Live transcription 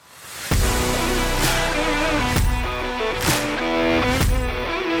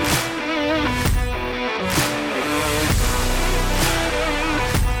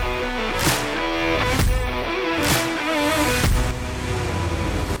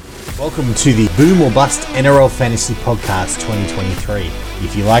Welcome to the Boom or Bust NRL Fantasy Podcast 2023.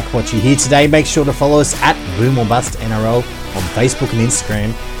 If you like what you hear today, make sure to follow us at Boom or Bust NRL on Facebook and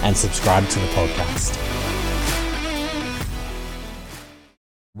Instagram and subscribe to the podcast.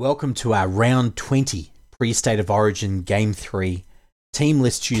 Welcome to our Round 20 Pre-State of Origin Game 3 Team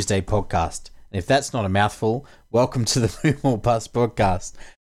List Tuesday podcast. And if that's not a mouthful, welcome to the Boom or Bust podcast.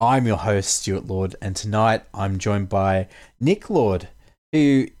 I'm your host, Stuart Lord, and tonight I'm joined by Nick Lord,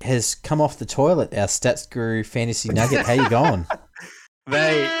 who has come off the toilet, our stats guru fantasy nugget. How you going?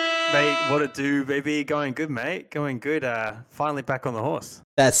 Mate, what it do, baby? Going good, mate. Going good. Finally back on the horse.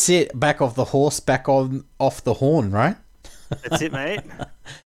 That's it. Back off the horse, off the horn, right? That's it, mate.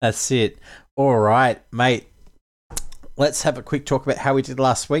 That's it. All right, mate. Let's have a quick talk about how we did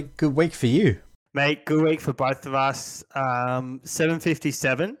last week. Good week for you. Mate, good week for both of us.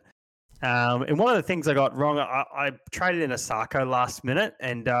 757. And one of the things I got wrong, I traded in Asako last minute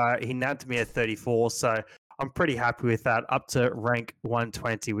and he nabbed me at 34. So I'm pretty happy with that. Up to rank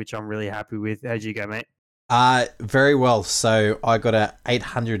 120, which I'm really happy with. How'd you go, mate? Very well. So I got a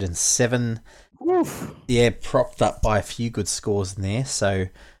 807. Oof. Yeah, propped up by a few good scores in there. So,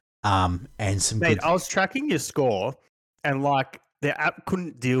 and some Mate, good. I was tracking your score and like the app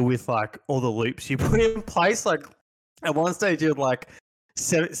couldn't deal with like all the loops you put in place. Like at one stage you had like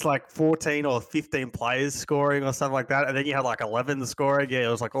it's like 14 or 15 players scoring or something like that, and then you had like 11 scoring. Yeah,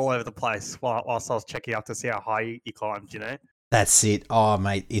 it was like all over the place whilst I was checking up to see how high you climbed, you know? That's it. Oh,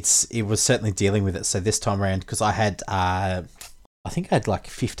 mate, it was certainly dealing with it. So this time around, because I had, I think I had like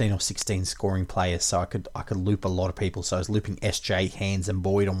 15 or 16 scoring players, so I could loop a lot of people. So I was looping SJ, Hands, and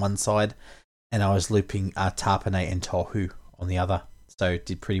Boyd on one side, and I was looping Tarpanay and Tohu on the other. So it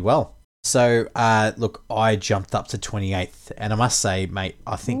did pretty well. So, look, I jumped up to 28th, and I must say, mate,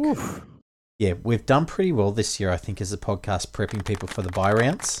 I think, yeah, we've done pretty well this year, I think, as a podcast, prepping people for the bye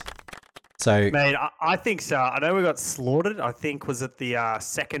rounds. So, mate, I think so. I know we got slaughtered. I think was it the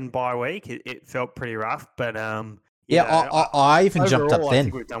second bye week. It felt pretty rough, but I even jumped up I then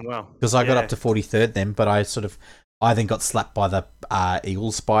think we've done well because I got up to 43rd then, but I then got slapped by the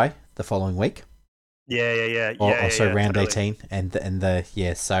Eagles bye the following week. Yeah. Also round totally. 18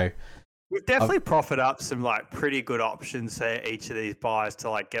 and so. We've definitely profit up some like pretty good options for each of these buys to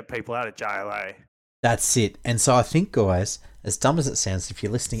like get people out of JLA. That's it. And so I think, guys, as dumb as it sounds, if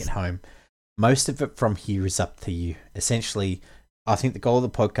you're listening at home, most of it from here is up to you. Essentially, I think the goal of the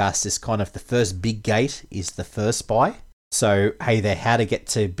podcast is kind of the first big gate is the first buy. So, hey there, how to get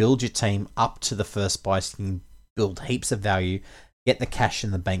to build your team up to the first buy so you can build heaps of value, get the cash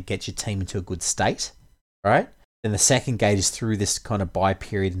in the bank, get your team into a good state, right? Then the second gate is through this kind of buy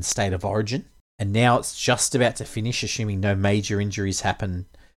period in state of origin. And now it's just about to finish, assuming no major injuries happen,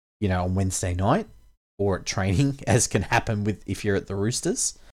 on Wednesday night or at training, as can happen with if you're at the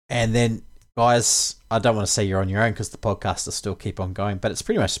Roosters. And then, guys, I don't want to say you're on your own because the podcast will still keep on going, but it's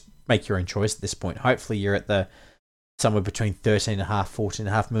pretty much make your own choice at this point. Hopefully you're at the somewhere between 13.5,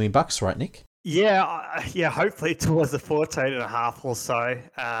 14.5 million bucks, right, Nick? Yeah, hopefully towards the 14.5 or so.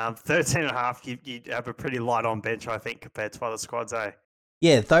 13.5, you'd have a pretty light on bench, I think, compared to other squads, eh?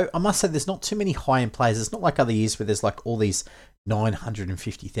 Yeah, though I must say there's not too many high-end players. It's not like other years where there's like all these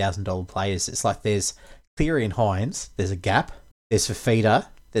 $950,000 players. It's like there's Cleary and Hines, there's a gap, there's Fafita,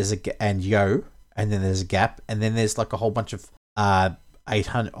 and Yo, and then there's a gap, and then there's like a whole bunch of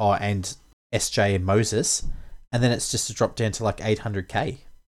 800 and SJ and Moses, and then it's just a drop down to like 800k.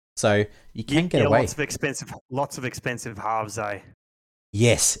 So you can get away. Lots of expensive halves, eh?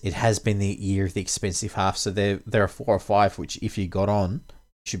 Yes, it has been the year of the expensive half. So there are 4 or 5, which if you got on,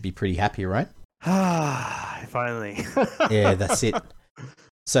 you should be pretty happy, right? If only. Yeah, that's it.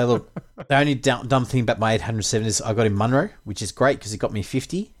 So look, the only dumb thing about my 807 is I got him Munro, which is great because he got me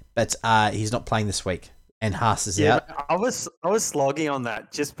 50, but he's not playing this week. And Haas is out. I was slogging on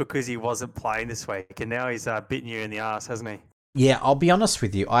that just because he wasn't playing this week, and now he's bitten you in the arse, hasn't he? Yeah, I'll be honest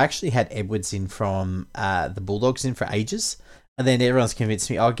with you. I actually had Edwards in from the Bulldogs in for ages, and then everyone's convinced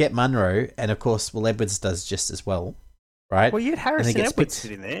me I'll get Munro, and of course, Edwards does just as well, right? Well, you had Harrison Edwards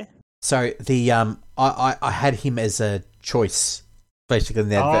sitting there. So the I had him as a choice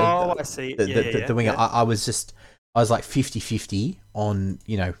basically. I see. The winger. Yeah. I was like 50-50 on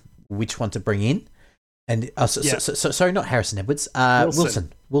which one to bring in, and sorry, not Harrison Edwards.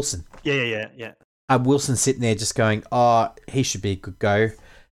 Wilson. Yeah. Wilson's sitting there just going, he should be a good go.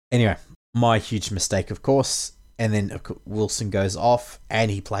 Anyway, my huge mistake, of course. And then Wilson goes off and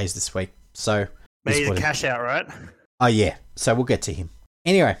he plays this week. So he's a cash out, right? Oh, yeah. So we'll get to him.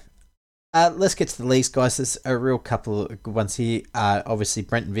 Anyway, let's get to the leagues, guys. There's a real couple of good ones here. Obviously,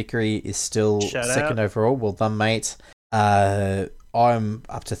 Brenton Vickery is still second overall. Well done, mate. I'm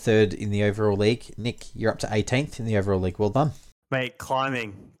up to 3rd in the overall league. Nick, you're up to 18th in the overall league. Well done. Mate,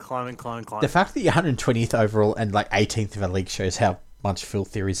 climbing. The fact that you're 120th overall and like 18th of a league shows how much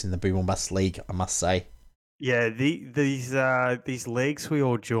filth there is in the Boom or Bust league, I must say. Yeah, these leagues we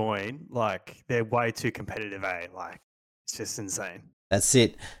all join, like they're way too competitive, eh? Like it's just insane. That's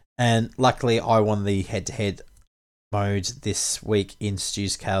it. And luckily, I won the head-to-head mode this week in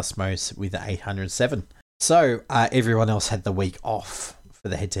Stu's Chaos modes with the 807. So everyone else had the week off for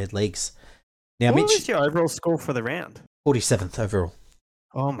the head-to-head leagues. Now, What was your overall score for the round? 47th overall.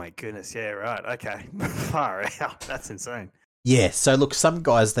 Oh my goodness, yeah, right, okay. Far out, that's insane. Yeah, so look, some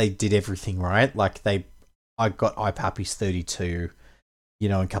guys, they did everything right. Like I got iPuppy's 32, you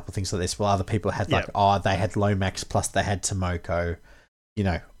know, and a couple of things like this. Well, other people had like, they had Lomax plus they had Tomoko, you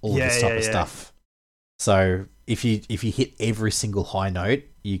know, all of this type of stuff. So if you hit every single high note,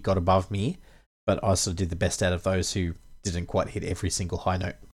 you got above me. But I also did the best out of those who didn't quite hit every single high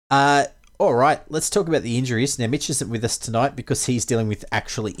note. All right, let's talk about the injuries. Now, Mitch isn't with us tonight because he's dealing with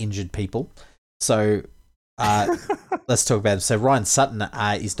actually injured people. So let's talk about him. So Ryan Sutton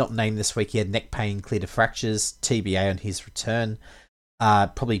is not named this week. He had neck pain, cleared of fractures, TBA on his return.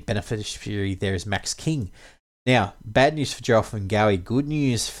 Probably beneficiary there is Max King. Now, bad news for Joe Offengawi. Good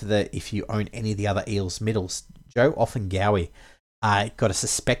news for if you own any of the other Eels middles. Joe Offengawi got a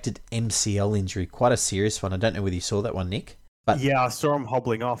suspected MCL injury, quite a serious one. I don't know whether you saw that one, Nick. But yeah, I saw him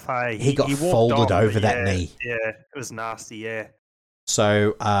hobbling off. Hey, he got folded over that knee. Yeah, it was nasty. Yeah.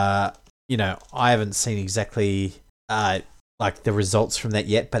 So, you know, I haven't seen exactly like the results from that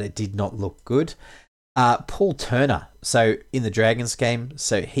yet, but it did not look good. Paul Turner. So in the Dragons game,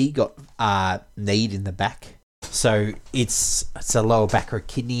 so he got kneed in the back. So it's a lower back or a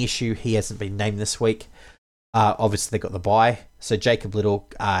kidney issue. He hasn't been named this week. Obviously, they got the bye. So Jacob Little,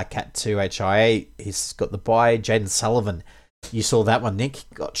 Cat 2 HIA, he's got the bye. Jaden Sullivan, you saw that one, Nick,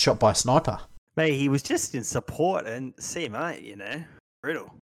 got shot by a sniper. Mate, he was just in support and CMA, you know,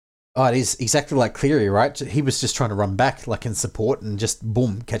 brutal. Oh, it is exactly like Cleary, right? He was just trying to run back like in support and just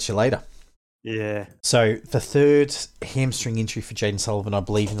boom, catch you later. Yeah. So the 3rd hamstring injury for Jaden Sullivan, I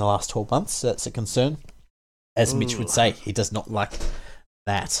believe, in the last 12 months. That's a concern. As Mitch would say, he does not like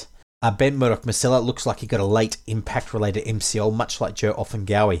that. Ben Murdoch-Masella looks like he got a late impact-related MCL, much like Joe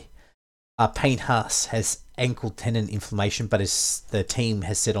Offengawi. Payne Haas has ankle tendon inflammation, but the team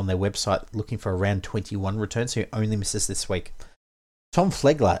has said on their website looking for a round 21 return, so he only misses this week. Tom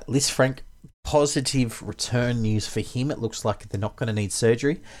Flegler, Liz Frank, positive return news for him. It looks like they're not going to need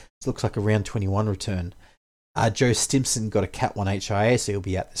surgery. It looks like a round 21 return. Joe Stimson got a Cat 1 HIA, so he'll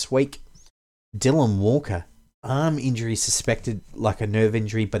be out this week. Dylan Walker, arm injury suspected, like a nerve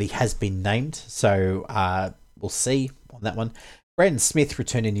injury, but he has been named, so we'll see on that one. Brandon Smith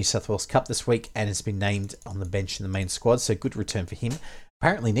returned in New South Wales Cup this week and has been named on the bench in the main squad, so good return for him.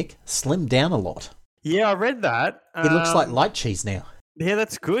 Apparently, Nick, slimmed down a lot. Yeah, I read that. He looks like light cheese now. Yeah,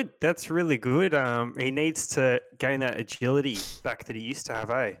 that's good. That's really good. He needs to gain that agility back that he used to have,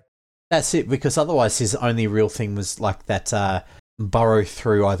 eh? That's it, because otherwise his only real thing was like that burrow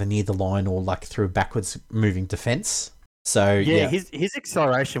through either near the line or like through backwards moving defence. So yeah, his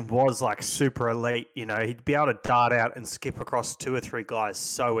acceleration was like super elite. You know, he'd be able to dart out and skip across 2 or 3 guys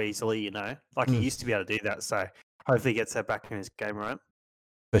so easily. You know, like he used to be able to do that. So hopefully he gets that back in his game, right?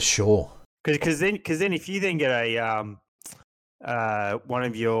 For sure. Because then if you then get a one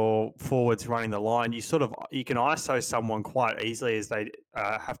of your forwards running the line, you can ISO someone quite easily as they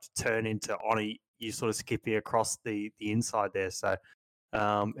have to turn into Oni. You sort of skippy across the inside there, so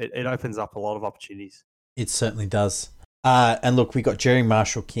it opens up a lot of opportunities. It certainly does. And look, we got Jerry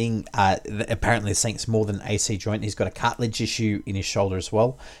Marshall King. Apparently, saying it's more than an AC joint. He's got a cartilage issue in his shoulder as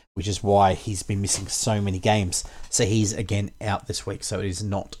well, which is why he's been missing so many games. So he's again out this week. So it is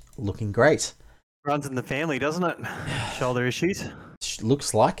not looking great. Runs in the family, doesn't it? Shoulder issues.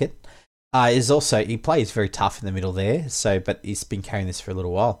 Looks like it. He plays very tough in the middle there. But he's been carrying this for a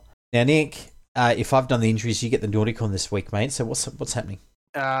little while. Now, Nick, if I've done the injuries, you get the Nauticon this week, mate. So what's happening?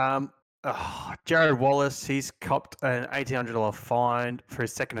 Jared Wallace, he's copped an $1,800 fine for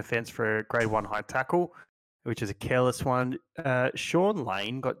his second offence for a grade 1 high tackle, which is a careless one. Sean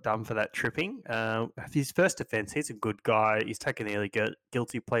Lane got done for that tripping. His first offence, he's a good guy. He's taken the early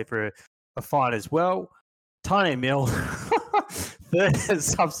guilty plea for a fine as well. Tiny Mill, third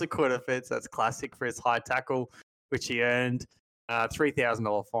subsequent offence, that's classic for his high tackle, which he earned.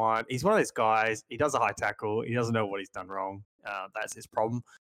 $3,000 fine. He's one of those guys, he does a high tackle, he doesn't know what he's done wrong. That's his problem.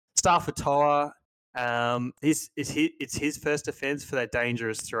 Stafford Toa, it's his first offence for that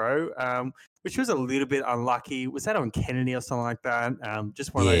dangerous throw, which was a little bit unlucky. Was that on Kennedy or something like that?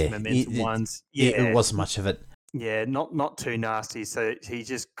 Just one of those momentum ones. Yeah, it wasn't much of it. Yeah, not too nasty. So he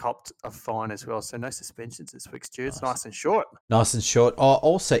just copped a fine as well. So no suspensions this week, Stu. It's nice and short. Nice and short. Oh,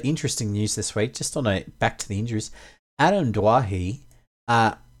 also interesting news this week. Just on back to the injuries, Adam Dwyer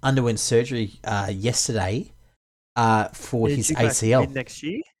underwent surgery yesterday for his ACL. Mid next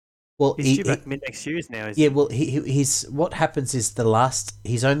year. Well, he's due back mid next year now. Yeah. Well, he's what happens is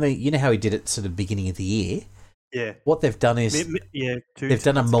he's only, you know how he did it sort of beginning of the year. Yeah. What they've done is they've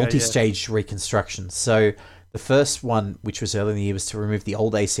done a multi-stage reconstruction. So the first one, which was early in the year, was to remove the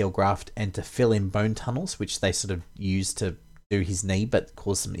old ACL graft and to fill in bone tunnels, which they sort of used to do his knee, but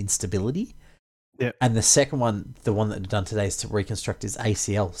caused some instability. Yeah. And the second one, the one that they've done today, is to reconstruct his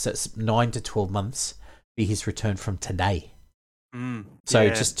ACL. So it's 9 to 12 months be his return from today. So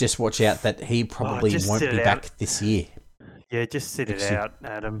just watch out that he probably won't be back this year. Yeah, just sit it out,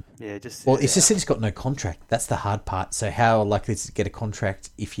 Adam. Yeah, just. It's just that he's got no contract. That's the hard part. So how likely is to get a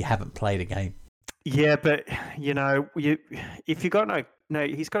contract if you haven't played a game? Yeah, but if you got no,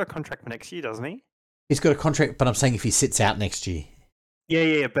 he's got a contract for next year, doesn't he? He's got a contract, but I'm saying if he sits out next year.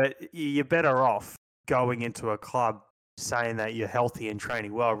 Yeah, but you're better off going into a club saying that you're healthy and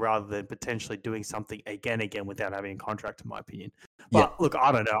training well rather than potentially doing something again without having a contract, in my opinion. But look,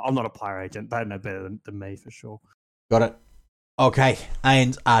 I don't know. I'm not a player agent. They know better than me for sure. Got it. Okay,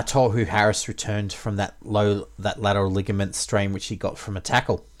 and Tohu Harris returned from that lateral ligament strain which he got from a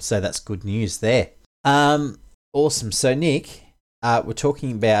tackle, so that's good news there. Awesome. So Nick, we're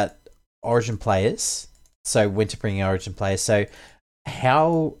talking about Origin players. So when to bring Origin players. So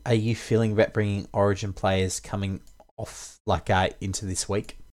how are you feeling about bringing Origin players coming off into this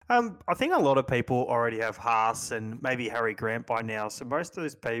week? I think a lot of people already have Haas and maybe Harry Grant by now. So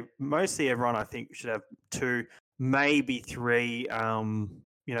mostly everyone I think should have 2. Maybe 3,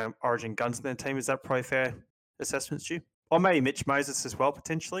 Origin guns in their team. Is that probably fair assessment, Stu? Or maybe Mitch Moses as well,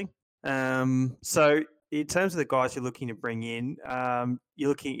 potentially. So in terms of the guys you're looking to bring in, you're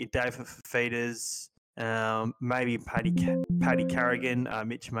looking at your David Fafita's, maybe Paddy Carrigan,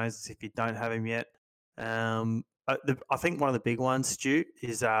 Mitch Moses if you don't have him yet. I think one of the big ones, Stu,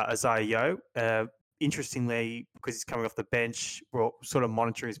 is Isaiah Yeo. Interestingly, because he's coming off the bench, we'll sort of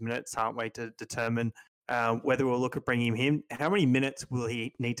monitor his minutes, aren't we, to determine whether we'll look at bringing him. How many minutes will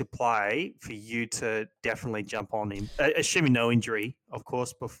he need to play for you to definitely jump on him? Assuming no injury, of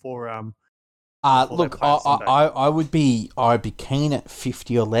course, before look, I'd be keen at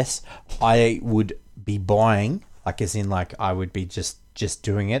 50 or less. I would be buying, I would be just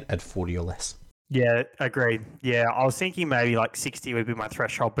doing it at 40 or less. Yeah, agreed. Yeah, I was thinking maybe 60 would be my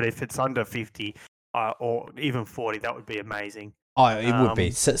threshold, but if it's under 50 or even 40, that would be amazing. Oh, it would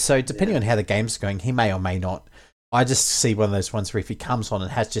be. So depending on how the game's going, he may or may not. I just see one of those ones where if he comes on and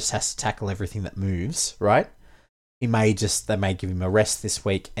has to tackle everything that moves, right? They may give him a rest this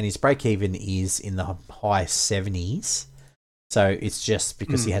week, and his break even is in the high 70s. So it's just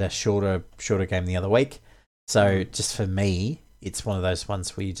because he had a shorter game the other week. So just for me, it's one of those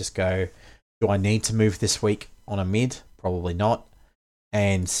ones where you just go, do I need to move this week on a mid? Probably not.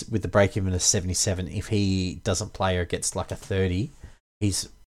 And with the break even of 77, if he doesn't play or gets a 30, he's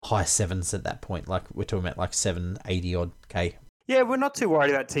high 7s at that point. We're talking about 780 odd K. Yeah, we're not too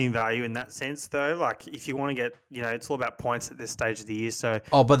worried about team value in that sense, though. If you want to get, it's all about points at this stage of the year. So,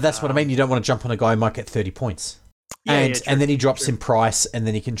 but that's what I mean. You don't want to jump on a guy who might get 30 points. And then he drops in price, and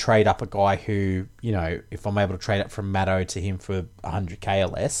then you can trade up a guy who, if I'm able to trade up from Matto to him for 100K or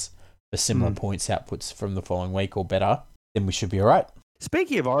less for similar points outputs from the following week or better, then we should be all right.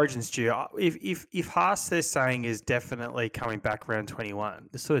 Speaking of Origins, Stu, if Haas they're saying is definitely coming back around 21,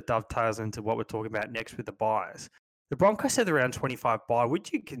 this sort of dovetails into what we're talking about next with the buyers. The Broncos said around 25 buy.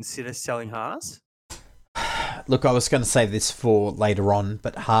 Would you consider selling Haas? Look, I was going to say this for later on,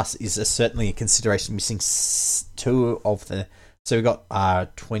 but Haas is certainly a consideration. Missing 2 of the, so we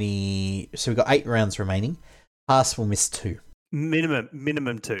got 20. So we got 8 rounds remaining. Haas will miss 2. Minimum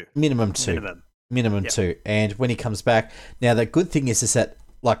 2. Minimum 2. And when he comes back, now the good thing is that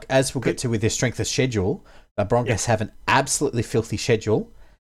as we'll get to with their strength of schedule, the Broncos have an absolutely filthy schedule.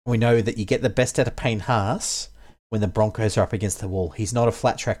 We know that you get the best out of Payne Haas when the Broncos are up against the wall. He's not a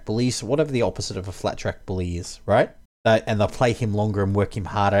flat track bully, so whatever the opposite of a flat track bully is, right? And they'll play him longer and work him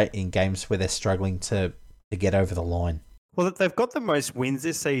harder in games where they're struggling to get over the line. Well, they've got the most wins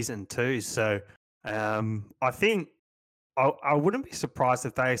this season too, so I think I wouldn't be surprised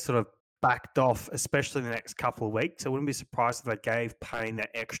if they sort of backed off, especially in the next couple of weeks. I wouldn't be surprised if they gave Payne that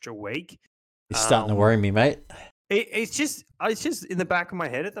extra week. It's starting to worry me, mate. It's just in the back of my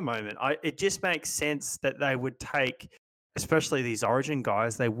head at the moment. It just makes sense that they would take, especially these Origin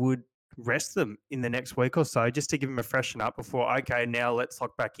guys, they would rest them in the next week or so, just to give them a freshen up before. Okay, now let's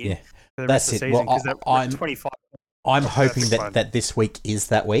lock back in Yeah, for the that's rest of it. the season because I'm 25. I'm hoping Perfect one. that this week is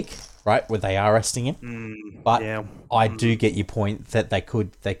that week, right, where they are resting him. But yeah. I do get your point that they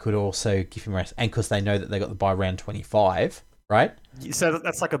could also give him rest, and because they know that they got the bye round 25, right? So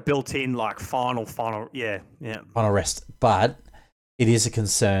that's like a built-in like final. Yeah. Final rest, but it is a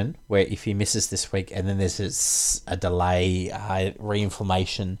concern where if he misses this week and then there's a delay,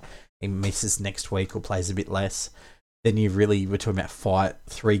 reinflammation, he misses next week or plays a bit less, then we're talking about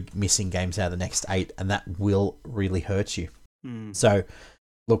 3 missing games out of the next 8, and that will really hurt you. So,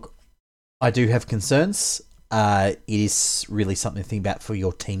 look, I do have concerns. It is really something to think about for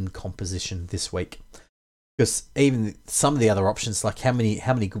your team composition this week. Because even some of the other options, like how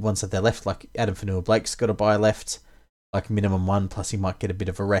many good ones have there left? Like Adam Fanua-Blake's got a bye left, like minimum 1, plus he might get a bit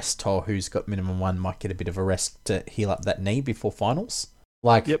of a rest. Toll, who's got minimum 1, might get a bit of a rest to heal up that knee before finals.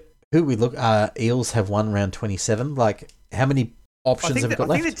 Like, who we look, Eels have 1 round 27. Like, how many options have we got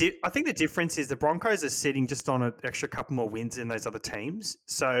left? I think the difference is the Broncos are sitting just on an extra couple more wins than those other teams.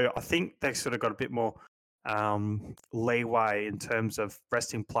 So I think they've sort of got a bit more leeway in terms of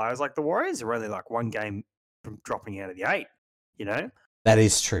resting players. Like the Warriors are only like 1 game from dropping out of the 8, you know? That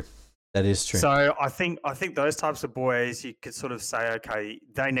is true. So I think those types of boys, you could sort of say, okay,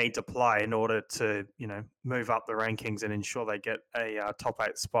 they need to play in order to, move up the rankings and ensure they get a top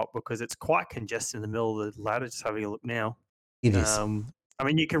 8 spot, because it's quite congested in the middle of the ladder. Just having a look now. It is. I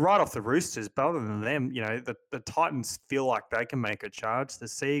mean, you can write off the Roosters, but other than them, the Titans feel like they can make a charge. The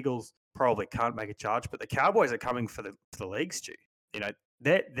Seagulls probably can't make a charge, but the Cowboys are coming for the league, Stu.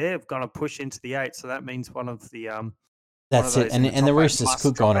 They're going to push into the 8, so that means one of the That's it, and the Roosters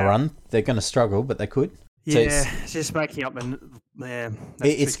could go on a run. They're going to struggle, but they could. So it's just making up.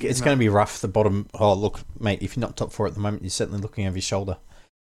 It's going to be rough. The bottom. Oh, look, mate. If you're not top 4 at the moment, you're certainly looking over your shoulder.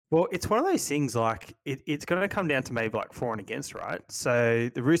 Well, it's one of those things. Like it's going to come down to maybe like for and against, right? So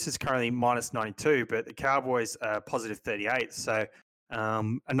the Roosters currently minus 92, but the Cowboys are positive 38. So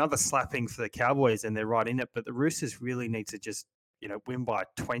another slapping for the Cowboys, and they're right in it. But the Roosters really need to just win by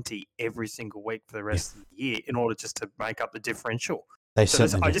 20 every single week for the rest of the year in order just to make up the differential. I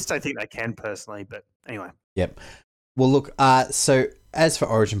just don't think they can personally, but anyway. Yep. Well, look, so as for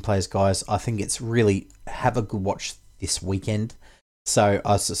Origin players, guys, I think it's really have a good watch this weekend. So,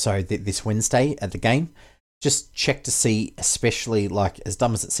 this Wednesday at the game, just check to see, especially like as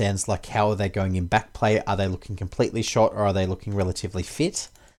dumb as it sounds, like how are they going in back play? Are they looking completely shot or are they looking relatively fit?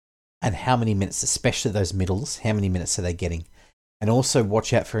 And how many minutes, especially those middles, how many minutes are they getting? And also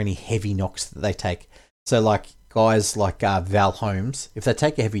watch out for any heavy knocks that they take. So like guys like Val Holmes, if they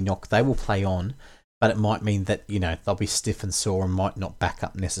take a heavy knock, they will play on, but it might mean that, they'll be stiff and sore and might not back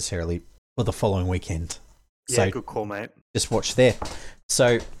up necessarily for the following weekend. Yeah, so good call, mate. Just watch there.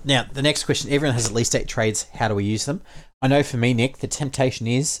 So now the next question, everyone has at least 8 trades. How do we use them? I know for me, Nick, the temptation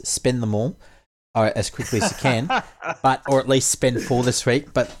is spend them all as quickly as you can, or at least spend 4 this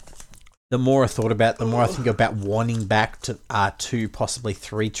week. But the more I thought about it, the more I think about wanting back to 2, possibly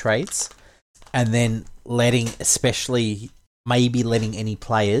 3 trades, and then letting any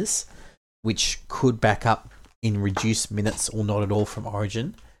players which could back up in reduced minutes or not at all from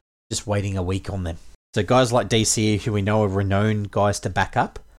Origin, just waiting a week on them. So guys like DCE, who we know are renowned guys to back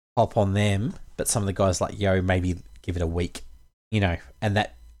up, hop on them, but some of the guys like Yo, maybe give it a week, and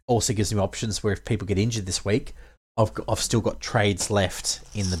that also gives me options where if people get injured this week, I've still got trades left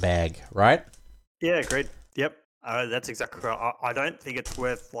in the bag, right? Yeah, agreed. Yep, that's exactly right. I don't think it's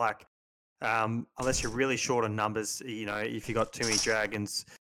worth unless you're really short on numbers. If you got too many Dragons,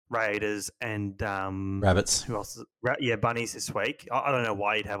 Raiders, and Rabbits. Who else? Bunnies this week. I don't know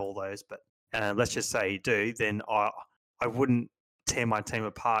why you'd have all those, but let's just say you do. Then I wouldn't tear my team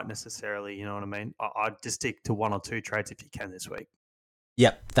apart necessarily. You know what I mean? I'd just stick to 1 or 2 trades if you can this week.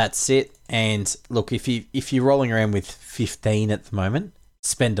 Yep, that's it. And look, if you're rolling around with 15 at the moment,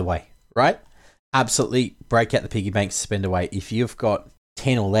 spend away, right? Absolutely break out the piggy bank, spend away. If you've got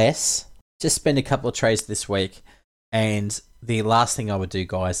 10 or less, just spend a couple of trades this week. And the last thing I would do,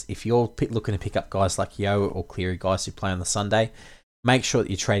 guys, if you're looking to pick up guys like Yo or Cleary, guys who play on the Sunday, make sure that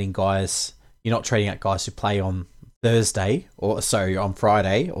you're trading guys. You're not trading out guys who play on on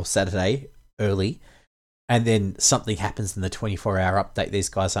Friday or Saturday early, and then something happens in the 24-hour update. These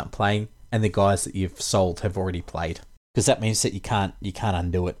guys aren't playing, and the guys that you've sold have already played, because that means that you can't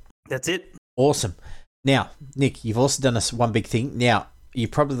undo it. That's it. Awesome. Now, Nick, you've also done us one big thing. Now, you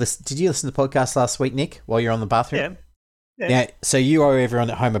probably did you listen to the podcast last week, Nick, while you're on the bathroom? Yeah. Now, so you owe everyone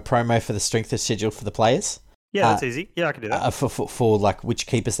at home a promo for the strength of schedule for the players. Yeah, that's easy. Yeah, I can do that. For like which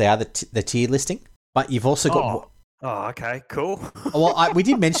keepers they are, the tier listing. But you've also got Oh, okay, cool. Well, we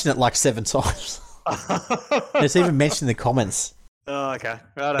did mention it like 7 times. It's even mentioned in the comments. Oh, okay.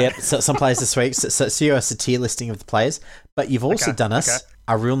 Righto. Yep, so some players this week. So you us a tier listing of the players, but you've also done us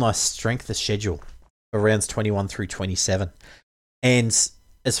a real nice strength of schedule for rounds 21 through 27. And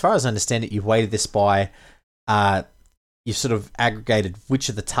as far as I understand it, you've weighted this by, you've sort of aggregated which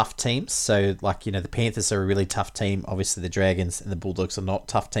are the tough teams. So, like, the Panthers are a really tough team. Obviously, the Dragons and the Bulldogs are not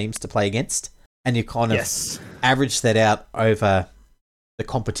tough teams to play against. And you kind of averaged that out over the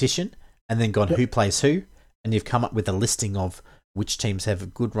competition and then gone who plays who. And you've come up with a listing of which teams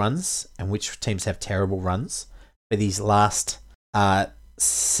have good runs and which teams have terrible runs for these last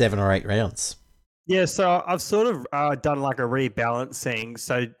 7 or 8 rounds. Yeah, so I've sort of done like a rebalancing.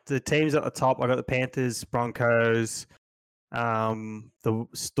 So the teams at the top, I got the Panthers, Broncos, the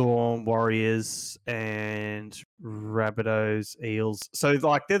Storm, Warriors, and Rabbitohs, Eels. So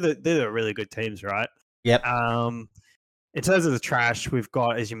like they're the really good teams, right? Yep. In terms of the trash, we've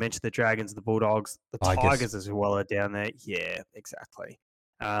got, as you mentioned, the Dragons, the Bulldogs, the Tigers as well are down there. Yeah, exactly.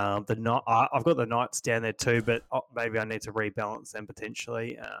 I've got the Knights down there too, but maybe I need to rebalance them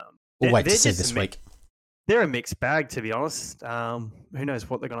potentially. We'll wait to see this week. They're a mixed bag, to be honest. Who knows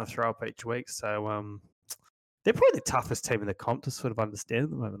what they're going to throw up each week? So they're probably the toughest team in the comp to sort of understand at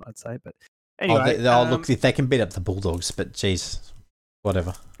the moment, I'd say. But anyway, look, if they can beat up the Bulldogs, but geez,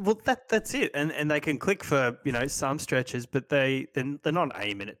 whatever. Well, that's it, and they can click for some stretches, but they're not an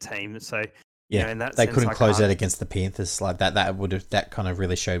 8-minute team, so yeah, in that they sense, couldn't close out against the Panthers like that. That kind of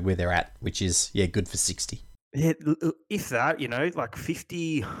really showed where they're at, which is good for 60. Yeah, if that, like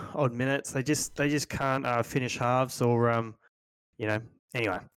 50 odd minutes, they just can't finish halves or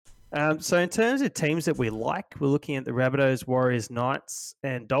anyway. So in terms of teams that we like, we're looking at the Rabbitohs, Warriors, Knights,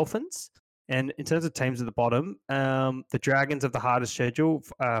 and Dolphins. And in terms of teams at the bottom, the Dragons have the hardest schedule,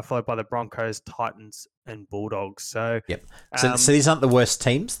 followed by the Broncos, Titans, and Bulldogs. So yep. So these aren't the worst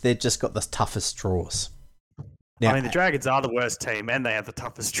teams; they've just got the toughest draws. Now, the Dragons are the worst team, and they have the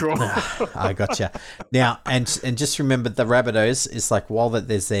toughest draw. I gotcha. Now, and just remember, the Rabbitohs is like, while that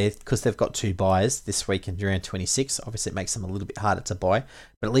there's there, because they've got 2 buys this week in round 26, obviously it makes them a little bit harder to buy.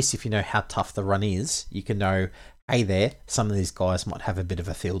 But at least if you know how tough the run is, you can know, hey there, some of these guys might have a bit of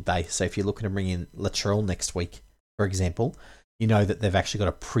a field day. So if you're looking to bring in Latrell next week, for example, you know that they've actually got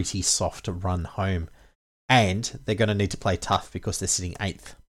a pretty soft run home. And they're going to need to play tough because they're sitting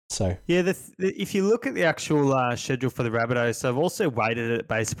 8th. So yeah, if you look at the actual schedule for the Rabbitohs, so I've also weighted it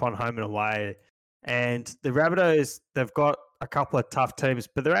based upon home and away. And the Rabbitohs, they've got a couple of tough teams,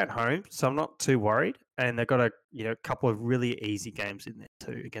 but they're at home, so I'm not too worried. And they've got a couple of really easy games in there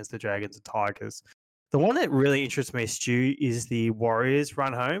too against the Dragons and Tigers. The one that really interests me, Stu, is the Warriors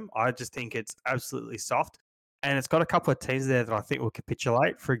run home. I just think it's absolutely soft. And it's got a couple of teams there that I think will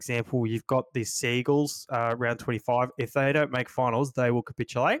capitulate. For example, you've got the Seagulls round 25. If they don't make finals, they will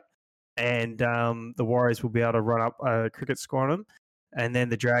capitulate. And the Warriors will be able to run up a cricket score on them. And then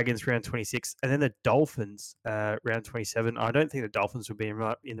the Dragons round 26. And then the Dolphins round 27. I don't think the Dolphins will be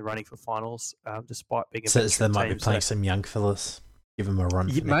in the running for finals, despite being a so they might team. Be playing some young fellas. Give them a run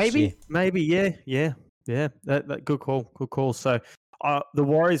for next year. Maybe, yeah. That good call. So the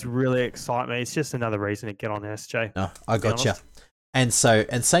Warriors really excite me. It's just another reason to get on SJ. No, I gotcha. And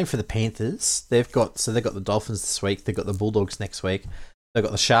same for the Panthers. They've got the Dolphins this week. They've got the Bulldogs next week. They've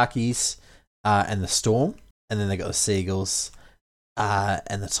got the Sharkies and the Storm, and then they've got the Seagulls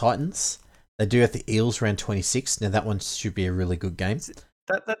and the Titans. They do have the Eels round 26. Now that one should be a really good game.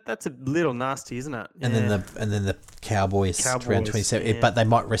 That's a little nasty, isn't it? Yeah. And then the Cowboys round 27. Yeah. But they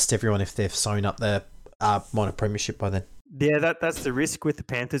might rest everyone if they've sewn up the minor premiership by then. Yeah, that's the risk with the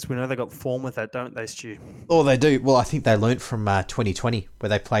Panthers. We know they got form with that, don't they, Stu? Oh, they do. Well, I think they learnt from 2020 where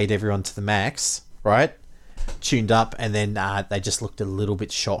they played everyone to the max, right? Tuned up, and then they just looked a little bit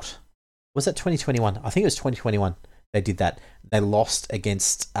shot. Was that 2021? I think it was 2021. They did that. They lost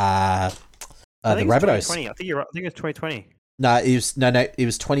against the Rabbitohs. I think you're right. I think it was 2020. No, it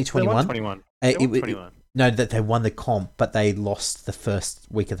was 2021. They won 21. No, that they won the comp, but they lost the first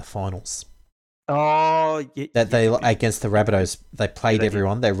week of the finals. Oh, yeah. Against the Rabbitohs, they played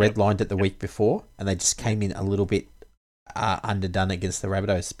everyone. They redlined it the week before, and they just came in a little bit underdone against the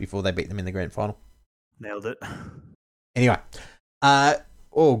Rabbitohs before they beat them in the grand final. Nailed it. Anyway,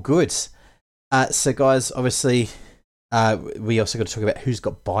 all good. So, guys, obviously, we also got to talk about who's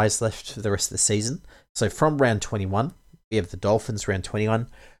got buys left for the rest of the season. So, from round 21, we have the Dolphins round 21,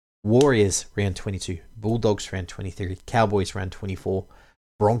 Warriors round 22, Bulldogs round 23, Cowboys round 24,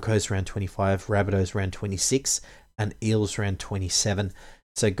 Broncos round 25, Rabbitohs round 26, and Eels round 27.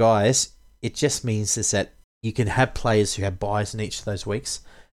 So, guys, it just means is that you can have players who have buys in each of those weeks.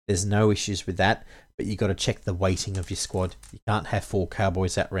 There's no issues with that, but you got to check the weighting of your squad. You can't have 4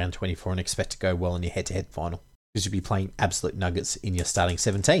 Cowboys at round 24 and expect to go well in your head-to-head final because you'll be playing absolute nuggets in your starting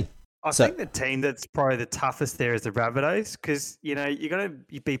 17. I think the team that's probably the toughest there is the Rabbitohs because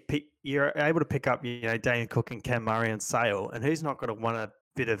you're able to pick up Dane Cook and Cam Murray and Sale, and who's not going to want a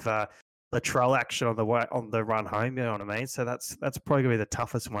bit of Latrell action on the run home? You know what I mean? So that's probably going to be the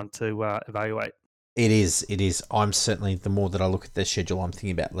toughest one to evaluate. It is. I'm certainly, the more that I look at the schedule, I'm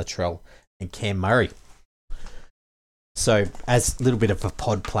thinking about Latrell and Cam Murray. So, as a little bit of a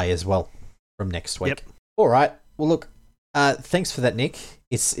pod play as well from next week. Yep. All right. Well, look, thanks for that, Nick.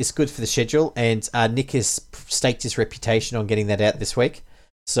 It's good for the schedule, and Nick has staked his reputation on getting that out this week.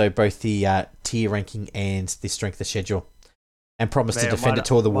 So, both the tier ranking and the strength of schedule. And promise to defend it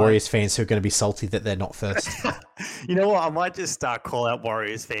to all the Warriors fans who are going to be salty that they're not first. You know what? I might just call out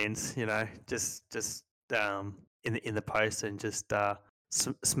Warriors fans. Just in the post and just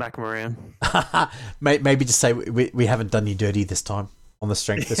smack them around. Maybe just say we haven't done you dirty this time on the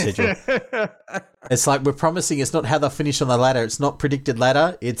strength of the schedule. It's like we're promising it's not how they'll finish on the ladder. It's not predicted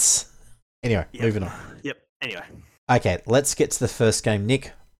ladder. It's anyway. Yep. Moving on. Yep. Anyway. Okay, let's get to the first game.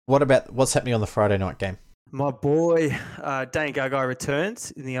 Nick, what's happening on the Friday night game? My boy, Dane Gagai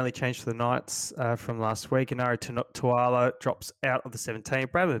returns in the only change for the Knights from last week. Inari Tuala drops out of the 17.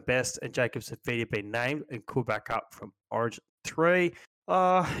 Bradman Best and Jacob Safidi have been named and called back up from Origin 3.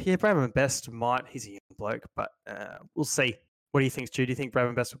 Bradman Best might. He's a young bloke, but we'll see. What do you think, Stu? Do you think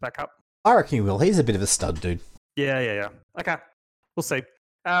Bradman Best will back up? I reckon he will. He's a bit of a stud, dude. Yeah. Okay, we'll see.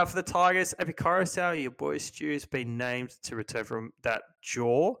 For the Tigers, Epi Coruscant, your boy Stu, has been named to return from that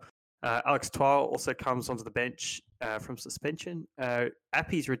jaw. Alex Twile also comes onto the bench from suspension.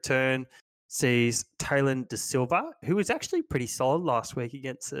 Appy's return sees Taylor De Silva, who was actually pretty solid last week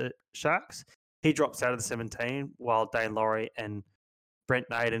against the Sharks. He drops out of the 17, while Dane Laurie and Brent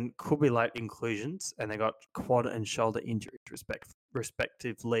Naden could be late inclusions, and they got quad and shoulder injuries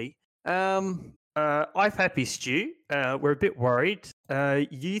respectively. I'm happy, Stu. We're a bit worried.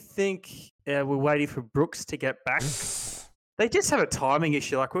 You think we're waiting for Brooks to get back? They just have a timing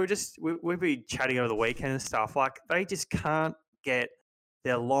issue. Like we've been chatting over the weekend and stuff. Like they just can't get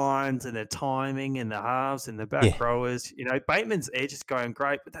their lines and their timing and the halves and the back rowers. Bateman's edge is going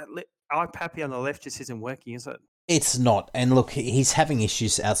great, but that Ipapi on the left just isn't working, is it? It's not. And look, he's having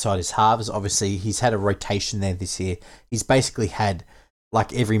issues outside his halves. Obviously, he's had a rotation there this year. He's basically had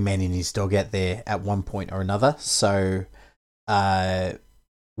like every man in his dog out there at one point or another. So,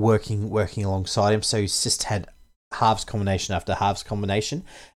 working alongside him. So he's just had halves combination after halves combination,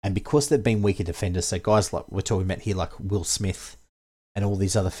 and because they've been weaker defenders, so guys like we're talking about here, like Will Smith and all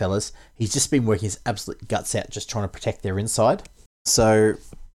these other fellas, he's just been working his absolute guts out just trying to protect their inside. So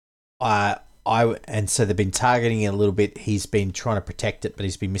so they've been targeting it a little bit. He's been trying to protect it, but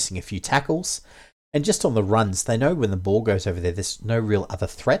he's been missing a few tackles. And just on the runs, they know when the ball goes over there's no real other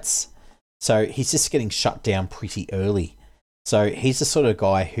threats. So he's just getting shut down pretty early. So he's the sort of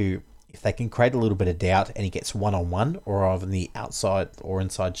guy who, if they can create a little bit of doubt and he gets one-on-one or on the outside or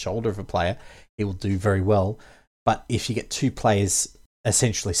inside shoulder of a player, he will do very well. But if you get 2 players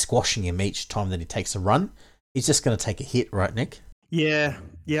essentially squashing him each time that he takes a run, he's just going to take a hit, right, Nick? Yeah.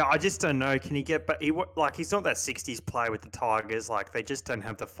 I just don't know. Can he get? But he's not that 60s player with the Tigers. Like they just don't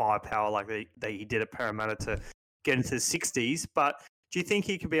have the firepower like he did at Parramatta to get into the 60s. But do you think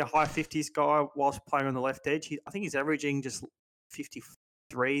he could be a high 50s guy whilst playing on the left edge? I think he's averaging just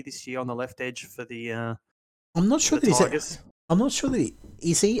 53 this year on the left edge for the. I'm not sure that I'm not sure that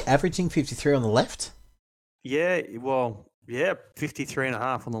is he averaging 53 on the left. Yeah. Well. Yeah.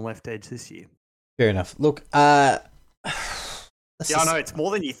 53.5 on the left edge this year. Fair enough. Look. I know it's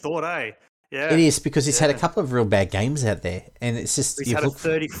more than you thought, eh? Yeah, it is because he's had a couple of real bad games out there, and it's just he's had a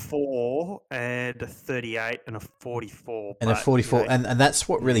 34 and a 38 and a 44 and a 44, and that's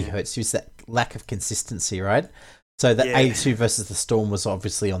what really hurts you is that lack of consistency, right? So the 82 versus the Storm was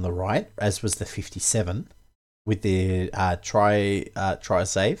obviously on the right, as was the 57 with the try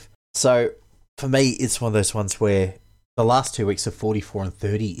save. So for me, it's one of those ones where the last 2 weeks of 44 and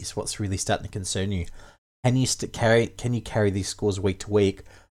 30 is what's really starting to concern you. Can you carry these scores week to week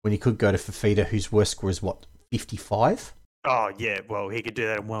when you could go to Fafita, whose worst score is 55? Oh yeah, well he could do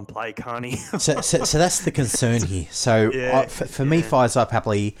that in one play, can't he? so that's the concern here. So for me, fires up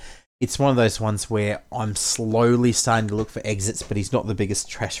happily. It's one of those ones where I'm slowly starting to look for exits, but he's not the biggest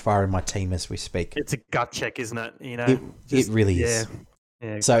trash fire in my team as we speak. It's a gut check, isn't it? It really is.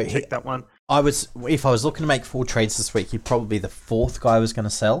 Yeah. So check that one. If I was looking to make 4 trades this week, he'd probably be the 4th guy I was going to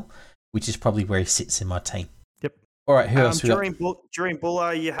sell, which is probably where he sits in my team. Yep. All right, who else? During Buller,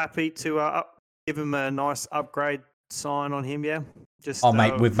 are you happy to give him a nice upgrade sign on him? Yeah. Just Oh,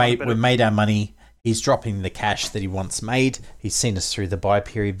 mate, we've find a better- made our money. He's dropping the cash that he once made. He's seen us through the buy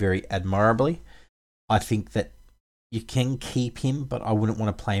period very admirably. I think that you can keep him, but I wouldn't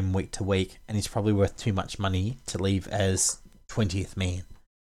want to play him week to week, and he's probably worth too much money to leave as 20th man.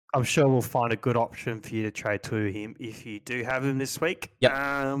 I'm sure we'll find a good option for you to trade to him if you do have him this week. Yep.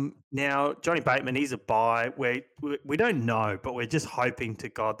 Now, Johnny Bateman, he's a buy. We don't know, but we're just hoping to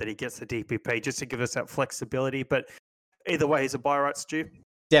God that he gets the DPP just to give us that flexibility. But either way, he's a buy, right, Stu?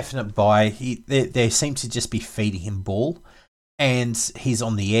 Definite buy. They seem to just be feeding him ball, and he's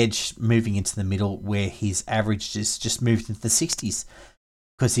on the edge, moving into the middle where his average is just moved into the 60s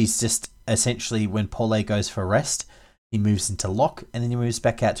because he's just essentially, when Paulet goes for a rest, he moves into lock and then he moves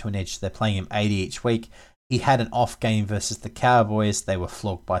back out to an edge. They're playing him 80 each week. He had an off game versus the Cowboys. They were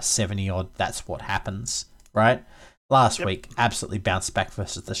flogged by 70 odd. That's what happens, right? Last week, absolutely bounced back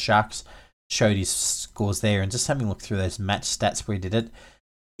versus the Sharks. Showed his scores there, and just having a look through those match stats where he did it,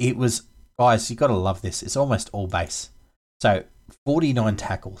 it was, guys, you got to love this. It's almost all base. So 49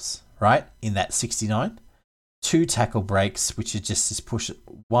 tackles, right, in that 69. 2 tackle breaks, which is just this push.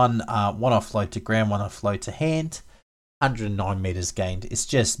 One offload to ground, one offload to hand. 109 meters gained. It's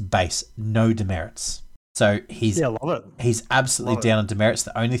just base, no demerits. So he's love it. He's absolutely down on demerits.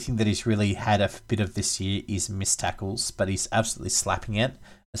 The only thing that he's really had a bit of this year is missed tackles, but he's absolutely slapping it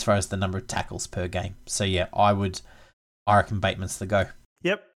as far as the number of tackles per game. So yeah, I reckon Bateman's the go.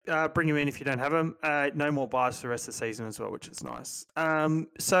 Yep. Bring him in if you don't have him. No more buys for the rest of the season as well, which is nice.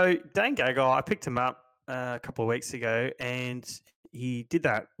 So Dane Gagai, I picked him up a couple of weeks ago, and he did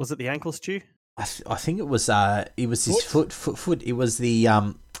that. Was it the ankle, Stu? I think it was his foot. It was the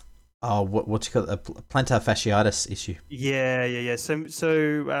what you call it, plantar fasciitis issue. Yeah.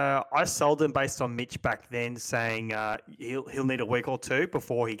 So I sold him based on Mitch back then saying he'll need a week or two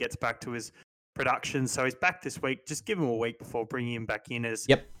before he gets back to his production. So he's back this week. Just give him a week before bringing him back in as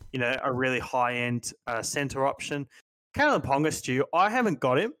a really high end center option. Kalen Ponga, Stu, I haven't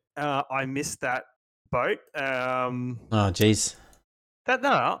got him. I missed that boat. Oh geez.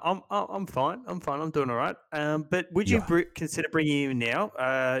 I'm fine. I'm doing all right. But would you consider bringing him in now?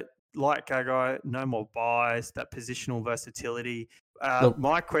 Like Gagai, no more buys, that positional versatility. Look,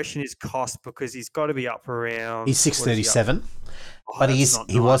 my question is cost, because he's got to be up around. He's 637, but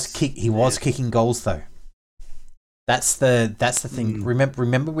he was kicking goals though. That's the thing.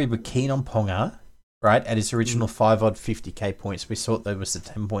 Remember we were keen on Ponga, right? At his original 5 odd 50k points, we thought there was the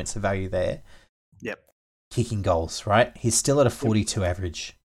 10 points of value there. Yep. Kicking goals, right? He's still at a 42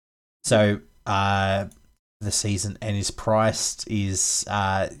 average. So the season, and his price is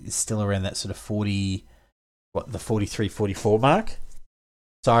still around that sort of 40, the 43, 44 mark.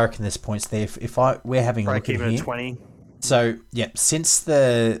 So I reckon there's points there. We're having a look at here. 20. So yeah, since he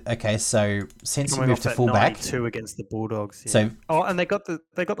moved to fullback, 92 against the Bulldogs. Yeah. So and they got the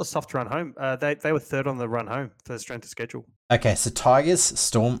soft run home. They were third on the run home for the strength of schedule. Okay, so Tigers,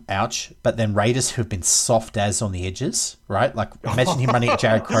 Storm, ouch, but then Raiders, who've been soft as on the edges, right? Like imagine him running at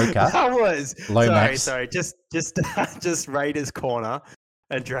Jared Croker. That was Lomax. Sorry, just Raiders corner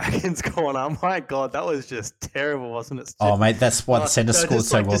and Dragons corner. My God, that was just terrible, wasn't it? Oh mate, that's why the centre scored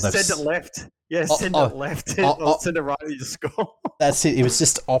so well. Just send it left. Yeah, send it left. Or send it right and you score. That's it. It was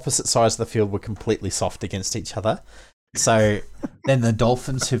just opposite sides of the field were completely soft against each other. So then the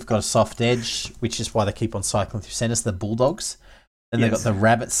Dolphins, who've got a soft edge, which is why they keep on cycling through centres, the Bulldogs. Then they've got the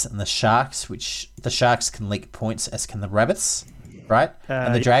Rabbits and the Sharks, which the Sharks can leak points, as can the Rabbits, right?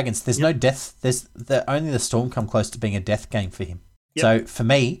 And the Dragons. There's no death. Only the Storm come close to being a death game for him. Yep. So for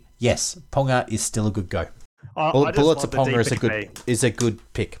me, yes, Ponga is still a good go. Bullet to Ponga is a good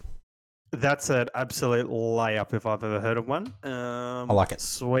pick. That's an absolute layup if I've ever heard of one. I like it.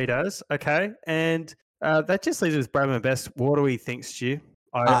 Sweet as. Okay. And that just leaves us with Bradman Best. What do we think, Stu?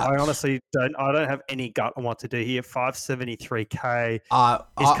 I honestly don't have any gut on what to do here. 573k.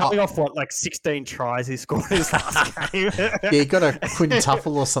 He's coming off 16 tries he scored his last game. Yeah, he got a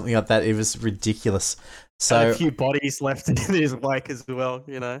quintuple or something like that. It was ridiculous. So and a few bodies left in his wake as well,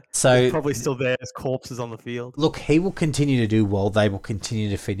 So he's probably still there as corpses on the field. Look, he will continue to do well. They will continue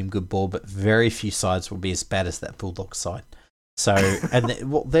to feed him good ball, but very few sides will be as bad as that Bulldogs side. So, and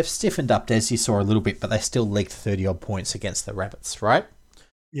they've stiffened up, as you saw a little bit, but they still leaked 30 odd points against the Rabbits, right?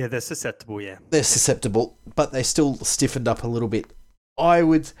 Yeah, they're susceptible, yeah. They're susceptible, but they still stiffened up a little bit. I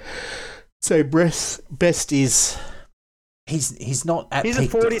would say Best is... He's not at He's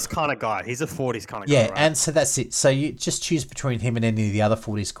peak. A 40s kind of guy. He's a 40s kind of guy, Yeah, right? And so that's it. So you just choose between him and any of the other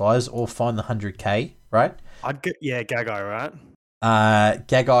 40s guys, or find the 100k, right? Gagai, right?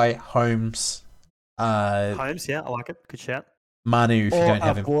 Gagai, Holmes. Holmes, yeah, I like it. Good shout. Manu, if you don't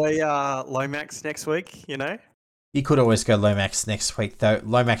have him. Boy, Lomax next week, You could always go Lomax next week, though.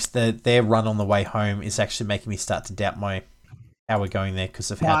 Lomax, their run on the way home is actually making me start to doubt how we're going there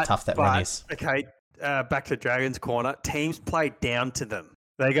because of how tough that run is. Okay, back to Dragons Corner. Teams play down to them.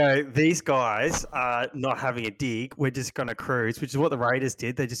 They go, these guys are not having a dig. We're just going to cruise, which is what the Raiders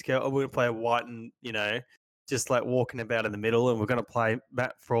did. They just go, oh, we're going to play a white and, just like walking about in the middle, and we're going to play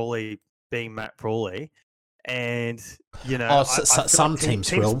Matt Frawley being Matt Frawley. And, some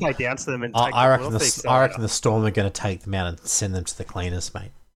teams will play down to them. And I reckon the Storm are going to take them out and send them to the cleaners,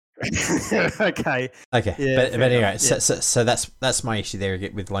 mate. Okay. Yeah, but anyway, so that's my issue there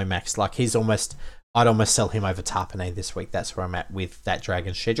with Lomax. Like I'd almost sell him over Tarpanay this week. That's where I'm at with that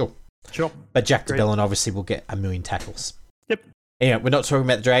Dragon schedule. Sure. But Jack DeBellin obviously will get 1 million tackles. Yep. Anyway, we're not talking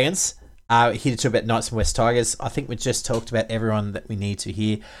about the Dragons. Here to talk about Knights and West Tigers. I think we just talked about everyone that we need to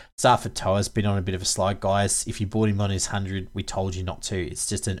hear. Starford Toa's been on a bit of a slide, guys. If you bought him on his 100, we told you not to. It's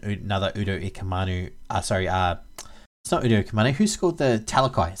just another Udo Ikamanu. It's not Udo Ikamanu. Who scored the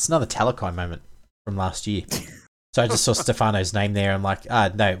Talakai? It's another Talakai moment from last year. So I just saw Stefano's name there. I'm like,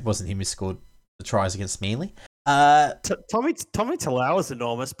 no, it wasn't him who scored the tries against Manly. Tommy Talau is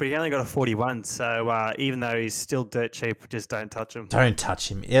enormous, but he only got a 41. So even though he's still dirt cheap, just don't touch him. Don't touch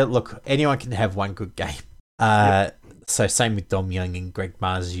him. Yeah, look, anyone can have one good game. So same with Dom Young and Greg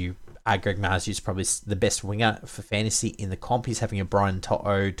Marzu. Greg Marzu is probably the best winger for fantasy in the comp. He's having a Brian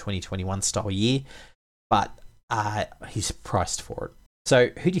To'o 2021 style year, but he's priced for it. So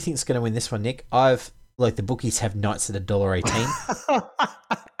who do you think is going to win this one, Nick? The bookies have Knights at $1.18.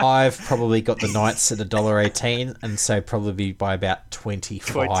 I've probably got the Knights at $1.18, and so probably by about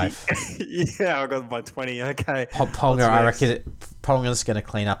 25. 20. Yeah, I got by 20. Okay. Ponga, I reckon Ponga's going to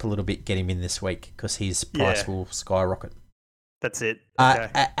clean up a little bit, get him in this week because his price will skyrocket. That's it.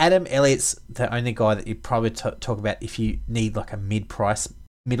 Okay. Adam Elliott's the only guy that you probably talk about if you need like a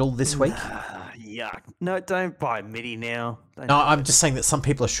middle this week. Yuck. No, don't buy midi now. I'm just saying that some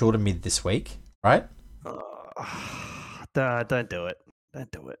people are short of mid this week, right? Don't do it. Don't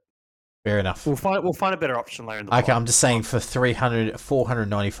do it. Fair enough. We'll find a better option later in the Okay, I'm just saying for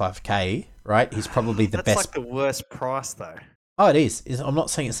 495k, right? He's probably the best. That's like the worst price though. Oh, it is. I'm not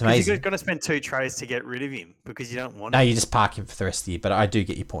saying it's amazing. You're going to spend 2 trays to get rid of him because you don't want him. No, you just park him for the rest of the year, but I do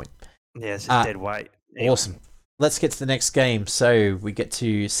get your point. Yeah, it's just dead weight. Anyway. Awesome. Let's get to the next game. So we get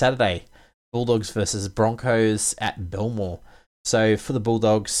to Saturday. Bulldogs versus Broncos at Belmore. So for the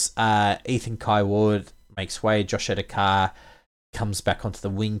Bulldogs, Ethan Kyward makes way. Josh Edekar comes back onto the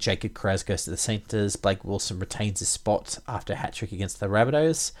wing. Jacob Carraz goes to the centres. Blake Wilson retains his spot after a hat-trick against the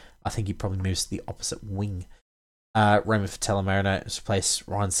Rabbitohs. I think he probably moves to the opposite wing. Roman Fatala-Mariner has replaced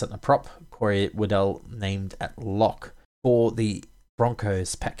Ryan Sutton prop. Corey Waddell named at lock. For the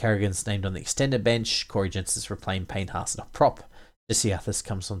Broncos, Pat Carrigan's named on the extended bench. Corey Jensen's replaying Payne Haas at prop. Jesse Athas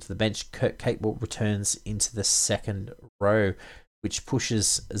comes onto the bench. Kurt Capewell returns into the second row, which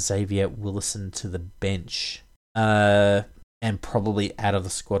pushes Xavier Willison to the bench. And probably out of the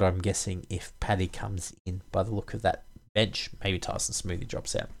squad, I'm guessing, if Paddy comes in by the look of that bench. Maybe Tyson Smoothie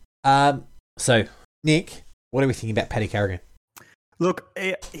drops out. So, Nick, what are we thinking about Paddy Carrigan? Look,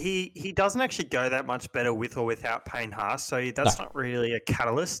 he doesn't actually go that much better with or without Payne Haas, so that's not really a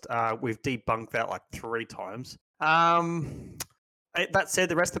catalyst. We've debunked that like 3 times. That said,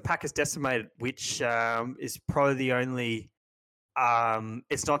 the rest of the pack is decimated, which is probably the only...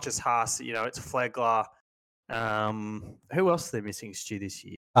 it's not just Haas, it's Flegler. Who else are they missing, Stu, this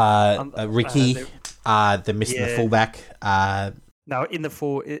year? Ricky. They're missing the fullback. No, in the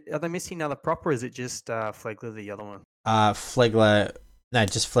 4, are they missing another prop, or is it just Flegler, the other one? Flegler,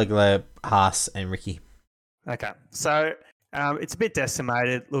 just Flegler, Haas, and Ricky. Okay, so it's a bit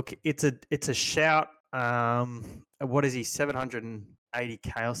decimated. Look, it's a shout. What is he,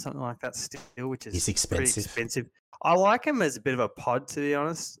 780k or something like that still, which is pretty expensive. I like him as a bit of a pod, to be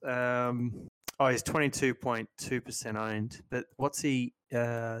honest. He's 22.2% owned, but what's he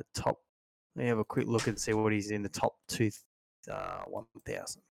top? Let me have a quick look and see what he's in the top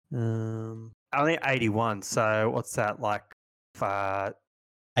 1,000. Only 81. So what's that, like 8%,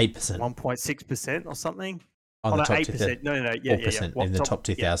 1.6% or something? On the top 8%. No, yeah, 4% in the top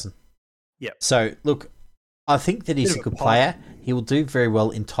 2,000. Yeah. So look, I think that he's a good player. He will do very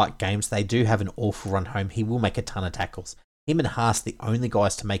well in tight games. They do have an awful run home. He will make a ton of tackles. Him and Haas, the only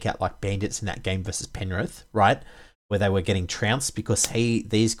guys to make out like bandits in that game versus Penrith, right? Where they were getting trounced because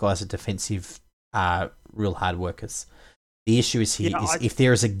these guys are defensive, real hard workers. The issue is here if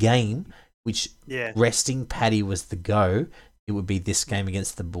there is a game which resting Paddy was the go, it would be this game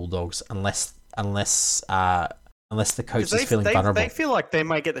against the Bulldogs, unless unless the coach 'Cause is feeling vulnerable. They feel like they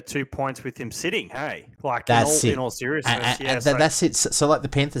might get the 2 points with him sitting. Hey, like That's in all seriousness, that's it. So like the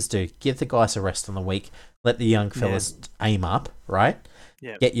Panthers do, give the guys a rest on the week, let the young fellas aim up, right?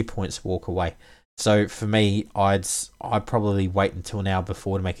 Yeah. Get your points, walk away. So for me, I'd probably wait until an hour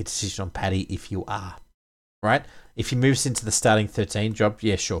before to make a decision on Paddy if you are, right? If he moves into the starting 13 job,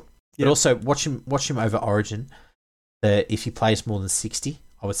 yeah, sure. But also watch him over Origin. If he plays more than 60,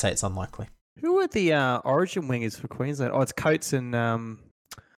 I would say it's unlikely. Who are the Origin wingers for Queensland? Oh, it's Coates and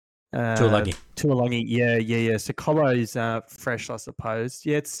Tuolungi. Tuolungi, yeah. So Cobbo's fresh, I suppose.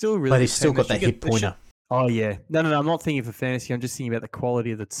 Yeah, it's still really. But he's still got that hit pointer. Oh yeah, no. I'm not thinking for fantasy. I'm just thinking about the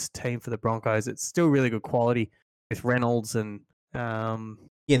quality of the team for the Broncos. It's still really good quality with Reynolds and and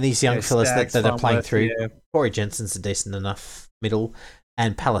these young fellas that are playing through. Yeah. Corey Jensen's a decent enough middle,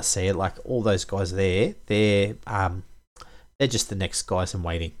 and Palacia, like all those guys there, they're just the next guys in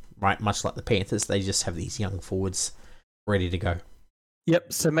waiting, right? Much like the Panthers, they just have these young forwards ready to go.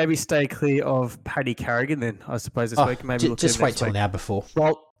 Yep. So maybe stay clear of Paddy Carrigan then. I suppose this week. Maybe just wait till an hour before.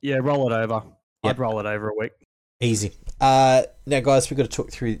 Roll it over. Yep. I'd roll it over a week. Easy. Now, guys, we've got to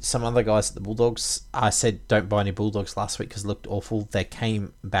talk through some other guys at the Bulldogs. I said don't buy any Bulldogs last week because it looked awful. They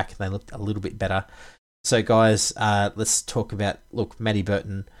came back and they looked a little bit better. So, guys, let's talk about, Matty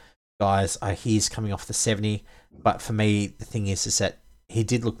Burton, guys, he's coming off the 70. But for me, the thing is that he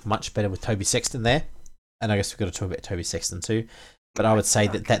did look much better with Toby Sexton there. And I guess we've got to talk about Toby Sexton too. But I would say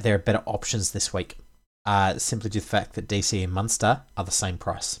that there are better options this week. Simply due to the fact that DC and Munster are the same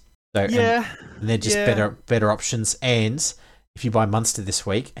price. So, and they're just better options. And if you buy Munster this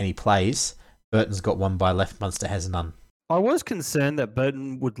week and he plays, Burton's got one bye left. Munster has none. I was concerned that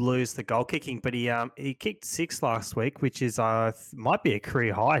Burton would lose the goal kicking, but he kicked 6 last week, which is might be a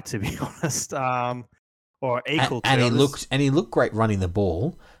career high, to be honest, or equal. And he looked great running the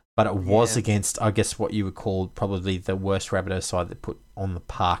ball, but it was against, I guess, what you would call probably the worst Rabbitohs side that put on the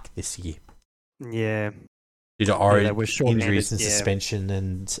park this year. Yeah. Due to injuries and suspension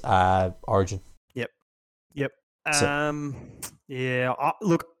and Origin. Yep.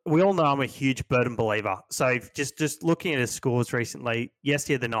 Look, we all know I'm a huge Burton believer. So just looking at his scores recently, yes,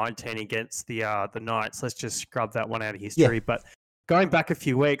 he had the 19 against the Knights. Let's just scrub that one out of history. Yeah. But going back a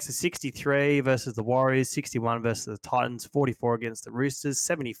few weeks, the 63 versus the Warriors, 61 versus the Titans, 44 against the Roosters,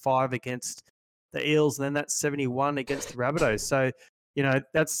 75 against the Eels, and then that's 71 against the Rabbitohs. So,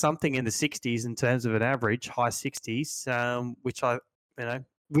 that's something in the 60s in terms of an average, high 60s,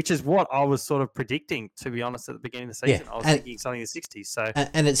 which is what I was sort of predicting, to be honest, at the beginning of the season. I was thinking something in the 60s. So,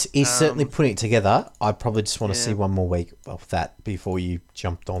 and he's certainly putting it together. I probably just want to see one more week of that before you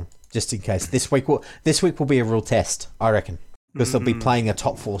jumped on, just in case. This week will be a real test, I reckon, because they'll be playing a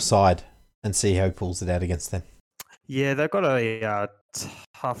top 4 side and see how he pulls it out against them. Yeah, they've got a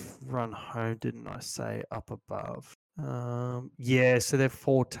tough run home, didn't I say, up above? So they're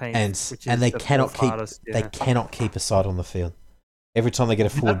 14, and they cannot keep a side on the field. Every time they get a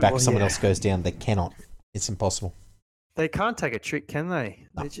forward back, someone else goes down. They cannot. It's impossible. They can't take a trick, can they?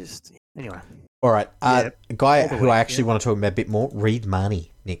 No. They just anyway. All right, a guy who I actually want to talk about a bit more, Reed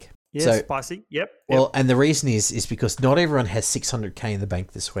Marnie, Nick. Yeah, so, spicy. Yep. Well, and the reason is because not everyone has $600K in the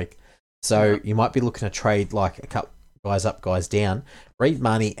bank this week, so you might be looking to trade like a couple guys up, guys down. Reed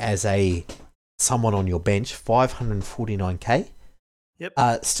Marnie as someone on your bench, $549K. Yep.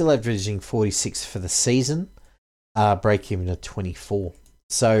 Still averaging 46 for the season. Break even at 24.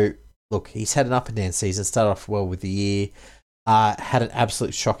 So look, he's had an up and down season. Started off well with the year. Had an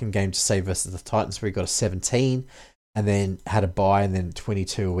absolute shocking game to say versus the Titans where he got a 17, and then had a bye, and then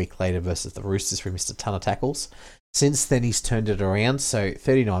 22 a week later versus the Roosters where he missed a ton of tackles. Since then, he's turned it around. So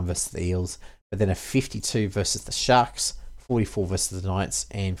 39 versus the Eels, but then a 52 versus the Sharks, 44 versus the Knights,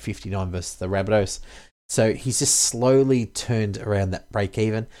 and 59 versus the Rabbitohs. So he's just slowly turned around that break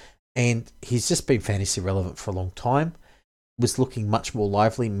even, and he's just been fantasy relevant for a long time. Was looking much more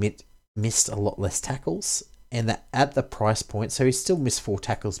lively, missed a lot less tackles, and that at the price point, so he still missed 4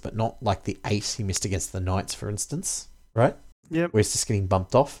 tackles, but not like the 8 he missed against the Knights, for instance, right? Yep. Where he's just getting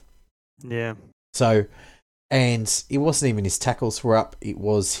bumped off. Yeah. So, and it wasn't even his tackles were up, it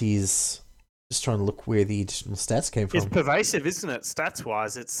was his... Just trying to look where the additional stats came from. It's pervasive, isn't it? Stats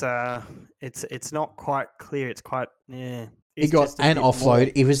wise, it's not quite clear. It's quite He got an offload.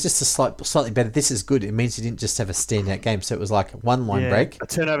 More. It was just a slightly better. This is good. It means he didn't just have a standout game. So it was like one line break. A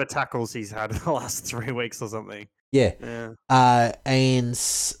turnover tackles he's had in the last 3 weeks or something. Yeah. And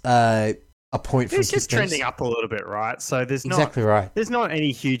a point from. It's just trending up a little bit, right? So there's exactly right. There's not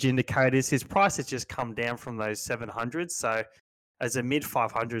any huge indicators. His price has just come down from those 700s. So as a mid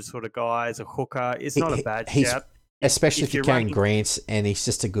 500 sort of guy, as a hooker, it's not a bad shout. Especially if you're carrying Grant and he's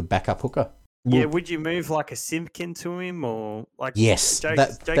just a good backup hooker. Yeah, would you move like a Simpkin to him or like Yes, Jake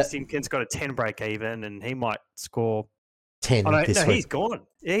Simpkin's got a 10 break even and he might score 10 Oh, no, this no, week. he's gone.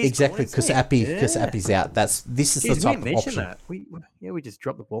 Yeah, he's Exactly, gone, because isn't he? Appy's out. This is Jeez, the we type didn't of mention option. that. We just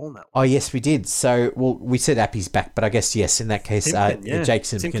dropped the ball on that Oh one. yes, we did. So we said Appy's back, but I guess yes. In that case, Jake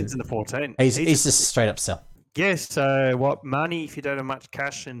Simpkin. Simpkin's in the 14. He's just a straight up sell. Yes. So what money if you don't have much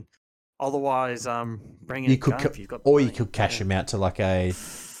cash and otherwise bring in You could if you've got or you could cash him out to like a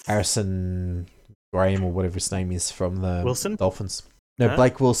Harrison Graham or whatever his name is from the Wilson? Dolphins. No,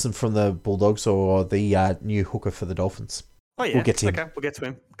 Blake Wilson from the Bulldogs or the new hooker for the Dolphins. Oh yeah, we'll get to him. Okay, we'll get to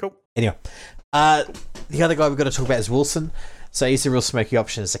him. Cool. Anyway, the other guy we've got to talk about is Wilson. So he's a real smoky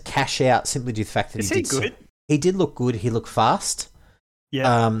option as a cash out, simply due to the fact that is he good? He did look good. He looked fast.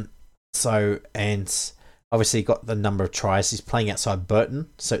 Yeah. So and obviously got the number of tries. He's playing outside Burton,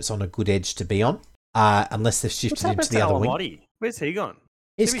 so it's on a good edge to be on. Unless they've shifted him to the other wing. Where's he gone?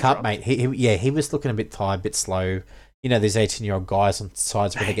 His cut, mate. He was looking a bit tired, a bit slow. You know, there's 18-year-old guys on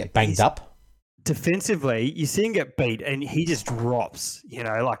sides where they get banged up. Defensively, you see him get beat, and he just drops. You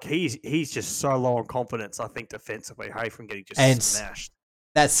know, like he's just so low on confidence. I think defensively, from getting smashed.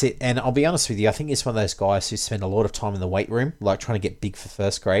 That's it. And I'll be honest with you, I think he's one of those guys who spend a lot of time in the weight room, like trying to get big for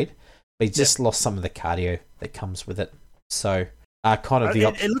first grade. But he just lost some of the cardio that comes with it. So, kind of the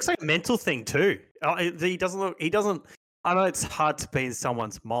option. It looks like a mental thing too. He doesn't look. He doesn't. I know it's hard to be in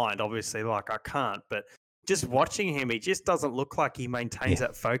someone's mind. Obviously, like I can't, but. Just watching him, he just doesn't look like he maintains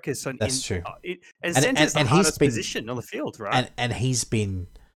that focus. That's true. And center's the hardest position on the field, right? And he's been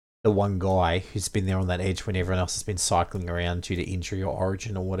the one guy who's been there on that edge when everyone else has been cycling around due to injury or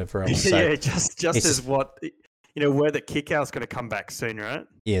origin or whatever else. So yeah, just as what where the kick out's going to come back soon, right?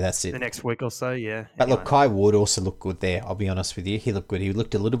 Yeah, that's it. The next week or so, yeah. But look, Kai Ward also looked good there. I'll be honest with you, he looked good. He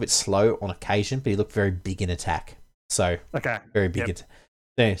looked a little bit slow on occasion, but he looked very big in attack. So very big. Yep.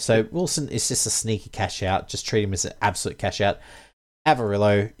 Yeah, so Wilson is just a sneaky cash out. Just treat him as an absolute cash out.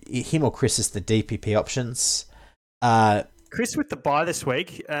 Avarillo, him or Chris is the DPP options. Chris with the bye this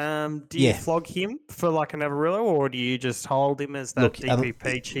week. Do you flog him for like an Avarillo, or do you just hold him as that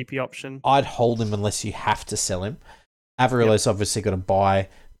DPP cheapy option? I'd hold him unless you have to sell him. Avarillo's obviously got to buy,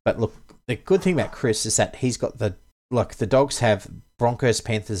 but look, the good thing about Chris is that he's got the Dogs have Broncos,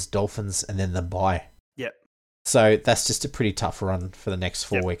 Panthers, Dolphins, and then the bye. So that's just a pretty tough run for the next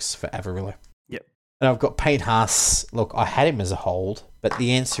 4 weeks for Avarillo. Yep. And I've got Payne Haas. Look, I had him as a hold, but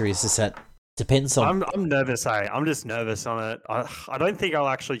the answer is that depends on... I'm nervous, I'm just nervous on it. I don't think I'll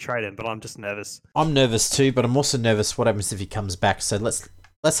actually trade him, but I'm just nervous. I'm nervous too, but I'm also nervous what happens if he comes back. So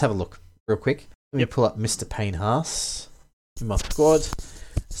let's have a look real quick. Let me pull up Mr. Payne Haas in my squad.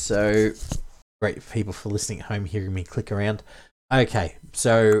 So great people for listening at home, hearing me click around. Okay,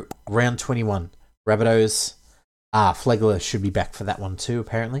 so round 21. Rabbitohs... Flegler should be back for that one too,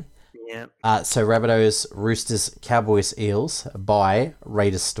 apparently. Yeah. So Rabbitohs, Roosters, Cowboys, Eels, by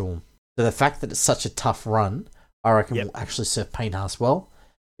Raiders, Storm. So the fact that it's such a tough run, I reckon will actually serve Payne Haas well,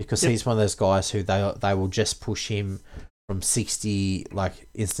 because he's one of those guys who they will just push him from 60, like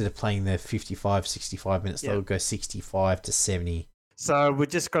instead of playing the 55, 65 minutes, they'll go 65 to 70. So we're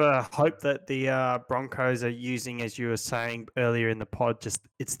just got to hope that the Broncos are using, as you were saying earlier in the pod,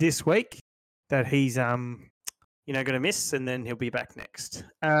 it's this week that he's going to miss, and then he'll be back next.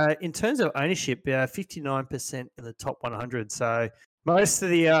 In terms of ownership, 59% in the top 100. So most of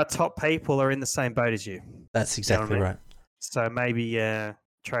the top people are in the same boat as you. That's exactly right. So maybe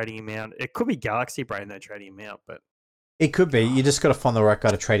trading him out. It could be Galaxy Brain though, trading him out, but it could be. You just got to find the right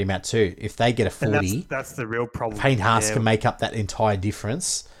guy to trade him out too. If they get a 40, that's the real problem. Payne Haas can make up that entire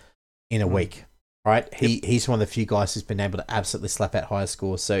difference in a week, right? He's one of the few guys who's been able to absolutely slap out higher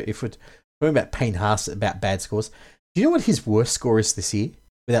scores. So if we're talking about Payne Haas, about bad scores, do you know what his worst score is this year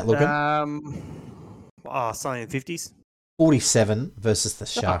without looking? Something in the 50s. 47 versus the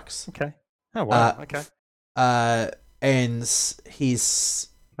Sharks. Okay. Oh wow. Okay. And he's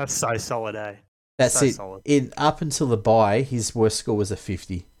that's so solid, eh? That's so it. Solid. Up until the bye, his worst score was a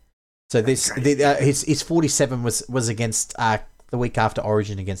 50. So his 47 was against the week after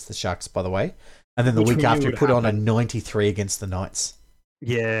Origin against the Sharks, by the way, and then the week after he put on a 93 against the Knights.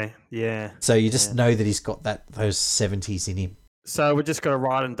 Yeah. So you just know that he's got those 70s in him. So we're just going to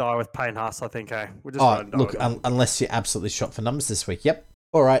ride and die with Payne Haas, I think, eh? We're just ride and die look, unless you're absolutely shot for numbers this week. Yep.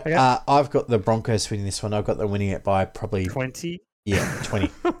 All right. Okay. I've got the Broncos winning this one. I've got them winning it by probably 20. Yeah, 20.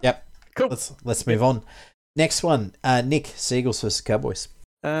 Yep. Cool. Let's move on. Next one, Nick, Seagulls versus Cowboys.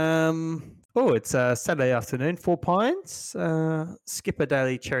 It's Saturday afternoon. 4 Pines. Skipper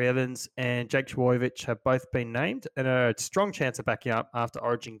Daly, Cherry Evans, and Jake Trbojevic have both been named and a strong chance of backing up after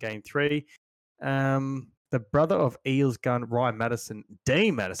Origin Game 3. The brother of Eels gun Ryan Madison,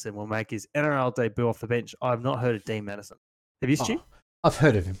 Dean Madison, will make his NRL debut off the bench. I have not heard of Dean Madison. Have you, Stu? I've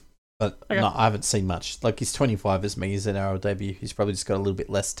heard of him, but Okay. no, I haven't seen much. Like, he's 25 as me, his NRL debut. He's probably just got a little bit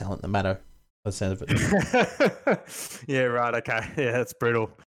less talent than Matto, by the sound of it. Yeah, right. Okay. Yeah, that's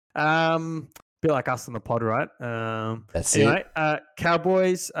brutal. Bit like us on the pod, right? That's anyway, it.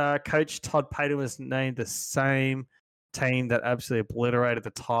 Cowboys coach Todd Payten was named the same team that absolutely obliterated the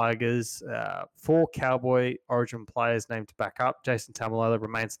Tigers. 4 Cowboy Origin players named to back up. Jason Tamalolo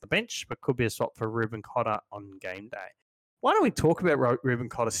remains on the bench, but could be a swap for Ruben Cotter on game day. Why don't we talk about Ruben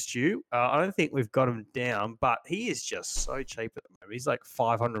Cotter, Stu? I don't think we've got him down, but he is just so cheap at the moment. He's like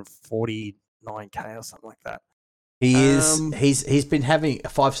 549K or something like that. He is. He's been having a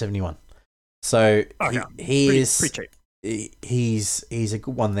 571. So Okay. he is pretty cheap. He's a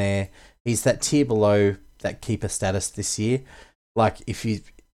good one there. He's that tier below that keeper status this year. Like, the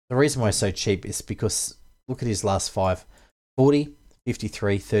reason why he's so cheap is because look at his last 5: 40,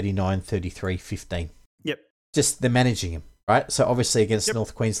 53, 39, 33, 15. Yep. Just they're managing him, right? So obviously against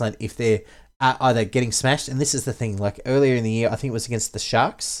North Queensland, if they're either getting smashed, and this is the thing, like earlier in the year, I think it was against the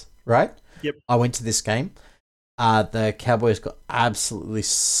Sharks, right? Yep. I went to this game. The Cowboys got absolutely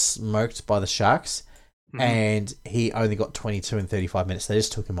smoked by the Sharks, and he only got 22 and 35 minutes. They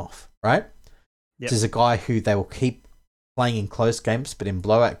just took him off, right? Yep. This is a guy who they will keep playing in close games, but in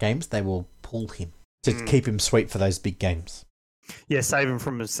blowout games, they will pull him to keep him sweet for those big games. Yeah, save him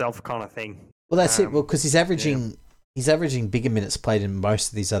from himself kind of thing. Well, that's it. Well, because he's averaging bigger minutes played in most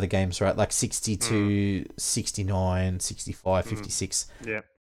of these other games, right? Like 62, 69, 65, 56. Yeah.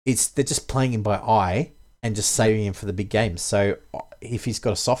 They're just playing him by eye and just saving him for the big games. So if he's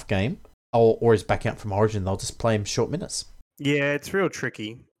got a soft game or is back out from Origin, they'll just play him short minutes. Yeah, it's real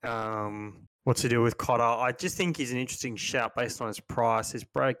tricky. What to do with Cotter? I just think he's an interesting shout based on his price. His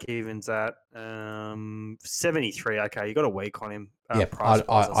break even's at 73. Okay, you got a week on him. I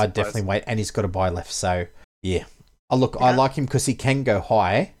definitely wait, and he's got a buy left. So yeah, I like him because he can go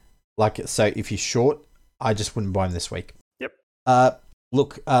high. Like, so if he's short, I just wouldn't buy him this week. Yep.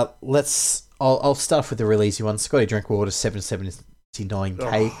 I'll start off with the real easy one. Scotty Drinkwater,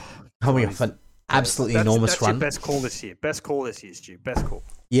 779K, coming off an absolutely enormous run. That's your best call this year. Best call this year, Stu. Best call.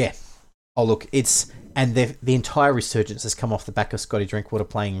 Yeah. Oh, look, the entire resurgence has come off the back of Scotty Drinkwater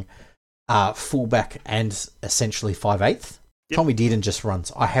playing fullback and essentially 5'8". Yep. Tommy Dearden just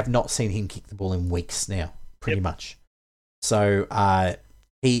runs. I have not seen him kick the ball in weeks now, pretty much. So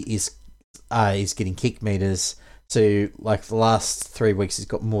he's getting kick meters. So, like, the last 3 weeks, he's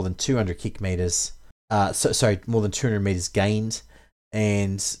got more than 200 kick meters. More than 200 meters gained,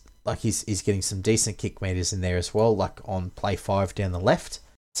 and like he's getting some decent kick meters in there as well, like on play 5 down the left.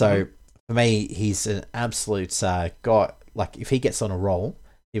 So for me, he's an absolute guy. Like, if he gets on a roll,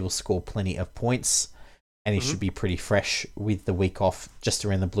 he will score plenty of points, and he should be pretty fresh with the week off just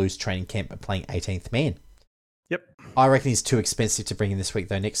around the Blues training camp and playing 18th man. Yep. I reckon he's too expensive to bring in this week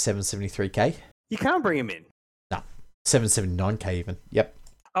though. Nick, 773K. You can't bring him in. 779K even. Yep.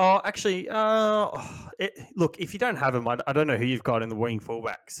 Oh, actually, look, if you don't have him, I don't know who you've got in the wing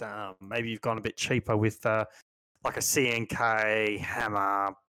fullbacks. Maybe you've gone a bit cheaper with like a CNK,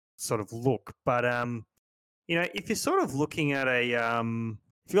 Hammer sort of look. But, if you're sort of looking at if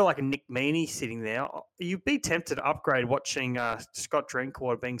you've got like a Nick Meaney sitting there, you'd be tempted to upgrade watching Scott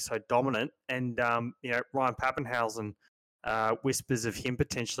Drinkwater being so dominant and, Ryan Pappenhausen, whispers of him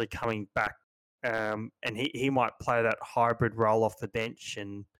potentially coming back. And he might play that hybrid role off the bench,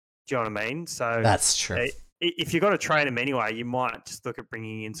 and do you know what I mean? So that's true. If you've got to trade him anyway, you might just look at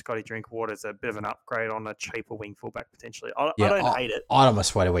bringing in Scotty Drinkwater as a bit of an upgrade on a cheaper wing fullback potentially. I don't hate it. I'd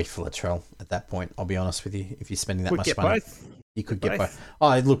almost wait a week for Latrell at that point. I'll be honest with you. If you're spending that much money, you could get both.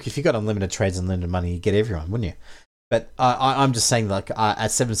 Oh, look, if you got unlimited trades and unlimited money, you get everyone, wouldn't you? But I'm just saying, like,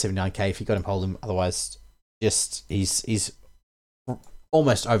 at 779K, if you got him, hold him. Otherwise, just he's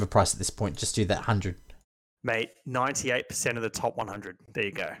almost overpriced at this point. Just do that 100. Mate, 98% of the top 100. There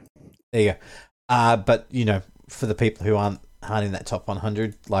you go. But, for the people who aren't in that top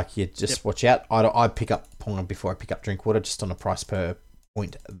 100, like, you just watch out. I'd pick up Ponga before I pick up Drinkwater, just on a price per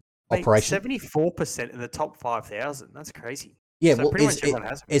point operation. 74% in the top 5,000. That's crazy. Yeah, so well, pretty much everyone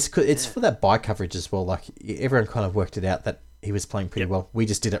has him. It's for that buy coverage as well. Like, everyone kind of worked it out that he was playing pretty well. We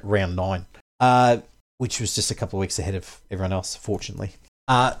just did it round 9. Which was just a couple of weeks ahead of everyone else, fortunately.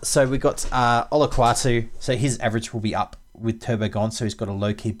 So we got Olaquatu. So his average will be up with Turbo gone. So he's got a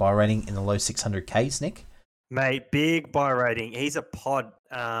low-key buy rating in the low 600Ks, Nick. Mate, big buy rating. He's a pod.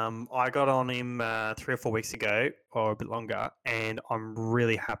 I got on him 3 or 4 weeks ago, or a bit longer, and I'm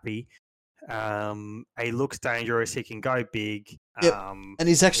really happy. He looks dangerous. He can go big. Yep. And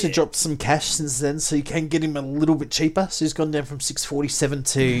he's actually dropped some cash since then, so you can get him a little bit cheaper. So he's gone down from 647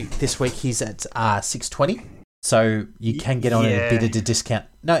 to this week he's at 620. So you can get on a bit of a discount.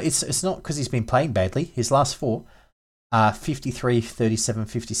 No, it's not because he's been playing badly. His last four are 53, 37,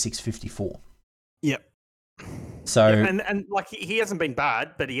 56, 54. Yep. So and like he hasn't been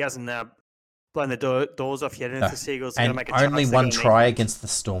bad, but he hasn't blown the doors off yet. And if the Seagulls are going to make a chance, only one try against the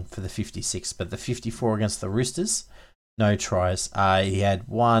Storm for the 56, but the 54 against the Roosters, no tries. He had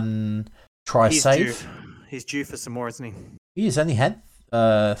one try save. He's due for some more, isn't he? He's only had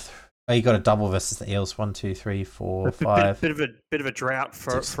he got a double versus the Eels. 1, 2, 3, 4, 5. Bit of a drought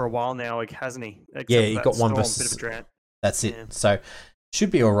for a while now, hasn't he? Yeah, he got one versus. Bit of a drought. That's it. Yeah. So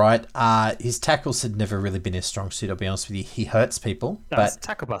should be all right. His tackles had never really been his strong suit. I'll be honest with you. He hurts people, but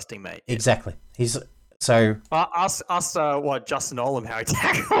tackle busting, mate. Exactly. He's so. Ask Justin Olam how he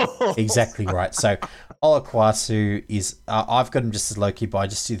tackles. Exactly right. So Olakwasu is. I've got him just as low key by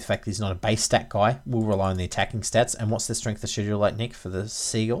just due to the fact that he's not a base stat guy. We'll rely on the attacking stats. And what's the strength of schedule like, Nick, for the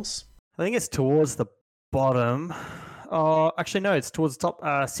Seagulls? I think it's towards the bottom. Oh, actually, no, it's towards the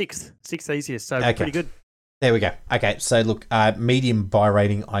top. Sixth easiest. So pretty good. There we go. Okay, so look, medium buy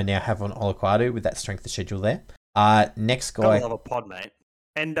rating I now have on Olaquadu with that strength of schedule there. Next guy. Gotta love a pod, mate.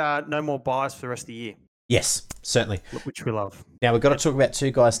 And no more buys for the rest of the year. Yes, certainly. Which we love. Now, we've got to talk about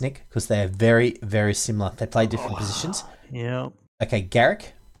two guys, Nick, because they are very, very similar. They play different positions. Yeah. Okay,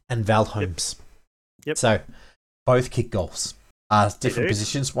 Garrick and Val Holmes. Yep. So, both kick goals. Different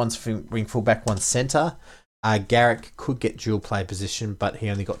positions. One's wing fullback, one's centre. Garrick could get dual play position, but he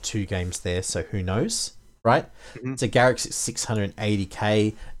only got 2 games there, so who knows? Right? Mm-hmm. So Garrick's at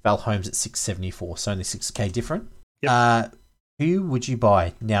 680k, Val Holmes at 674, so only 6k different. Yep. Who would you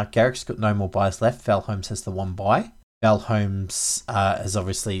buy? Now, Garrick's got no more buys left. Val Holmes has the one buy. Val Holmes has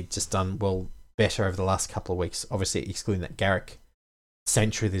obviously just done better over the last couple of weeks, obviously excluding that Garrick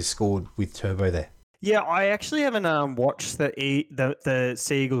century that he scored with Turbo there. Yeah, I actually haven't watched the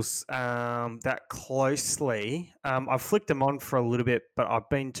Seagulls that closely. I've flicked them on for a little bit, but I've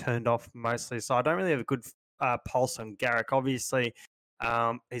been turned off mostly, so I don't really have a good pulse on Garrick. Obviously,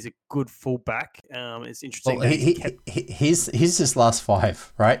 he's a good fullback. It's interesting. Well, here's his last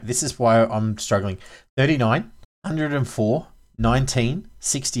 5, right? This is why I'm struggling. 39, 104, 19,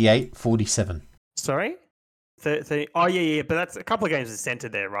 68, 47. Sorry? 30, oh, yeah, but that's a couple of games in centre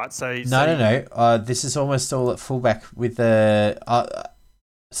there, right? No. This is almost all at fullback with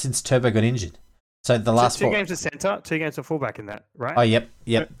since Turbo got injured. So the last 2 games at centre, 2 games at fullback in that, right? Oh, yep,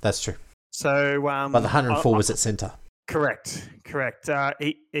 that's true. So, but the 104 was at centre. Correct.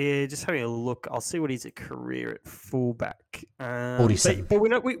 Just having a look, I'll see what he's at career at fullback. 47. But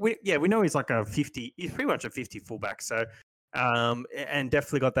we know he's like a 50. He's pretty much a 50 fullback. So. And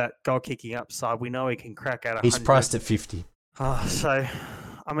definitely got that goal kicking upside. We know he can crack out 100. He's priced at 50. So,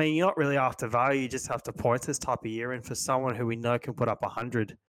 I mean, you're not really after value. You just have to points this type of year. And for someone who we know can put up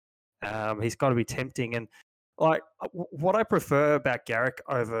 100, he's got to be tempting. And like what I prefer about Garrick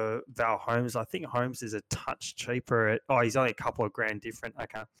over Val Holmes, I think Holmes is a touch cheaper. He's only a couple of grand different.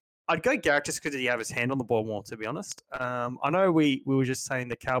 Okay. I'd go Garrick just because he has his hand on the ball more, to be honest. I know we were just saying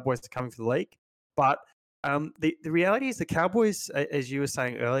the Cowboys are coming for the league, but the reality is the Cowboys, as you were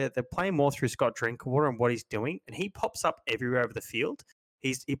saying earlier, they're playing more through Scott Drinkwater and what he's doing, and he pops up everywhere over the field.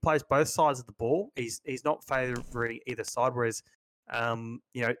 He plays both sides of the ball. He's not favouring either side. Whereas,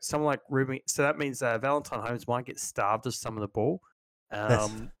 someone like Ruben, so that means Valentine Holmes might get starved of some of the ball.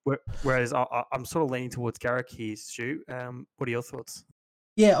 Whereas I'm sort of leaning towards Garrick here, Stu. What are your thoughts?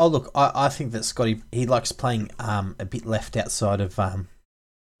 Yeah. Oh, look, I think that Scotty he likes playing a bit left outside of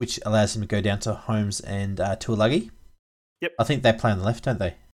which allows him to go down to Holmes and Tuilagi. Yep. I think they play on the left, don't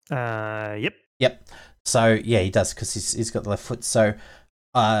they? Yep. So, yeah, he does because he's got the left foot. So,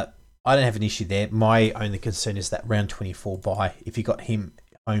 I don't have an issue there. My only concern is that round 24 buy. If you got him,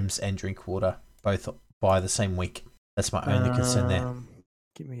 Holmes and Drinkwater both buy the same week. That's my only concern there.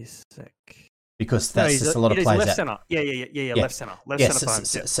 Give me a sec. Because that's just a lot of players left out. Center. Yeah, left centre.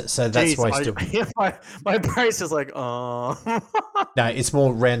 So that's why I still... my brace is like, oh. No, it's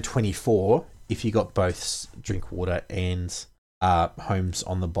more round 24 if you got both Drinkwater and Holmes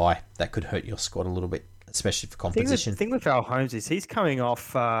on the bye. That could hurt your squad a little bit, especially for competition. The thing with Val Holmes is he's coming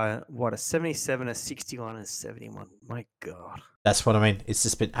off, a 77, a 61, and a 71. My God. That's what I mean. It's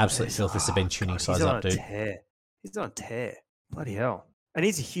just been absolute filth. It's been tuning size up, dude. He's on a tear. Bloody hell. And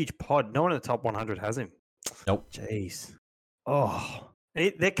he's a huge pod. No one in the top 100 has him. Nope. Jeez. Oh.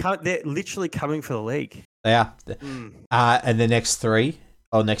 They're literally coming for the league. They are. And the next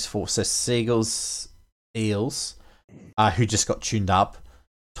 4. So Seagulls, Eels, who just got tuned up.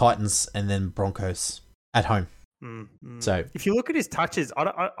 Titans, and then Broncos at home. So if you look at his touches,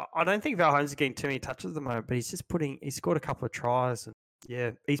 I don't think Val Holmes is getting too many touches at the moment, but he's scored a couple of tries, and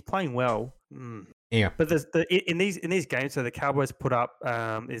yeah, he's playing well. Yeah. But in these games, so the Cowboys put up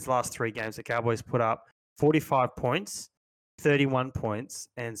his last 3 games. The Cowboys put up 45 points, 31 points,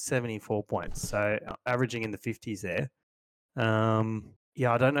 and 74 points. So averaging in the 50s there.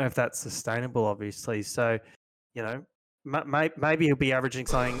 Yeah, I don't know if that's sustainable, obviously. So, maybe he'll be averaging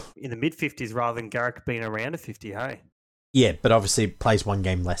something in the mid 50s rather than Garrick being around a 50. Hey. Yeah, but obviously plays 1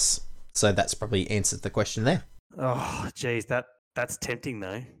 game less, so that's probably answers the question there. Oh, geez, that's tempting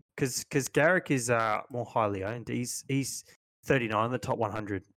though, because Garrick is more highly owned. He's 39 in the top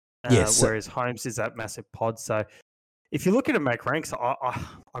 100. Yes, whereas Holmes is that massive pod. So if you're looking to make ranks, I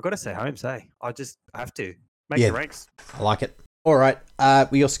got to say Holmes. Hey, I just have to make the ranks. I like it. All right.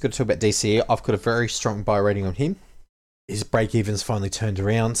 We also got to talk about DCE. I've got a very strong buy rating on him. His break even's finally turned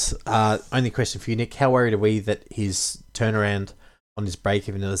around. Only question for you, Nick. How worried are we that his turnaround on his break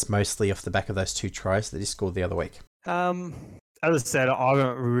even is mostly off the back of those 2 tries that he scored the other week? As I said, I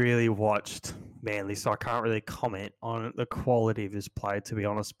haven't really watched Manly, so I can't really comment on the quality of his play, to be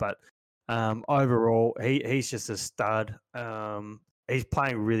honest. But overall, he's just a stud. He's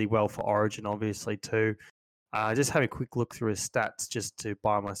playing really well for Origin, obviously, too. Just having a quick look through his stats just to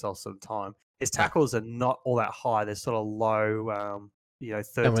buy myself some time. His tackles are not all that high. They're sort of low,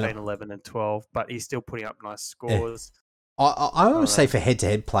 13, 11, and 12, but he's still putting up nice scores. I always say for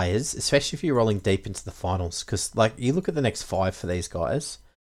head-to-head players, especially if you're rolling deep into the finals, because like you look at the next 5 for these guys,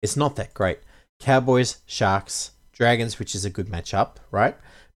 it's not that great. Cowboys, Sharks, Dragons, which is a good matchup, right?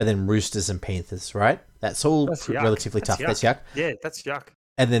 But then Roosters and Panthers, right? That's all relatively tough. That's yuck. Yeah, that's yuck.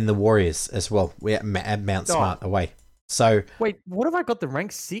 And then the Warriors as well. We're at Mount Smart away. So wait, what have I got them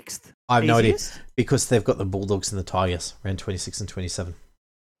ranked 6th? I have no idea, because they've got the Bulldogs and the Tigers around 26 and 27.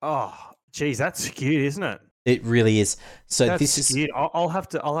 Oh, geez, that's skewed, isn't it? It really is. So that's this skewed. is. I'll have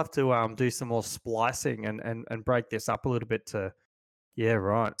to do some more splicing and break this up a little bit to. Yeah,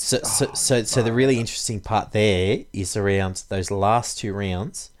 right. So the really interesting part there is around those last 2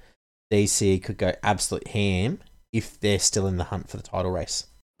 rounds. DC could go absolute ham if they're still in the hunt for the title race.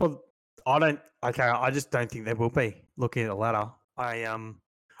 Well, I just don't think they will be looking at the ladder. I'd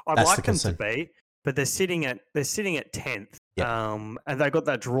That's like the them concern. to be, but they're sitting at 10th. Yep. And they got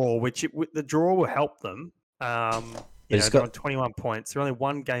that draw, which the draw will help them. They're on 21 points. They're only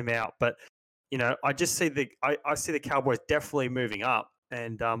 1 game out, but I just see I see the Cowboys definitely moving up,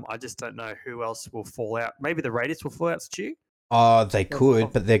 and I just don't know who else will fall out. Maybe the Raiders will fall out, Stu? Oh, they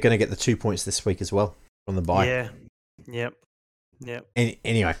could, but they're going to get the 2 points this week as well from the bye. Yeah. Yep.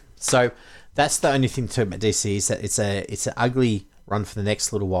 Anyway, so that's the only thing to talk about DC is that it's an ugly run for the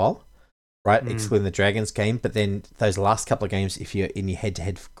next little while, right? Excluding the Dragons game, but then those last couple of games, if you're in your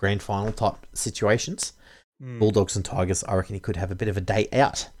head-to-head grand final type situations, Bulldogs and Tigers, I reckon he could have a bit of a day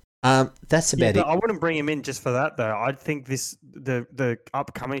out. That's about it. I wouldn't bring him in just for that though. I think the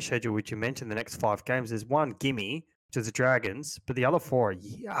upcoming schedule, which you mentioned, the next 5 games, there's 1 gimme, which is the Dragons, but the other 4 are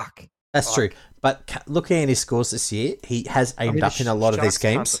yuck. That's true. But looking at his scores this year, he has aimed up in a lot of these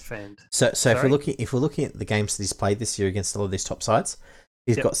games. So if we're looking at the games that he's played this year against a lot of these top sides,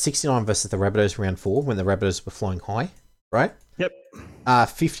 he's got 69 versus the Rabbitohs round 4 when the Rabbitohs were flying high, right? Yep.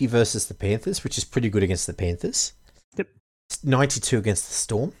 50 versus the Panthers, which is pretty good against the Panthers. Yep. 92 against the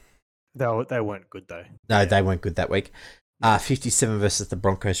Storm. They weren't good though. No, they weren't good that week. 57 versus the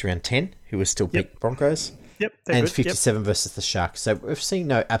Broncos round 10, who were still big Broncos. Yep. And 57 versus the Sharks. So we've seen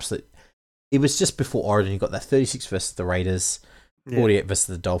no absolute. It was just before Origin. You got that 36 versus the Raiders, 48 versus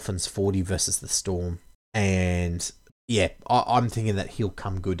the Dolphins, 40 versus the Storm, and I'm thinking that he'll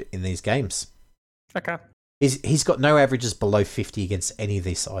come good in these games. Okay. He's got no averages below 50 against any of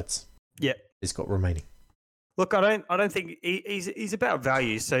these sides. Yeah. He's got remaining. Look, I don't think he's about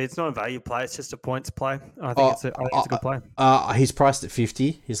value, so it's not a value play. It's just a points play. I think it's a good play. He's priced at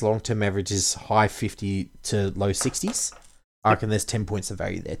 50. His long-term average is high 50 to low 60s. I reckon there's 10 points of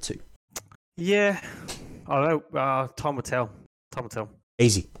value there too. Yeah, I don't know. Time will tell.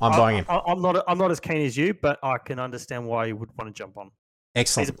 Easy. I'm buying him. I'm not as keen as you, but I can understand why you would want to jump on.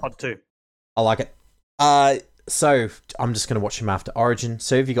 Excellent. He's a pod too. I like it. So I'm just going to watch him after Origin.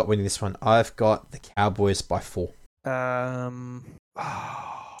 So have you got winning this one? I've got the Cowboys by 4.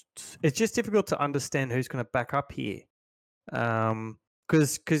 It's just difficult to understand who's going to back up here.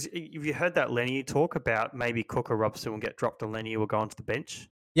 Because if you heard that Lenny talk about maybe Cook or Robson will get dropped and Lenny will go onto the bench.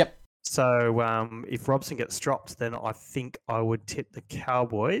 Yep. So if Robson gets dropped, then I think I would tip the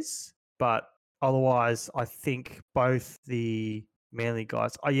Cowboys. But otherwise, I think both the Manly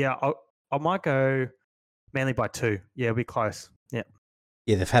guys. I might go Manly by 2. Yeah, it'll be close. Yeah.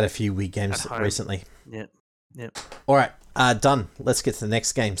 Yeah, they've had a few weak games home. recently. Yep. All right, done. Let's get to the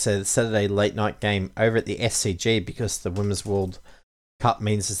next game. So the Saturday late night game over at the SCG, because the Women's World Cup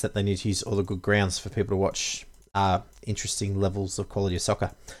means is that they need to use all the good grounds for people to watch interesting levels of quality of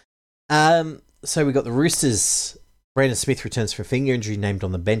soccer. So we got the Roosters. Brandon Smith returns for a finger injury, named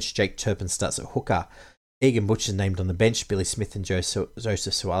on the bench. Jake Turpin starts at hooker. Egan Butcher named on the bench. Billy Smith and Joseph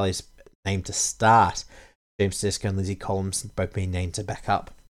Suarez named to start. James Tedesco and Lizzie Collins both being named to back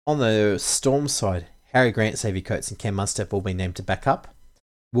up. On the Storm side, Harry Grant, Xavier Coates and Ken Munster have all been named to back up.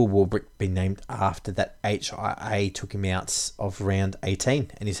 Will Warbrick been named after that HIA took him out of round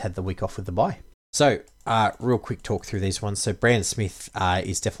 18 and he's had the week off with the bye. So, real quick talk through these ones. So, Brandon Smith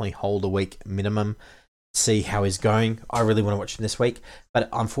is definitely hold a week minimum. See how he's going. I really want to watch him this week. But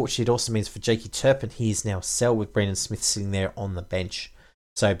unfortunately, it also means for Jakey Turpin, he is now sell with Brandon Smith sitting there on the bench.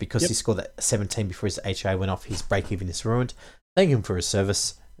 So, because he scored that 17 before his HIA went off, his break-even is ruined. Thank him for his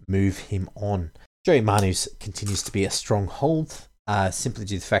service. Move him on. Joey Manu's continues to be a strong hold. Simply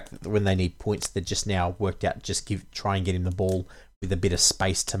due to the fact that when they need points, they're just now worked out, try and get him the ball with a bit of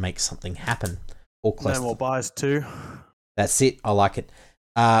space to make something happen. Or close. No more buys too. That's it. I like it.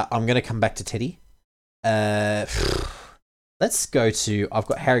 I'm going to come back to Teddy. Let's go to, I've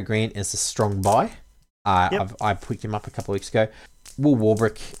got Harry Grant as a strong buy. I picked him up a couple of weeks ago. Will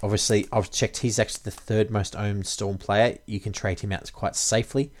Warbrick, obviously, I've checked. He's actually the third most owned Storm player. You can trade him out quite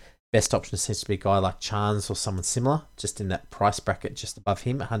safely. Best option seems to be a guy like Chance or someone similar, just in that price bracket just above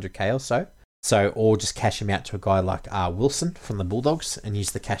him, 100k or so. Or just cash him out to a guy like Wilson from the Bulldogs and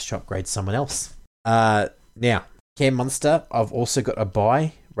use the cash to upgrade someone else. Now, Cam Munster, I've also got a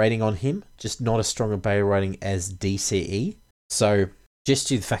buy rating on him, just not as strong a buy rating as DCE. So, just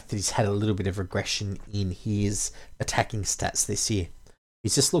due to the fact that he's had a little bit of regression in his attacking stats this year.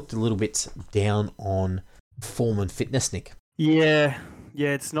 He's just looked a little bit down on form and fitness, Nick. Yeah,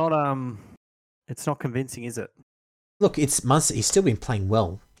 it's not convincing, is it? Look, it's Munster. He's still been playing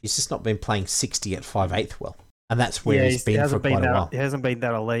well. He's just not been playing 60 at 5/8 well. And that's where he's been for quite a while. He hasn't been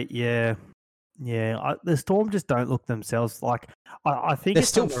that elite, yeah. The Storm just don't look themselves like. I think they're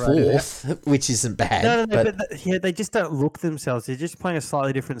still fourth, which isn't bad. No, but they just don't look themselves. They're just playing a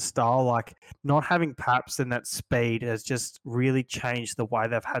slightly different style. Like not having Paps and that speed has just really changed the way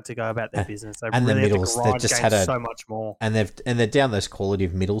they've had to go about their business. And really the middles, they've just had so much more. And they're down those quality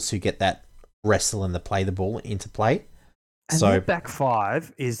of middles who get that wrestle and play the ball into play. And their back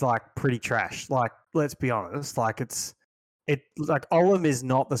five is like pretty trash. Like let's be honest. Like like Olam is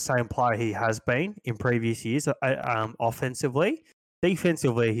not the same player he has been in previous years. Offensively,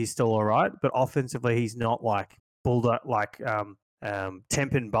 defensively he's still all right, but offensively he's not like bulldog, like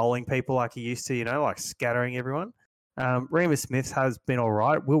temping bowling people like he used to. Like scattering everyone. Remus Smith has been all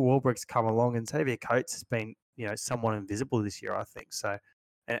right. Will Warbrick's come along, and Xavier Coates has been somewhat invisible this year, I think. So,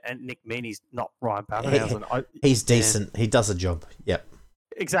 and Nick Meaney's not Ryan Pappenhausen. He's decent. He does a job. Yep.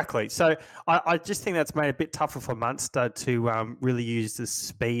 Exactly. So I just think that's made it a bit tougher for Munster to really use the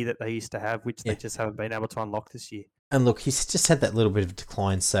speed that they used to have, which they just haven't been able to unlock this year. And look, he's just had that little bit of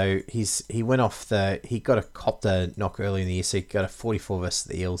decline. So he went off he got a copter knock early in the year, so he got a 44 versus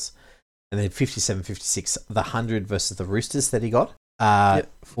the Eels, and then 57, 56, the 100 versus the Roosters that he got,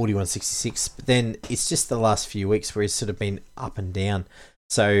 41, 66. But then it's just the last few weeks where he's sort of been up and down.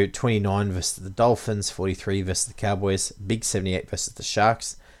 So 29 versus the Dolphins, 43 versus the Cowboys, big 78 versus the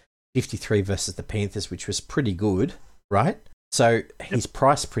Sharks, 53 versus the Panthers, which was pretty good, right? So he's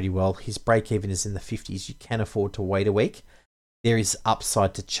priced pretty well. His break-even is in the 50s. You can afford to wait a week. There is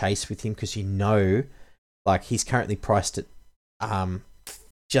upside to chase with him because like he's currently priced at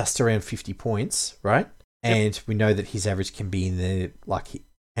just around 50 points, right? And we know that his average can be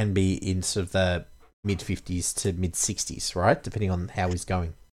in sort of the mid-50s to mid-60s, right? Depending on how he's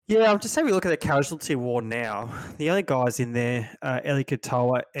going. Yeah, I'm just having a look at the casualty ward now. The only guys in there are Eli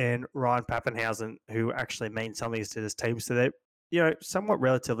Katoa and Ryan Pappenhausen, who actually mean something to this team. So they're, somewhat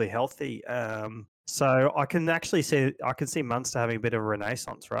relatively healthy. So I can see Munster having a bit of a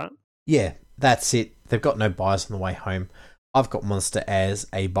renaissance, right? Yeah, that's it. They've got no buys on the way home. I've got Munster as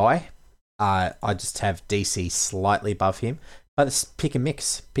a buy. I just have DC slightly above him, but it's pick and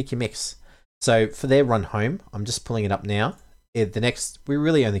mix. Pick your mix. So for their run home, I'm just pulling it up now. We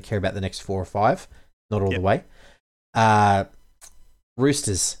really only care about the next 4 or 5, not all the way.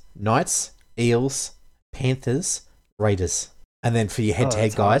 Roosters, Knights, Eels, Panthers, Raiders, and then for your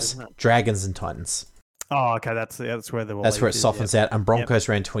head-to-head guys, Dragons and Titans. Oh, okay, that's where it softens out, and Broncos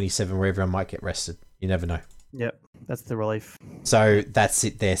round 27, where everyone might get rested. You never know. Yep, that's the relief. So that's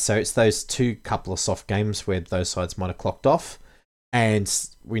it there. So it's those couple of soft games where those sides might have clocked off, and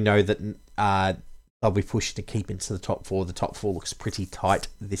we know that they'll be pushing to keep into the top four. The top four looks pretty tight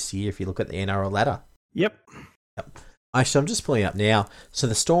this year if you look at the NRL ladder. Yep. Actually, I'm just pulling up now. So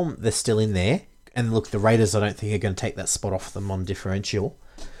the Storm, they're still in there. And look, the Raiders, I don't think are going to take that spot off them on differential.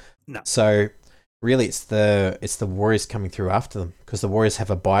 No. So really, it's the Warriors coming through after them because the Warriors have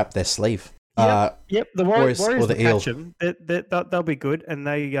a bye up their sleeve. Yep. The Warriors or the will catch them. They'll be good, and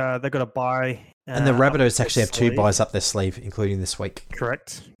they got a bye. And the Rabbitohs actually have 2 buys up their sleeve, including this week.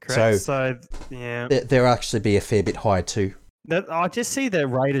 Correct. So yeah, they'll actually be a fair bit higher too. I just see the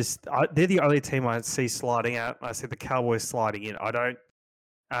Raiders. They're the only team I see sliding out. I see the Cowboys sliding in. I don't.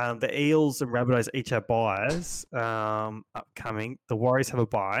 The Eels and Rabbitohs each have buys upcoming. The Warriors have a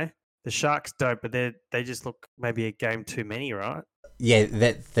bye. The Sharks don't, but they just look maybe a game too many, right? Yeah,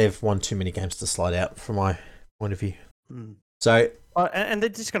 they've won too many games to slide out, from my point of view. Mm. So, and they're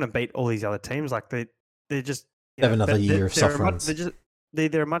just going to beat all these other teams. Like they're just have another year of soft runs.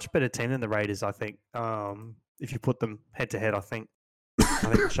 They're a much better team than the Raiders, I think. If you put them head to head, I think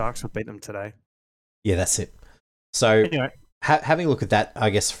the Sharks would beat them today. Yeah, that's it. So anyway, having a look at that, I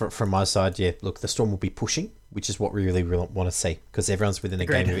guess from my side, yeah, look, the Storm will be pushing, which is what we really want to see because everyone's within a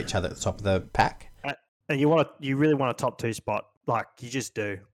game of each other at the top of the pack. And you really want a top 2 spot, like you just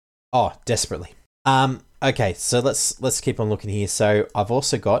do. Oh, desperately. Okay, so let's keep on looking here. So I've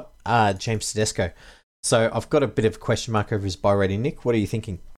also got James Tedesco. So I've got a bit of a question mark over his buy rating. Nick, what are you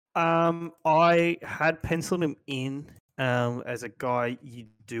thinking? I had penciled him in as a guy you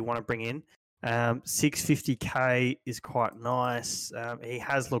do want to bring in. 650k is quite nice. He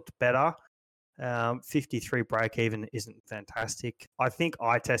has looked better. 53 break even isn't fantastic. I think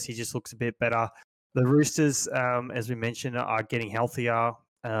eye test he just looks a bit better. The Roosters, as we mentioned, are getting healthier.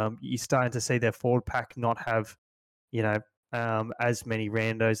 You're starting to see their forward pack not have, as many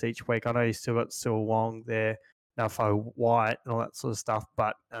randos each week. I know you still got Sil Wong there, Nufo White, and all that sort of stuff.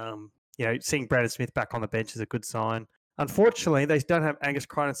 But seeing Brandon Smith back on the bench is a good sign. Unfortunately, they don't have Angus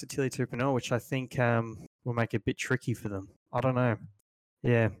Crichton and Satili Tupanua, which I think will make it a bit tricky for them. I don't know.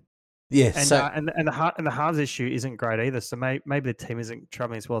 Yeah. Yeah. And the halves issue isn't great either. So maybe the team isn't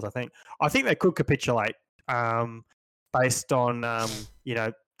traveling as well as I think. I think they could capitulate based on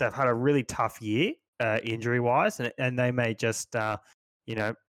they've had a really tough year injury wise, and they may just throw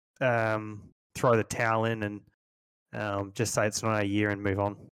the towel in and just say it's not a year and move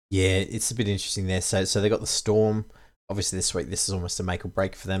on. Yeah, it's a bit interesting there. So they got the Storm. Obviously, this week, this is almost a make or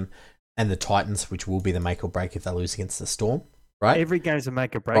break for them. And the Titans, which will be the make or break if they lose against the Storm, right? Every game's a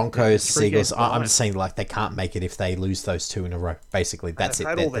make or break. Broncos, Seagulls. I'm just saying, like, they can't make it if they lose those 2 in a row. Basically, that's it.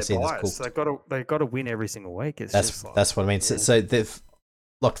 That's they've got to win every single week. That's what I mean. Yeah. So they've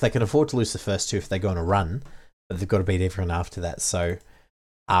they can afford to lose the first 2 if they go on a run, but they've got to beat everyone after that. So,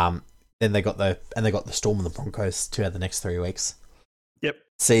 then they got the Storm and the Broncos 2 out of the next 3 weeks. Yep.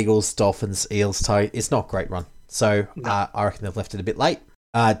 Seagulls, Dolphins, Eels, it's not a great run. So I reckon they've left it a bit late.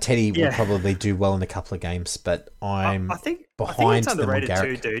 Teddy will probably do well in a couple of games, but I think it's underrated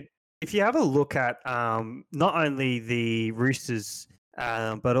too, dude. If you have a look at not only the Roosters,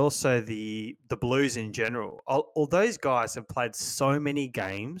 but also the Blues in general, all those guys have played so many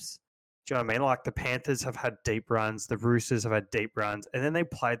games. Do you know what I mean? Like the Panthers have had deep runs, the Roosters have had deep runs, and then they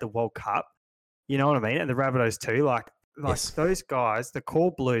played the World Cup. You know what I mean? And the Rabbitohs too. Like yes. Those guys, the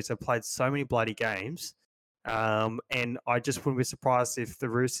core Blues have played so many bloody games. And I just wouldn't be surprised if the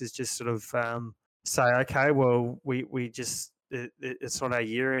Roosters just sort of say, okay, well, we just it's not our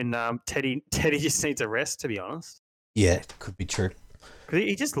year, and Teddy just needs a rest, to be honest. Yeah, it could be true. Because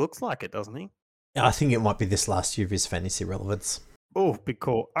he just looks like it, doesn't he? I think it might be this last year of his fantasy relevance. Oh, big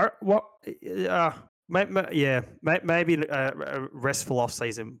call. Maybe a restful off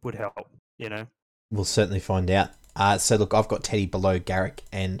season would help. We'll certainly find out. So look, I've got Teddy below Garrick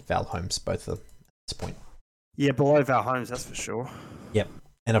and Val Holmes, both of them at this point. Yeah, below Val Holmes, that's for sure. Yep.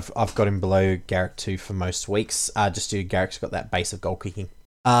 And I've got him below Garrick too for most weeks. Just due Garrick's got that base of goal kicking.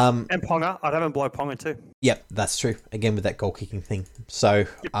 And Ponga, I'd have him below Ponga too. Yep, that's true. Again with that goal kicking thing. So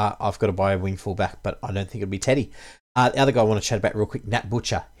I've got to buy a wing fullback, but I don't think it'll be Teddy. The other guy I want to chat about real quick, Nat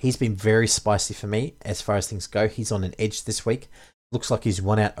Butcher. He's been very spicy for me as far as things go. He's on an edge this week. Looks like he's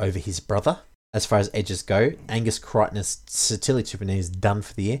won out over his brother as far as edges go. Angus Crichton is Satili Tupanua is done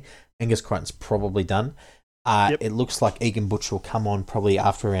for the year. Angus Crichton's probably done. It looks like Egan Butcher will come on probably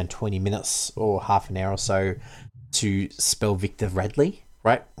after around 20 minutes or half an hour or so to spell Victor Radley,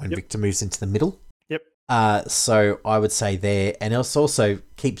 right? When Victor moves into the middle. Yep. So I would say there, and it also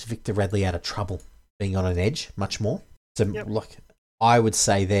keeps Victor Radley out of trouble being on an edge much more. So look, I would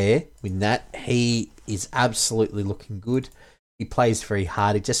say there with that, he is absolutely looking good. He plays very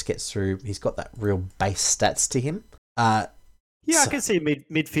hard. He just gets through. He's got that real base stats to him. Yeah, I So- can see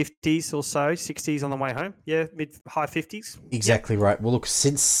mid 50s or so, 60s on the way home. Yeah, mid high 50s. Exactly right. Well, look,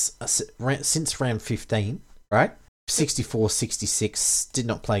 since round 15, right? 64, 66, did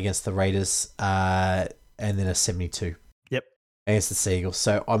not play against the Raiders, and then a 72 Yep. against the Seagulls.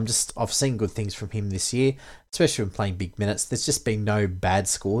 So I've seen good things from him this year, especially when playing big minutes. There's just been no bad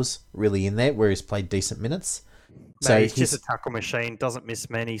scores really in there where he's played decent minutes. So Mate, he's just a tackle machine, doesn't miss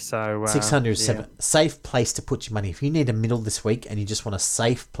many. So 607, safe place to put your money. If you need a middle this week and you just want a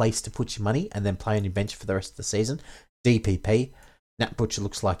safe place to put your money and then play on your bench for the rest of the season, DPP, Nat Butcher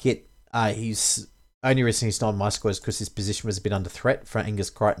looks like it. He's only reason he's not on my score is because his position was a bit under threat for Angus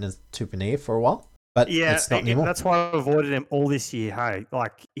Crichton and Tupounier for a while. But it's not anymore. That's why I've avoided him all this year. Hey,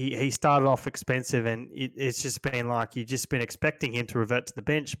 like he started off expensive, and it's just been like you've just been expecting him to revert to the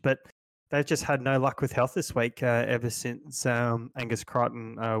bench, but they've just had no luck with health this week ever since Angus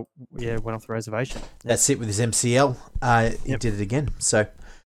Crichton went off the reservation. That's it with his MCL. He did it again. So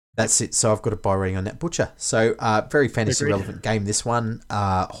that's it. So I've got a buy rating on Nat Butcher. So very fantasy relevant game, this one.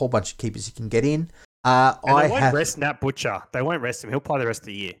 A whole bunch of keepers you can get in. They won't rest Nat Butcher. They won't rest him. He'll play the rest of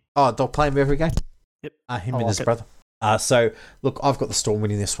the year. Oh, they'll play him every game? Yep. Him and his brother. So, look, I've got the Storm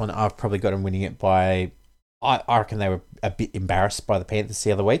winning this one. I've probably got him winning it by... I reckon they were a bit embarrassed by the Panthers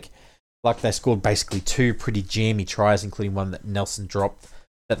the other week. Like, they scored basically 2 pretty jammy tries, including one that Nelson dropped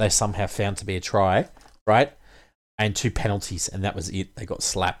that they somehow found to be a try, right? And 2 penalties, and that was it. They got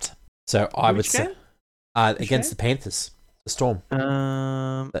slapped. So, I would say... against the Panthers. The Storm. They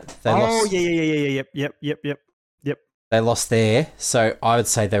lost. Yep. They lost there, so I would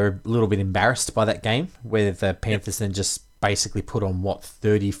say they were a little bit embarrassed by that game, where the Panthers then just basically put on,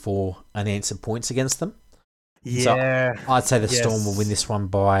 34 unanswered points against them. Yeah. So I'd say the Storm will win this one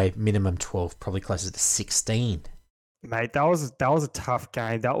by minimum 12, probably closer to 16. Mate, that was a tough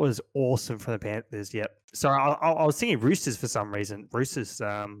game. That was awesome for the Panthers. Yep. Sorry, I was thinking Roosters for some reason. Roosters.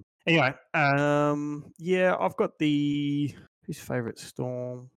 Anyway. I've got whose favourite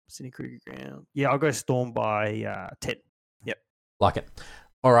Storm. Sydney Cricket Ground. Yeah, I'll go Storm by 10. Yep. Like it.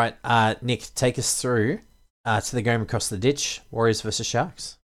 All right, Nick, take us through to the game across the ditch, Warriors versus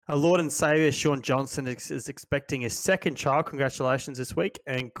Sharks. Our Lord and Saviour, Sean Johnson, is expecting his second child. Congratulations this week,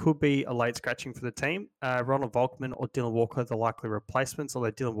 and could be a late scratching for the team. Ronald Volkman or Dylan Walker are the likely replacements,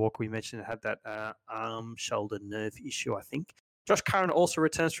 although Dylan Walker, we mentioned, had that arm, shoulder, nerve issue, I think. Josh Curran also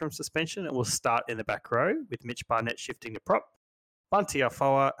returns from suspension and will start in the back row, with Mitch Barnett shifting to prop. Bunty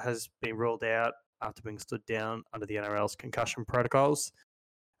Afoa has been ruled out after being stood down under the NRL's concussion protocols.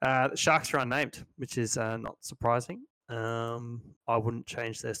 The Sharks are unnamed, which is not surprising. I wouldn't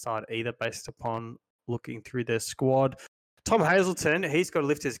change their side either based upon looking through their squad. Tom Hazelton, he's got to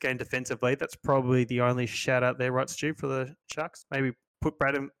lift his game defensively. That's probably the only shout out there, right, Stu, for the Sharks. Maybe put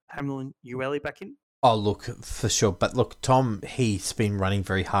Brad Hamlin Ueli back in. Oh, look, for sure. But look, Tom, he's been running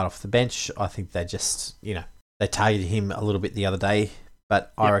very hard off the bench. I think they just, they targeted him a little bit the other day,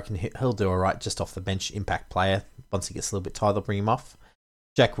 but I reckon he'll do all right just off the bench. Impact player. Once he gets a little bit tired, they'll bring him off.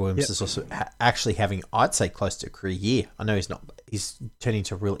 Jack Williams is also actually having, I'd say, close to a career year. I know he's not. He's turning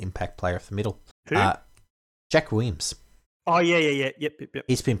into a real impact player off the middle. Who? Jack Williams. Oh, yeah. Yep.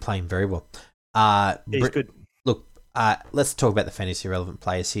 He's been playing very well. He's good. Look, let's talk about the fantasy relevant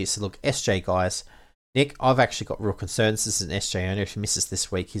players here. So, look, SJ guys. Nick, I've actually got real concerns. This is an SJ owner. If he misses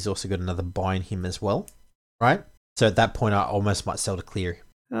this week, he's also got another buy in him as well. Right? So at that point, I almost might sell to Cleary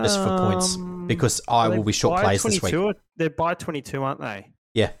just for points because I will be short players this week. They're by 22, aren't they?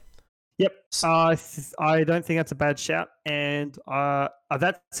 Yeah. Yep. I don't think that's a bad shout. And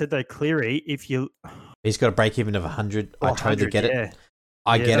that said, though, Cleary, he's got a break even of 100. I totally get it.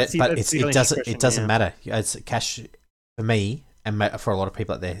 I get it, but it doesn't matter. It's cash for me and for a lot of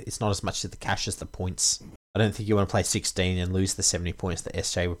people out there. It's not as much the cash as the points. I don't think you want to play 16 and lose the 70 points that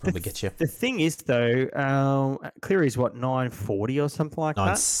SJ would probably get you. The thing is, though, Cleary's what, 940 or something like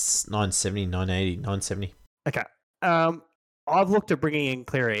that? 970, 980, 970. Okay. I've looked at bringing in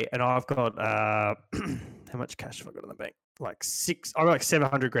Cleary, and I've got how much cash have I got in the bank? I've got like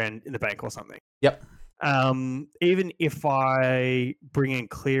 700 grand in the bank or something. Yep. Even if I bring in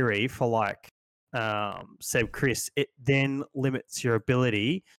Cleary for Seb Chris, it then limits your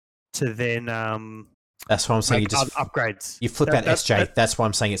ability to then that's why I'm saying you just upgrades. You flip out SJ. That's why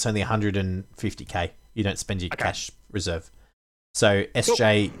I'm saying it's only 150k. You don't spend your cash reserve. So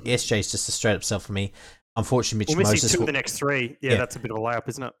SJ is just a straight up sell for me. Unfortunately, Mitch Moses. 2 of the next 3. Yeah, that's a bit of a layup,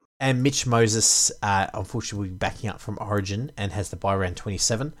 isn't it? And Mitch Moses, unfortunately, will be backing up from Origin and has the buy round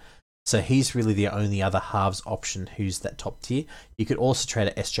 27. So he's really the only other halves option who's that top tier. You could also trade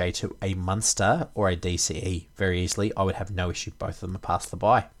a SJ to a Munster or a DCE very easily. I would have no issue. Both of them are past the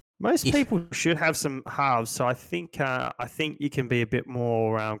buy. Most people should have some halves, so I think you can be a bit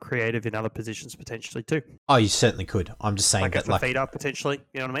more creative in other positions potentially too. Oh, you certainly could. I'm just saying Like that, a feeder potentially.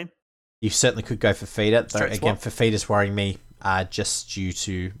 You know what I mean? You certainly could go for feeder. Though Straight again, swap. for feeder's worrying me, just due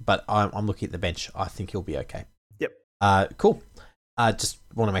to. But I'm looking at the bench. I think he'll be okay. Yep. Cool. Just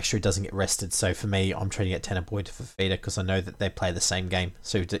want to make sure he doesn't get rested. So for me, I'm treating it Tanner Boyd for feeder because I know that they play the same game.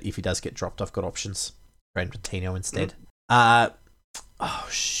 So if he does get dropped, I've got options. Rd20 instead. Oh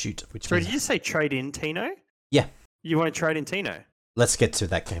shoot! Did you say trade in Tino? Yeah. You want to trade in Tino? Let's get to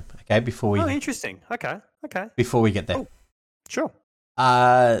that game, okay? Before we. Oh, interesting. Okay. Before we get there. Cool. Sure.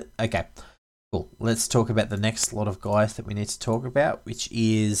 Okay. Cool. Let's talk about the next lot of guys that we need to talk about, which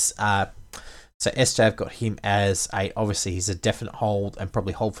is so SJ. I've got him as obviously he's a definite hold and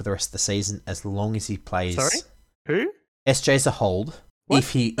probably hold for the rest of the season as long as he plays. Sorry? Who? SJ's a hold. What? If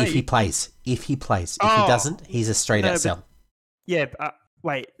he plays. If he doesn't, he's a straight out sell. Yeah,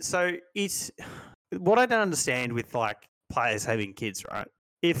 wait. So it's what I don't understand with like players having kids, right?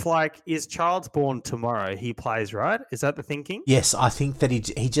 If like his child's born tomorrow, he plays, right? Is that the thinking? Yes, I think that he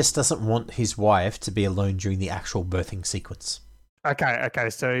just doesn't want his wife to be alone during the actual birthing sequence. Okay.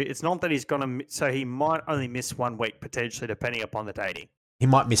 So it's not that he's gonna. So he might only miss 1 week potentially, depending upon the dating. He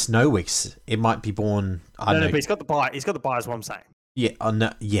might miss no weeks. It might be born. No, but he's got the buy. He's got the buy, is what I'm saying. Yeah.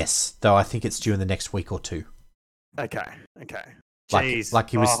 No, yes. Though I think it's due in the next week or two. Okay. Jeez. Like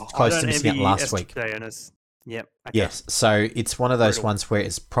he was close to missing out last week. Yep. Okay. Yes. So it's one of those ones where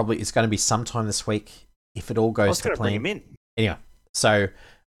it's going to be sometime this week if it all goes to plan. Bring him in. Anyway, so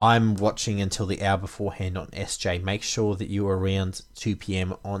I'm watching until the hour beforehand on SJ. Make sure that you are around 2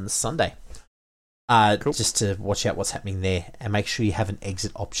 p.m. on Sunday. Cool. Just to watch out what's happening there and make sure you have an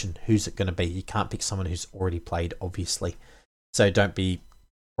exit option. Who's it going to be? You can't pick someone who's already played, obviously. So don't be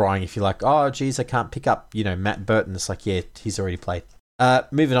crying if you're like, oh, geez, I can't pick up, Matt Burton. It's like, yeah, he's already played.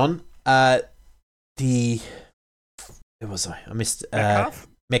 Moving on. Where was I? I missed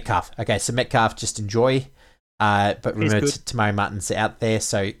Metcalf. Okay, so Metcalf, just enjoy. But remember, Tamari Martin's out there,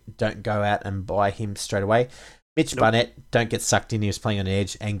 so don't go out and buy him straight away. Mitch Barnett, don't get sucked in. He was playing on the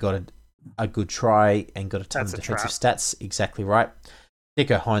edge and got a good try and got a ton of defensive stats. Exactly right.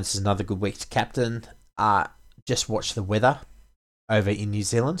 Nico Hines is another good week to captain. Just watch the weather over in New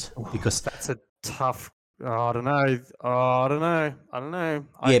Zealand because that's a tough. I don't know.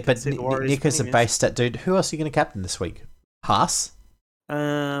 Yeah, but Nico's a base stat dude. Who else are you going to captain this week? Haas?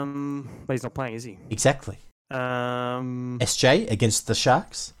 But he's not playing, is he? Exactly. SJ against the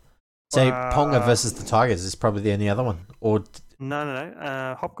Sharks. So Ponga versus the Tigers is probably the only other one. Or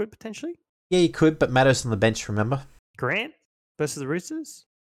no. Hopgood potentially. Yeah, you could, but Matto's on the bench. Remember? Grant versus the Roosters.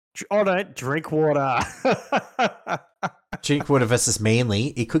 Oh no, Drinkwater. Drinkwater versus Manly.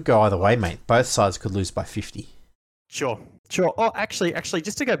 It could go either way, mate. Both sides could lose by 50. Sure. Oh, actually,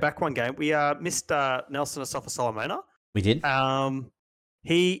 just to go back one game, we missed Nelson Asafa-Solomona. We did.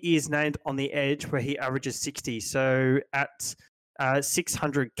 He is named on the edge where he averages 60. So at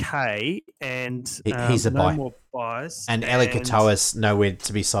 600k, and he's a buy. More buys. And Eli Katoa's nowhere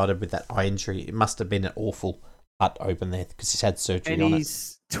to be cited with that eye injury. It must have been an awful cut open there because he's had surgery on it. And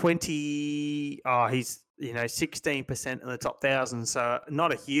he's 20. Oh, he's 16% in the top 1,000. So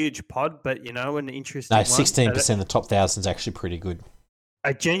not a huge pod, but an interesting. No, 16% in the top 1,000 is actually pretty good.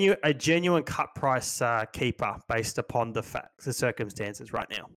 A genuine cut price keeper based upon the circumstances right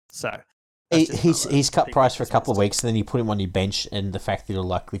now. So he's cut price for a couple of weeks, and then you put him on your bench, and the fact that he'll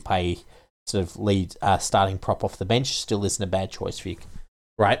likely pay sort of lead starting prop off the bench still isn't a bad choice for you,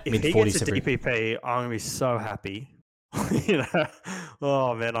 right? If he gets a DPP, I'm gonna be so happy.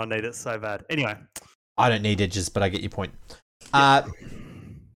 Oh man, I need it so bad. Anyway, I don't need edges, but I get your point. All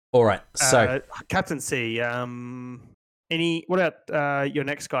right, so captaincy. What about your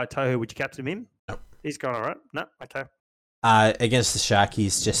next guy, Tohu? Would you captain him? No. He's gone all right. No, okay. Against the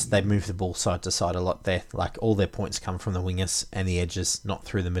Sharkies, they move the ball side to side a lot there. Like all their points come from the wingers and the edges, not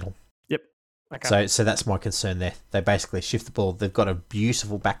through the middle. Yep. Okay. So that's my concern there. They basically shift the ball. They've got a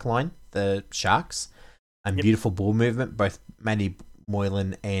beautiful back line, the Sharks, and beautiful ball movement. Both Manny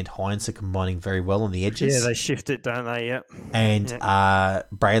Moylan and Hines are combining very well on the edges. Yeah, they shift it, don't they? Yep. And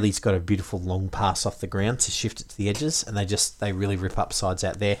Brayley's got a beautiful long pass off the ground to shift it to the edges, and they really rip up sides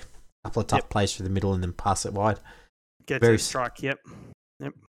out there. A couple of tough plays through the middle and then pass it wide. Get to strike, yep.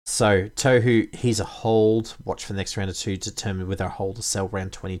 So Tohu, he's a hold. Watch for the next round or two to determine whether a hold or sell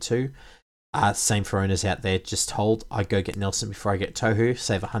round 22. Same for owners out there, just hold. I go get Nelson before I get Tohu,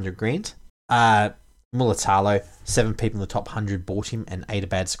 save $100,000. Mulatalo, 7 people in the top 100 bought him and ate a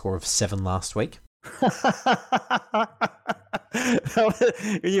bad score of 7 last week. You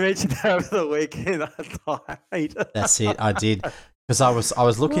mentioned that over the weekend. I died. That's it, I did. Because I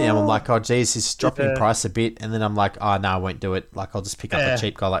was looking at him, I'm like, oh geez, he's dropping in Yeah. price a bit, and then I'm like, oh no, I won't do it. Like I'll just pick up a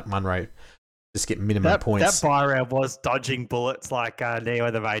cheap guy like Munro, just get minimum That points. buy round was dodging bullets like Neo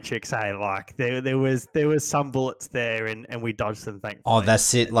the Matrix. Hey, like there was some bullets there, and we dodged them. Thankfully. Oh,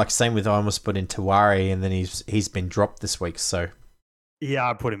 that's it. Like same with I almost put in Tawari, and then he's been dropped this week. So Yeah,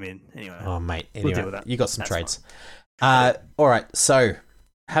 I put him in anyway. oh mate, We'll anyway, deal with that. you got some That's trades. All right. So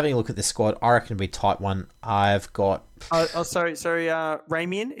having a look at this squad, I reckon it'll be a tight one. I've got. Sorry.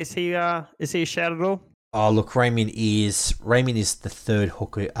 Ramian, is he a shout at all? Oh look, Raymond is the third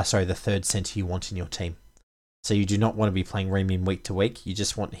hooker. The third centre you want in your team. So you do not want to be playing Raymond week to week. You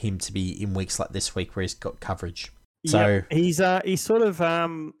just want him to be in weeks like this week where he's got coverage. So he's sort of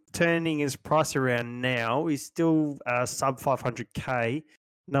turning his price around now. He's still sub 500k.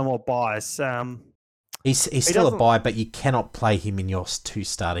 No more buys. he's still a buy, but you cannot play him in your two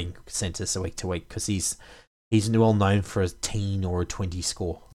starting centres week to week because he's well known for a 10 or a 20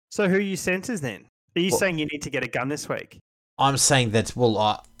 score. So who are your centres then? Are you saying you need to get a gun this week? I'm saying that.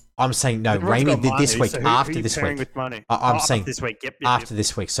 I'm saying no. Raymond this week. After this week. With money? I'm saying this week. Yep. After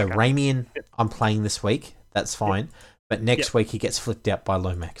this week. So Raymond, I'm playing this week. That's fine. Yep. But next week he gets flipped out by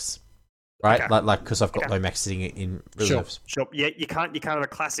Lomax, right? Okay. Like because I've got Lomax sitting in reserves. Sure. Yeah, you can't have a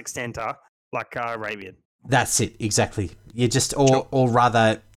classic centre like Raymond. That's it exactly. You just or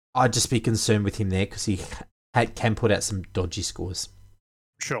rather, I'd just be concerned with him there because he can put out some dodgy scores.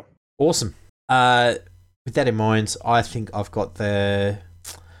 Sure. Awesome. With that in mind, I think I've got I'm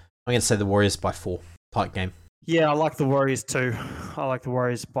going to say the Warriors by 4. Tight game. Yeah, I like the Warriors too. I like the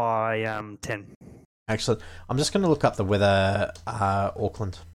Warriors by 10. Excellent. I'm just going to look up the weather,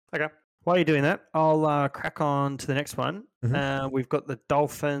 Auckland. Okay. While you're doing that, I'll crack on to the next one. Mm-hmm. We've got the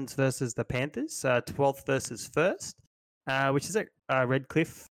Dolphins versus the Panthers, 12th versus 1st, which is at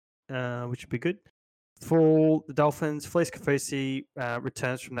Redcliffe, which would be good. For the Dolphins, Felice Kafusi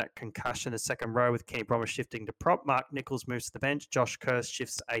returns from that concussion, the second row with Kenny Bromwich shifting to prop. Mark Nichols moves to the bench. Josh Kerr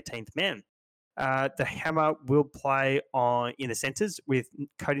shifts to 18th man. The Hammer will play in the centres with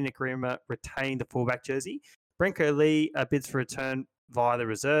Cody Nikarima retaining the fullback jersey. Brenko Lee bids for return via the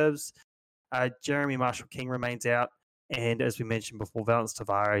reserves. Jeremy Marshall-King remains out. And as we mentioned before, Valence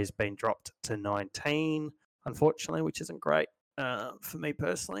Tavares has been dropped to 19, unfortunately, which isn't great for me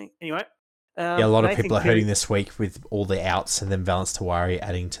personally. Anyway. A lot of people are hurting this week with all the outs and then Valence Tawari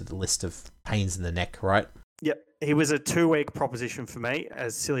adding to the list of pains in the neck, right? Yep. He was a 2-week proposition for me,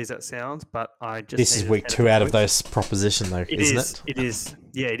 as silly as that sounds, but I just... This is week 2 out of those proposition, though, isn't it? It is.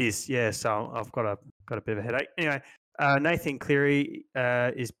 Yeah, it is. Yeah, so I've got a bit of a headache. Anyway, Nathan Cleary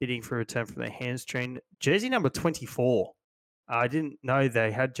is bidding for a return from the hamstring. Jersey number 24. I didn't know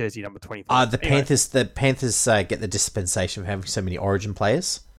they had jersey number 24. The Panthers get the dispensation of having so many Origin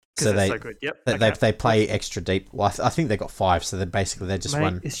players. So they're so good. Yep. They play extra deep. Well, I think they got 5, so they're just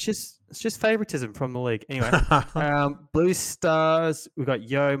one. It's just favoritism from the league. Anyway, Blue Stars. We've got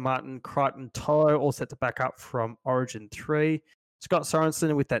Yo, Martin, Crichton, Tolo all set to back up from Origin 3. Scott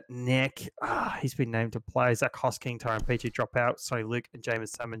Sorensen with that neck. He's been named to play. Zach Hosking, Tyron Peachy drop out. Sonny Luke and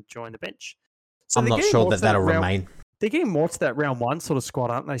James Salmon join the bench. So I'm not sure that'll remain. They're getting more to that round 1 sort of squad,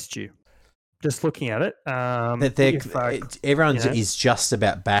 aren't they, Stu? Just looking at it, everyone is just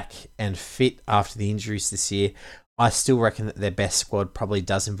about back and fit after the injuries this year. I still reckon that their best squad probably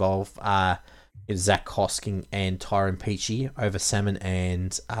does involve Zach Hosking and Tyron Peachy over Salmon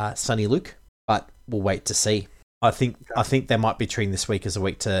and Sonny Luke, but we'll wait to see. I think they might be treating this week as a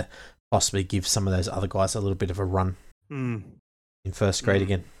week to possibly give some of those other guys a little bit of a run in first grade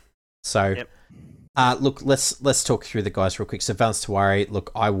again. So, look, let's talk through the guys real quick. So, Valence Tawari,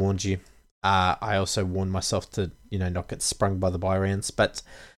 look, I warned you. I also warned myself to, not get sprung by the buy rounds. But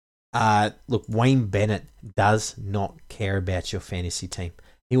look, Wayne Bennett does not care about your fantasy team.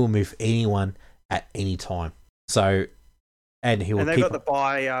 He will move anyone at any time. So, and he will. And they got the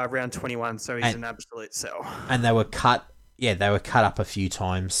buy round 21, so he's an absolute sell. And they were cut. Yeah, they were cut up a few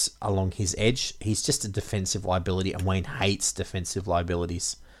times along his edge. He's just a defensive liability, and Wayne hates defensive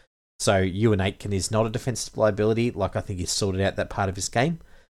liabilities. So Ewan Aitken is not a defensive liability. Like, I think he's sorted out that part of his game.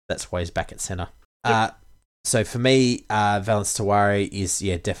 That's why he's back at centre. Yep. So for me, Valence Tawari is,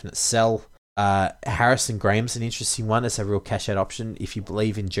 definite sell. Harrison Graham's an interesting one as a real cash-out option. If you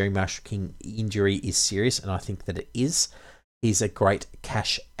believe in Jerry Marshall-King, injury is serious, and I think that it is. He's a great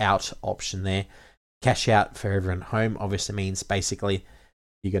cash-out option there. Cash-out for everyone at home obviously means basically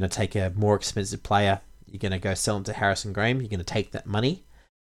you're going to take a more expensive player, you're going to go sell him to Harrison Graham, you're going to take that money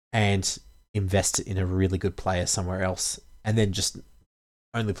and invest it in a really good player somewhere else, and then just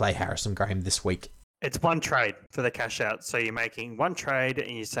only play Harrison Graham this week. It's one trade for the cash out. So you're making one trade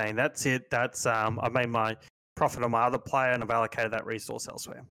and you're saying, that's it. That's I made my profit on my other player and I've allocated that resource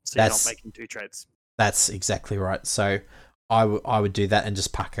elsewhere. So you're not making 2 trades. That's exactly right. So I would do that and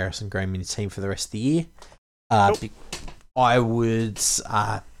just park Harrison Graham in your team for the rest of the year. I would.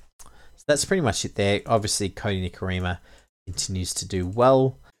 So that's pretty much it there. Obviously, Cody Nikorima continues to do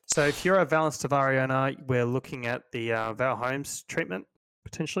well. So if you're a Valence Tavares owner, we're looking at the Val Holmes treatment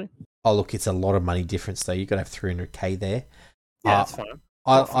potentially. Oh, look, it's a lot of money difference though. You've got to have 300k there. Yeah, that's fine.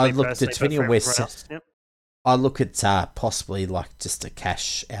 I look depending on where. Yep. I look at possibly like just a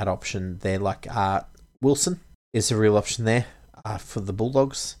cash out option there. Like Wilson is a real option there for the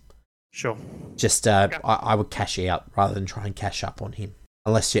Bulldogs. Sure. Just I would cash out rather than try and cash up on him.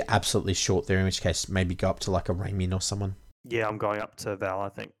 Unless you're absolutely short there, in which case maybe go up to like a Raymond or someone. Yeah, I'm going up to Val, I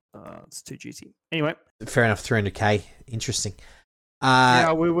think. It's too juicy. Anyway. Fair enough, 300k. Interesting.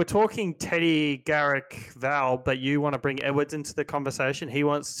 Yeah, we were talking Teddy, Garrick, Val, but you want to bring Edwards into the conversation. He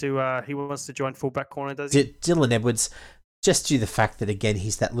wants to join fullback corner, does he? Dylan Edwards, just due to the fact that, again,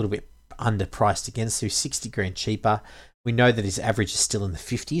 he's that little bit underpriced again, so 60 grand cheaper. We know that his average is still in the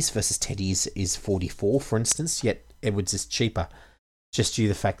 50s versus Teddy's is 44, for instance, yet Edwards is cheaper. Just due to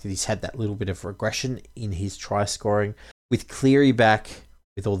the fact that he's had that little bit of regression in his try scoring. With Cleary back,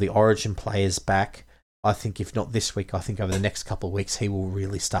 with all the Origin players back, I think if not this week, I think over the next couple of weeks, he will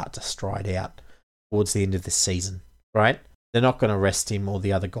really start to stride out towards the end of the season, right? They're not going to rest him or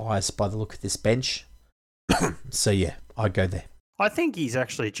the other guys by the look of this bench. So, yeah, I'd go there. I think he's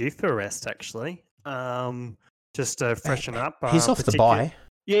actually due for a rest, actually. Just to freshen up. He's off the bye.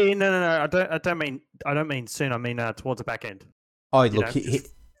 Yeah, no. I don't mean soon. I mean towards the back end. Oh, look, he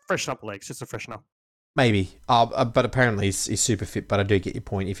freshen up the legs, just to freshen up. Maybe. But apparently he's super fit. But I do get your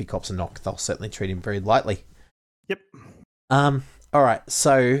point. If he cops a knock, they'll certainly treat him very lightly. Yep. All right.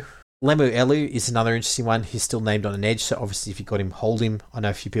 So Lemu Elu is another interesting one. He's still named on an edge. So obviously, if you got him, hold him. I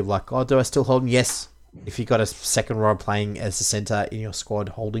know a few people are like, oh, do I still hold him? Yes. If you got a second row playing as a centre in your squad,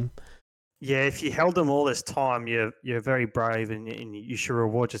 hold him. Yeah, if you held him all this time, you're very brave, and you should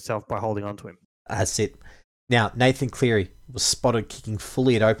reward yourself by holding on to him. That's it. Now, Nathan Cleary was spotted kicking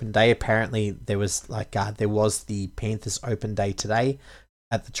fully at open day. Apparently, there was the Panthers open day today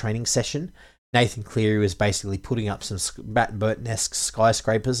at the training session. Nathan Cleary was basically putting up some Matt Burton-esque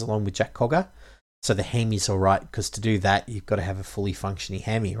skyscrapers along with Jack Cogger. So the hammy's all right, because to do that, you've got to have a fully functioning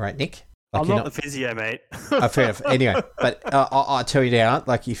hammy, right, Nick? Like, I'm not the physio, mate. Fair enough. Anyway, but I'll tell you now,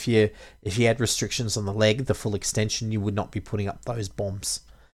 like if you had restrictions on the leg, the full extension, you would not be putting up those bombs.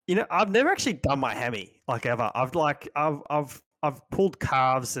 You know, I've never actually done my hammy like ever. I've pulled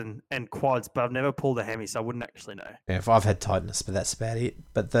calves and quads, but I've never pulled a hammy, so I wouldn't actually know. Yeah, if I've had tightness, but that's about it.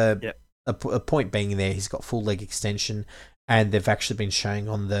 But the point being there, he's got full leg extension, and they've actually been showing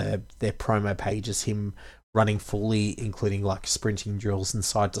on their promo pages him running fully, including like sprinting drills and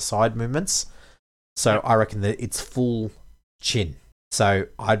side to side movements. So I reckon that it's full chin. So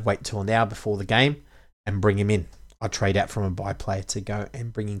I'd wait till now before the game and bring him in. I'd trade out from a buy player to go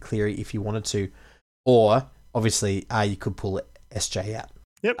and bring in Cleary if you wanted to. Or, obviously, you could pull SJ out.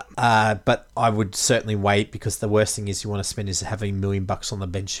 Yep. But I would certainly wait, because the worst thing is you want to spend is having $1 million on the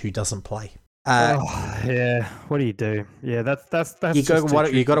bench who doesn't play. Yeah. What do you do? Yeah, that's you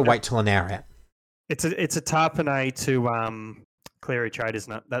got to wait till an hour out. It's a Tarpanay to Cleary trade,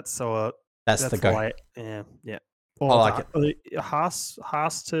 isn't it? That's the go. Yeah. Or I like it.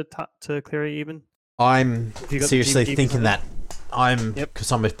 Haas to Cleary even. I'm seriously thinking that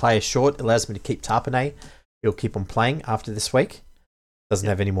because I'm a player short, it allows me to keep Tarpanay. He'll keep on playing after this week. Doesn't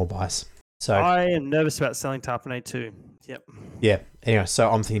have any more buys. So I am nervous about selling Tarpanay too. Yep. Yeah. Anyway,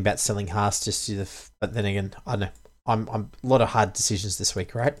 so I'm thinking about selling Haas but then again, I don't know. I'm a lot of hard decisions this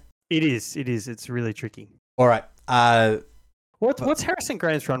week, right? It is. It's really tricky. All right. What's Harrison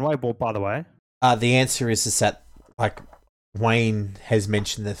Graham's runway ball, by the way? The answer is that like Wayne has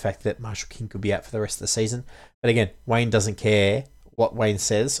mentioned the fact that Marshall King could be out for the rest of the season. But again, Wayne doesn't care what Wayne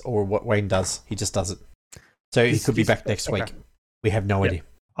says or what Wayne does. He just does it. So he could be back next week. We have no idea.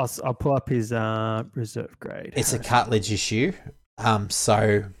 I'll pull up his reserve grade. It's a cartilage issue.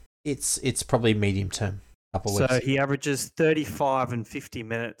 So it's probably medium term. So he averages 35 and 50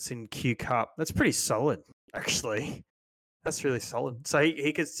 minutes in Q Cup. That's pretty solid, actually. That's really solid. So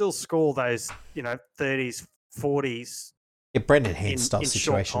he could still score those, 30s, 40s. Yeah, Brendan Hand style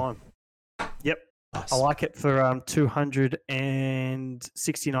situation. Short time. Yep. Nice. I like it for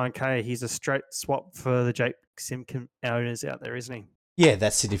 269k. He's a straight swap for the Jake Simkin owners out there, isn't he? Yeah,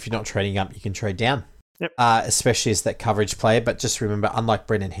 that's it. If you're not trading up, you can trade down. Yep. Especially as that coverage player. But just remember, unlike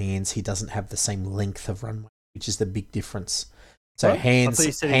Brendan Hands, he doesn't have the same length of runway, which is the big difference. So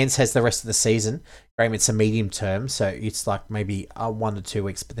Hands has the rest of the season. Graham, it's a medium term, so it's like maybe 1 to 2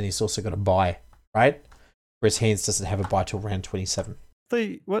 weeks, but then he's also got a bye, right? whereas Hands doesn't have a bye till round 27.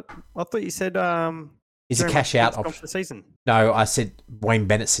 What? I thought you said He's a Jeremy cash out Hunt's gone option. for the season. No, I said Wayne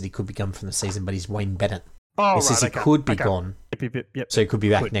Bennett said he could be gone from the season, but he's Wayne Bennett. Oh, He says he could be gone, Yep. so he could be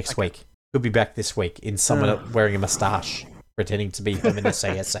back next week. Could be back this week in someone wearing a moustache, pretending to be him in the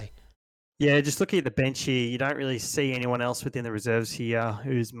CSA. Yeah, just looking at the bench here, you don't really see anyone else within the reserves here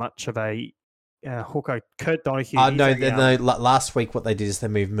who's much of a hooker. Kurt Donahue. No. Last week, what they did is they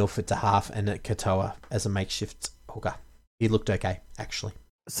moved Milford to half and Katoa as a makeshift hooker. He looked okay, actually.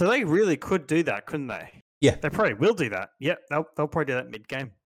 So they really could do that, couldn't they? Yeah. They probably will do that. Yeah, they'll probably do that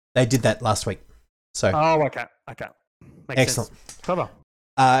mid-game. They did that last week. So. Oh, okay. Makes excellent. Sense. Clever.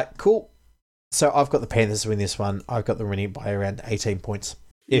 Cool. So I've got the Panthers win this one. I've got them winning by around 18 points.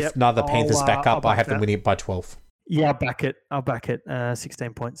 If neither Panthers back up, I have them winning by 12. Yeah, I'll back it.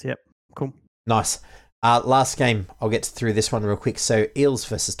 16 points. Yep. Cool. Nice. Last game. I'll get through this one real quick. So Eels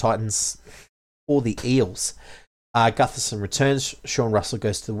versus Titans. Or the Eels. Gutherson returns. Sean Russell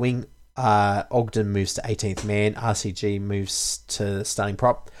goes to the wing. Ogden moves to 18th man. RCG moves to starting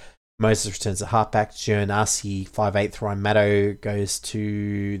prop. Moses returns to halfback. Jern RC 5'8". Ryan Maddow goes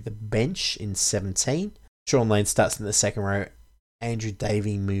to the bench in 17. Sean Lane starts in the second row. Andrew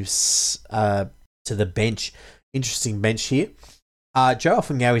Davey moves to the bench. Interesting bench here. Joe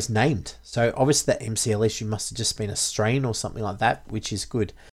Offengow is named. So obviously that MCL issue must have just been a strain or something like that, which is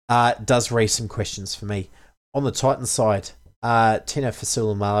good. Does raise some questions for me. On the Titans side, Tino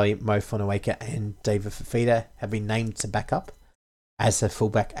Fasulamali, Mo Fonoaka and David Fafita have been named to back up. As their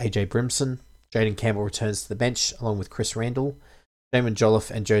fullback, AJ Brimson. Jaden Campbell returns to the bench along with Chris Randall. Damon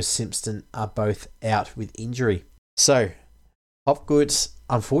Jolliffe and Joe Simpson are both out with injury. So, Hopgood,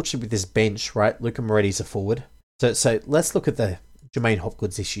 unfortunately with this bench, right? Luca Moretti's a forward. So let's look at the Jermaine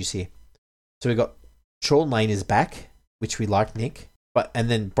Hopgood's issues here. So we've got Sean Lane is back, which we like, Nick. And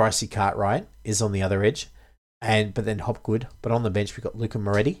then Brycey Cartwright is on the other edge. But then Hopgood. But on the bench we've got Luca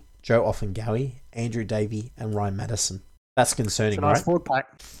Moretti, Joe Offengowie, Andrew Davey and Ryan Madison. That's concerning, it's a nice right? forward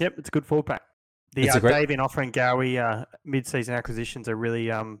pack. Yep, it's a good forward pack. The Davey and Offengowie mid-season acquisitions are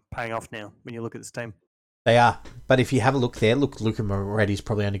really paying off now when you look at this team. They are. But if you have a look there, Luca Moretti's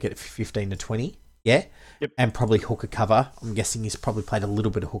probably only get 15 to 20. Yeah? Yep. And probably hooker cover. I'm guessing he's probably played a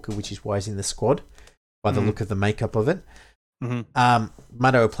little bit of hooker, which is why he's in the squad by the look of the makeup of it. Mm-hmm.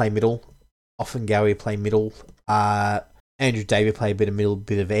 Maddo will play middle. Offengowie play middle. Andrew Davey play a bit of middle,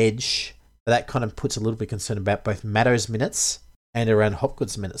 bit of edge. But that kind of puts a little bit of concern about both Maddo's minutes and around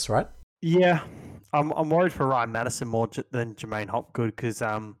Hopgood's minutes, right? Yeah. I'm worried for Ryan Madison more than Jermaine Hopgood because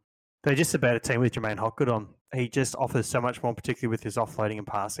they're just a better team with Jermaine Hopgood on. He just offers so much more, particularly with his offloading and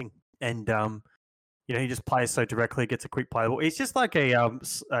passing. And, he just plays so directly, gets a quick play. Well, he's just like a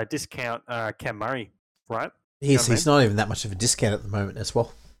discount Cam Murray, right? He's not even that much of a discount at the moment as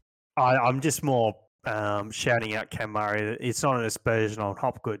well. I'm just more shouting out Cam Murray. It's not an aspersion on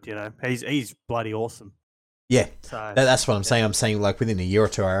Hopgood, He's bloody awesome. Yeah, so, that's what I'm saying. I'm saying like within a year or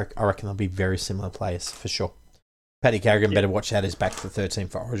two, I reckon they'll be very similar players for sure. Paddy Carrigan better watch out his back for 13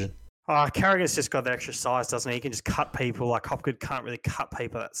 for Origin. Carrigan's just got the extra size, doesn't he? He can just cut people. Like Hopgood can't really cut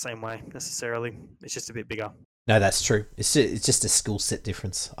people that same way necessarily. It's just a bit bigger. No, that's true. It's just a skill set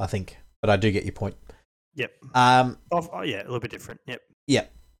difference, I think. But I do get your point. Yep. Yeah, a little bit different. Yep.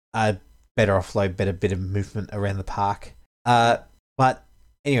 Yep. Better offload, better bit of movement around the park. But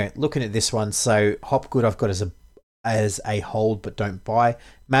anyway, looking at this one, so Hopgood I've got as a hold but don't buy.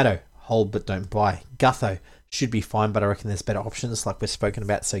 Maddo, hold but don't buy. Gutho should be fine, but I reckon there's better options like we've spoken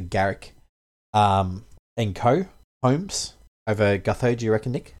about. So Garrick and Co. Holmes over Gutho, do you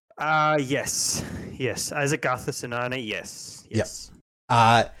reckon, Nick? Yes. As a Gutherson owner, yes. Yep.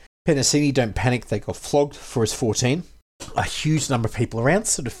 Penasini, don't panic. They got flogged for his 14. A huge number of people around,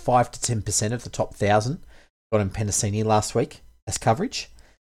 sort of 5 to 10% of the top 1,000 got in Penasini last week as coverage.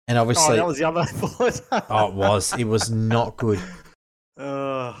 And obviously... that was the other bullet. It was. It was not good.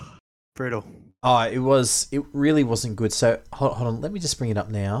 Brutal. It really wasn't good. So, hold on. Let me just bring it up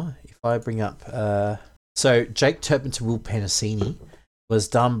now. If I bring up... So, Jake Turpin to Will Penasini was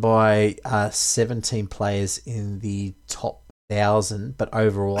done by 17 players in the top 1,000, but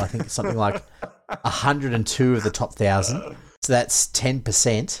overall, I think it's something like 102 of the top 1,000. So that's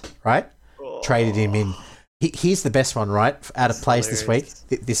 10%, right? Traded him in. Here's the best one, right? Out of plays this week.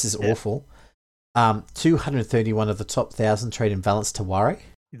 This is awful. 231 of the top 1,000 trade in Valence to Warwick.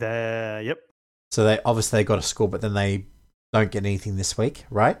 Yep. So they got a score, but then they don't get anything this week,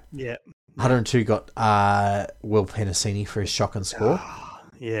 right? Yeah. 102 got Will Penasini for his shock and score.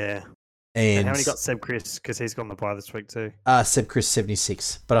 Yeah. And how many got Seb Chris? Because he's gone the buy this week too. Seb Chris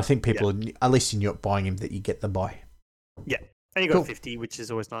 76, but I think people, at least in Europe, buying him that you get the buy. Yeah, and you got 50, which is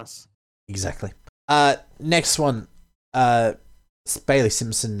always nice. Exactly. Next one. Bailey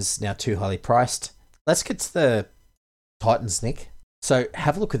Simpson's now too highly priced. Let's get to the Titans, Nick. So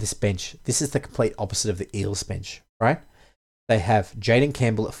have a look at this bench. This is the complete opposite of the Eels bench, right? They have Jaden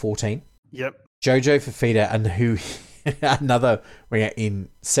Campbell at 14. Yep. Jojo Fafita and who another winger in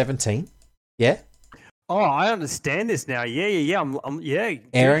 17. Yeah. Oh, I understand this now. Yeah. I'm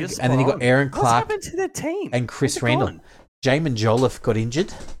Aaron, and then you got Aaron What's Clark happened to their team? and Chris Randall. Jamin Jolliffe got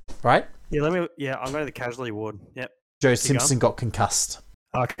injured, right? Yeah, I'm going to the casualty ward. Yep. Joe Simpson got concussed.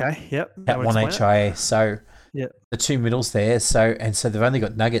 Okay. Yep. At 1 HIA. So yeah, the two middles there. So they've only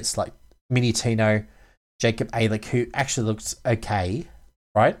got nuggets like Mini Tino, Jacob Alick, who actually looks okay,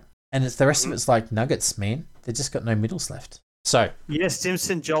 right? And it's the rest of it's like nuggets, man. They just got no middles left. So yes,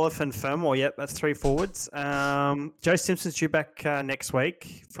 Simpson, Jolliffe, and Fermor. Yep, that's 3 forwards. Joe Simpson's due back next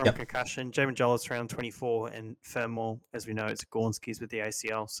week from concussion. Jamin Jolliffe's around 24, and Fermor, as we know, it's Gornski's with the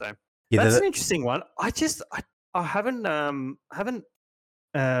ACL. So that's an interesting one. I haven't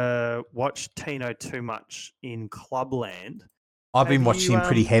watched Tino too much in Clubland. I've been watching him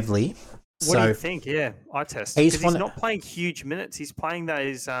pretty heavily. What do you think? Yeah, I test. He's not playing huge minutes. He's playing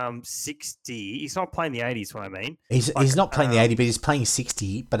those 60. He's not playing the 80s, what I mean. He's not playing the 80, but he's playing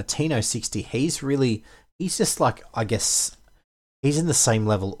 60. But a Tino 60, he's just like, I guess, he's in the same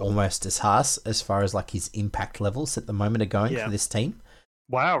level almost as Haas as far as like his impact levels at the moment are going for this team.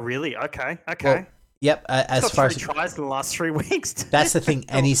 Wow, really? Okay. Well, yep. As far as tries in the last 3 weeks. That's the thing,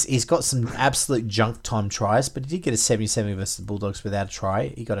 and he's got some absolute junk time tries, but he did get a 77 versus the Bulldogs without a try.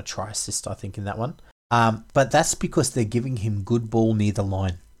 He got a try assist, I think, in that one. But that's because they're giving him good ball near the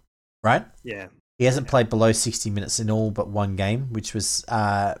line, right? Yeah. He hasn't played below 60 minutes in all but one game, which was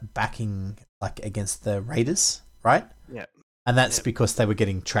backing like against the Raiders, right? Yeah. And that's because they were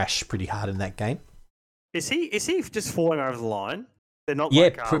getting trashed pretty hard in that game. Is he just falling over the line? They're not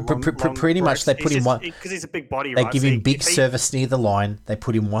pretty much. They put him one because he's a big body. They give him big service near the line. They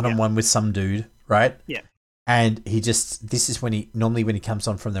put him one-on-one with some dude, right? Yeah. And this is when he comes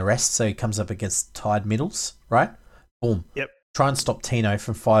on from the rest, so he comes up against tied middles, right? Boom. Yep. Try and stop Tino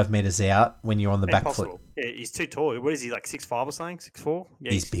from 5 meters out when you're on the back foot. Yeah, he's too tall. What is he, like 6'5" or something? 6'4"?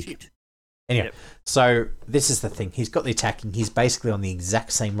 Yeah, he's big. Cute. Anyway, so this is the thing. He's got the attacking. He's basically on the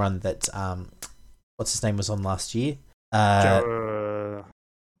exact same run that what's his name was on last year. Joe?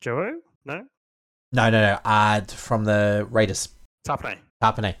 No. From the Raiders.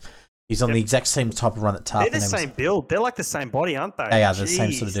 Tarpanay. He's on the exact same type of run that Tarpanay was. They're the same build. They're like the same body, aren't they? They are the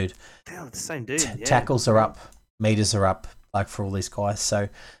same sort of dude. They're the same dude. Tackles are up. Meters are up. Like for all these guys. So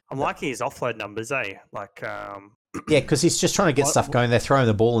I'm liking his offload numbers, eh? Like, yeah, because he's just trying to get stuff going. They're throwing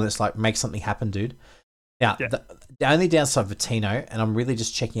the ball and it's like, make something happen, dude. Now, the only downside for Tino, and I'm really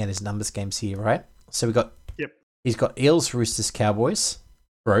just checking out his numbers games here, right? So we got, he's got Eels, Roosters, Cowboys,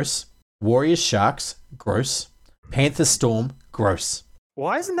 gross. Warriors, Sharks, gross. Panthers, Storm, gross.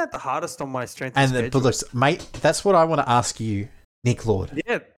 Why isn't that the hardest on my strength and the Bulldogs, mate? That's what I want to ask you, Nick Lord.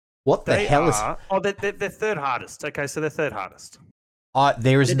 Yeah, what the hell is? Oh, they're third hardest. Okay, so they're third hardest.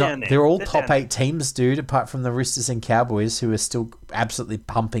 They're all top 8 teams, dude. Apart from the Roosters and Cowboys, who are still absolutely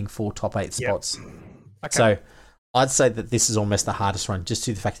pumping for top 8 spots. Okay. So I'd say that this is almost the hardest one, just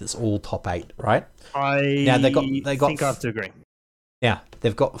due to the fact that it's all top 8, right? I think I have to agree. Now,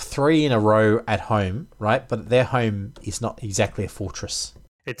 they've got 3 in a row at home, right? But their home is not exactly a fortress.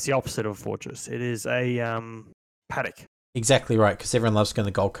 It's the opposite of a fortress. It is a paddock. Exactly right, because everyone loves going to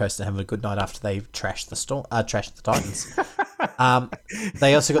the Gold Coast and having a good night after they've trashed the Titans.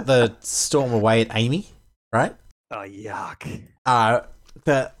 They also got the Storm away at Amy, right? Oh, yuck.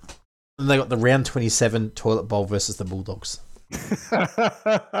 They got the round 27 toilet bowl versus the Bulldogs.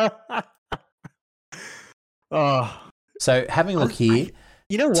 So having a look here.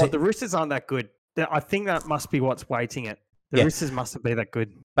 You know what? The Roosters aren't that good. I think that must be what's weighting it. The Roosters mustn't be that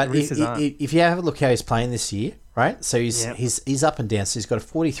good. But if you have a look how he's playing this year, right? So he's up and down. So he's got a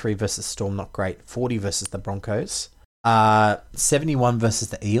 43 versus Storm, not great. 40 versus the Broncos. 71 versus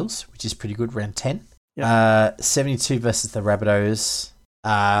the Eels, which is pretty good, round 10. Yep. 72 versus the Rabbitohs.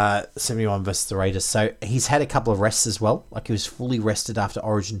 71 versus the Raiders. So he's had a couple of rests as well. Like he was fully rested after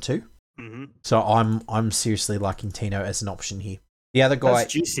Origin 2. Mm-hmm. So I'm seriously liking Tino as an option here. The other guy...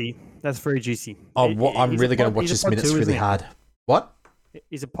 That's juicy. That's very juicy. I'm really going to watch this minutes really hard. What?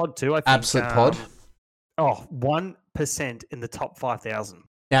 He's a pod too, I think. Absolute pod. 1% in the top 5,000.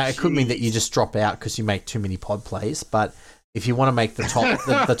 Now, it could mean that you just drop out because you make too many pod plays, but if you want to make the top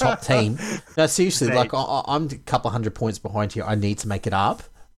the top team... No, seriously, like I'm a couple 100 points behind here. I need to make it up,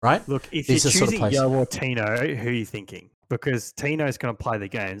 right? Look, if you're choosing Yo or Tino, who are you thinking? Because Tino's going to play the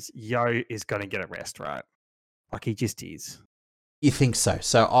games. Yo is going to get a rest, right? Like he just is. You think so?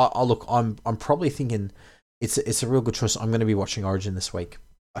 So I look. I'm probably thinking it's a real good choice. I'm going to be watching Origin this week.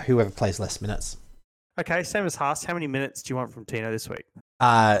 Whoever plays less minutes. Okay, same as Haas. How many minutes do you want from Tino this week?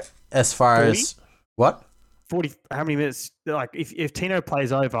 As far 40? as what? 40. How many minutes? Like, if Tino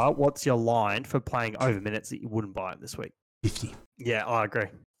plays over, what's your line for playing over minutes that you wouldn't buy it this week? 50. Yeah, I agree.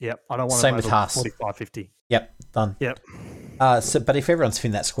 Yep, I don't want Same to with over Haas. 45, 50. Yep, done. Yep. But if everyone's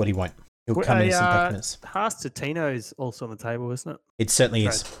in that squad, he won't. He'll come in some back minutes. Haas to Tino is also on the table, isn't it? It certainly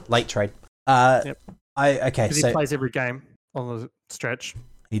is. Late trade. Yep. Okay, so he plays every game on the stretch.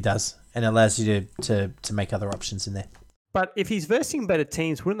 He does, and allows you to make other options in there. But if he's versing better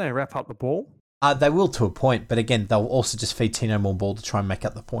teams, wouldn't they wrap up the ball? They will to a point, but again, they'll also just feed Tino more ball to try and make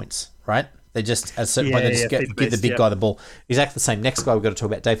up the points, right? They just, at a certain point, they just give the big guy the ball. Exactly the same. Next guy we've got to talk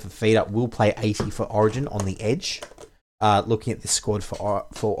about, Dave Fafita, will play 80 for Origin on the edge, looking at this squad for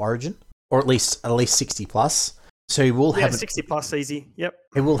Origin, or at least 60 plus. So he will have 60 plus easy. Yep.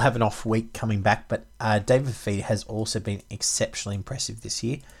 He will have an off week coming back, but David Fafita has also been exceptionally impressive this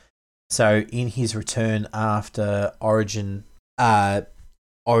year. So in his return after Origin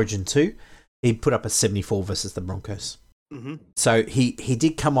 2, he put up a 74 versus the Broncos. Mm-hmm. So he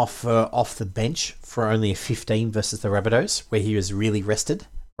did come off the bench for only a 15 versus the Rabbitohs, where he was really rested,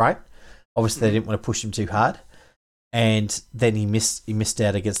 right? Obviously, they didn't want to push him too hard, and then he missed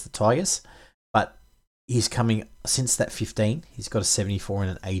out against the Tigers. But he's coming since that 15. He's got a 74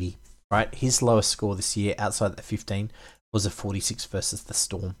 and an 80, right? His lowest score this year outside that 15 was a 46 versus the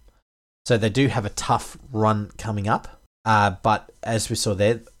Storm. So they do have a tough run coming up. But as we saw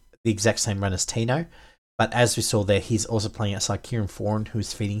there, the exact same run as Tino. But as we saw there, he's also playing outside Kieran Foran,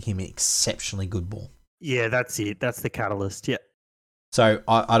 who's feeding him an exceptionally good ball. Yeah, that's it. That's the catalyst. Yeah. So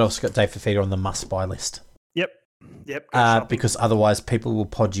I'd also got Dave Fafita on the must-buy list. Yep. Because otherwise people will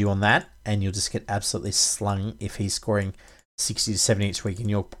pod you on that, and you'll just get absolutely slung if he's scoring 60 to 70 each week, and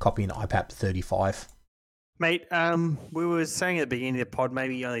you're copying IPAP 35. Mate, we were saying at the beginning of the pod,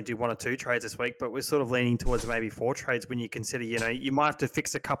 maybe you only do 1 or 2 trades this week, but we're sort of leaning towards maybe 4 trades when you consider, you might have to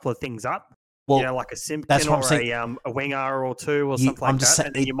fix a couple of things up. Well, like a Simpkin or a winger or 2 or something like that.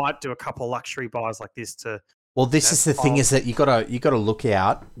 And then you might do a couple of luxury buys like this to... Well, this is the thing, is that you gotta look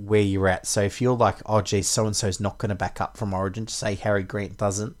out where you're at. So if you're like, oh geez, so and so's not going to back up from Origin, to say Harry Grant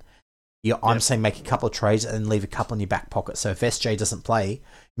doesn't. I'm saying make a couple of trades and leave a couple in your back pocket. So if SJ doesn't play,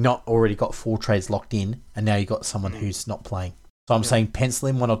 not already got 4 trades locked in, and now you got someone who's not playing. So I'm saying pencil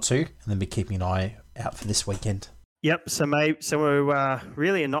in 1 or 2, and then be keeping an eye out for this weekend. Yep. So we're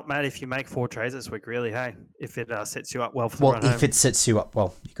really not mad if you make 4 trades this week. Really, hey, if it sets you up well for the run home. If it sets you up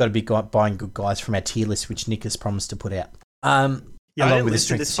well, you got to be buying good guys from our tier list, which Nick has promised to put out. I didn't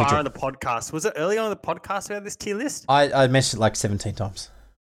listen this far on the podcast. Was it early on the podcast about this tier list? I mentioned it like 17 times.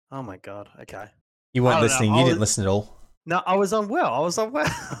 Oh my god. Okay. You weren't listening. You didn't listen at all. No, I was unwell.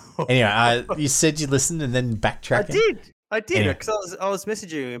 Anyway, you said you listened and then backtracking. I did because I was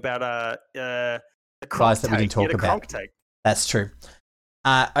messaging you about the guys that we didn't talk about. That's true.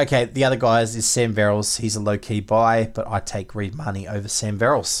 Okay, the other guys is Sam Verrills. He's a low-key buy, but I take Reed Marnie over Sam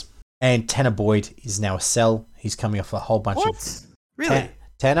Verrills. And Tanner Boyd is now a sell. He's coming off a whole bunch of... Really?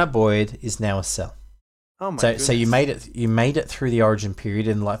 Tanner Boyd is now a sell. Oh my goodness. So you made it through the Origin period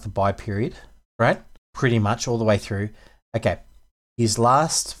and like the buy period, right? Pretty much all the way through. Okay. His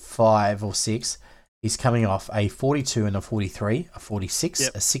last 5 or 6, he's coming off a 42 and a 43, a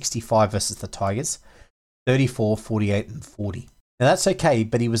 46, a 65 versus the Tigers, 34, 48, and 40. Now that's okay,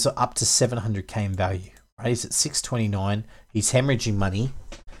 but he was up to 700k in value, right? He's at 629. He's hemorrhaging money.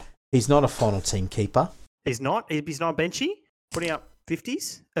 He's not a final team keeper. He's not benchy, putting up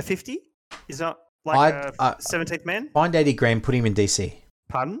 50s, a 50. He's not like a 17th man. Find 80 grand, put him in DC.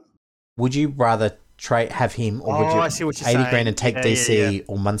 Pardon? Would you rather have him, or would you I see what you're 80 saying. grand and take DC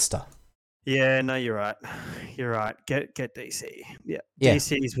or Munster? Yeah, no, you're right. You're right. Get DC. Yeah.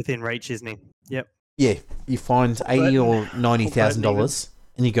 DC is within reach, isn't he? Yep. Yeah, you find $80,000 or $90,000,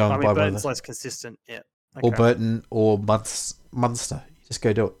 and you go and buy one. Burton's less consistent. Yeah. Okay. Or Burton or Munster. You just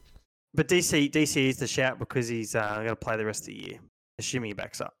go do it. But DC is the shout because he's going to play the rest of the year, assuming he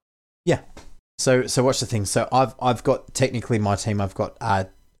backs up. Yeah. So watch the thing. So I've got, technically my team, I've got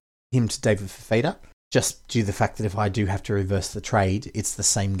him to David Fafita, just due to the fact that if I do have to reverse the trade, it's the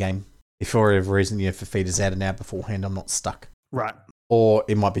same game. If for whatever reason, Fafita's out an hour beforehand, I'm not stuck. Right. Or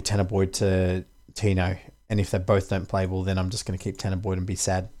it might be Tanner Boyd to Tino, and if they both don't play well, then I'm just going to keep Tanner Boyd and be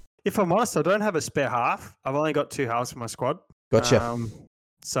sad. If I'm honest, I don't have a spare half. I've only got 2 halves for my squad. Gotcha.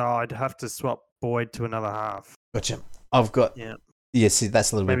 So I'd have to swap Boyd to another half. Gotcha. I've got... Yeah, see,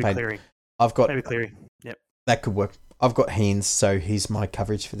 that's a little bit of pain. Cleary. Maybe Cleary. Yep. That could work. I've got Haynes, so he's my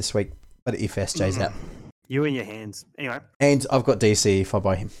coverage for this week. But if SJ's out... You in your hands. Anyway. And I've got DC if I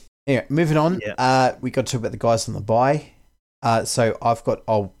buy him. Anyway, moving on. Yeah. We got to talk about the guys on the buy. So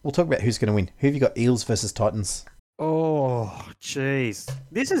we'll talk about who's going to win. Who have you got? Eels versus Titans. Oh, jeez.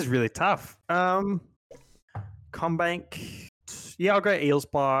 This is really tough. Combank. Yeah, I'll go Eels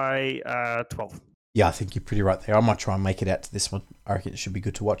by 12. Yeah, I think you're pretty right there. I might try and make it out to this one. I reckon it should be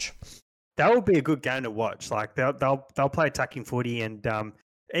good to watch. That would be a good game to watch. Like they'll play attacking footy, and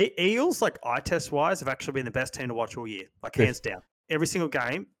Eels, like eye test wise, have actually been the best team to watch all year. Like hands down, every single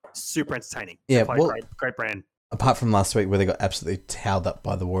game, super entertaining. Yeah, great brand. Apart from last week where they got absolutely towed up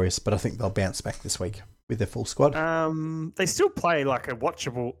by the Warriors, but I think they'll bounce back this week with their full squad. They still play like a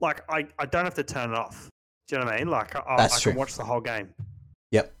watchable. Like I don't have to turn it off. Do you know what I mean? Like I can watch the whole game.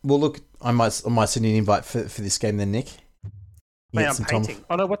 Yep. Well, look, I might send you an invite for this game then, Nick. Mate, I'm painting.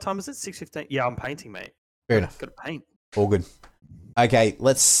 Oh no, what time is it? 6:15. Yeah, I'm painting, mate. Fair enough. Got to paint. All good. Okay,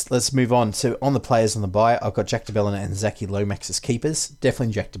 let's move on. So on the players on the buy, I've got Jack DeBellin and Zachy Lomax as keepers.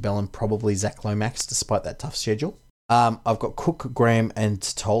 Definitely Jack DeBellin, probably Zach Lomax, despite that tough schedule. I've got Cook, Graham, and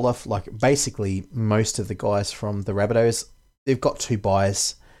Tola. Like basically most of the guys from the Rabbitohs, they've got 2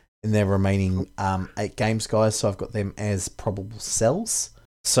 buys in their remaining 8 games, guys. So I've got them as probable sells.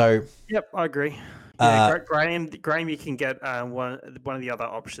 So yep, I agree. Yeah, Graham, you can get one of the other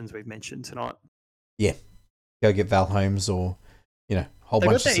options we've mentioned tonight. Yeah, go get Val Holmes or whole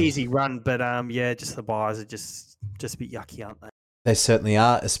They've bunch. Got the easy run, but yeah, just the buys are just a bit yucky, aren't they? They certainly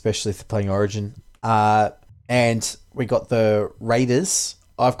are, especially if they're playing Origin. And we got the Raiders.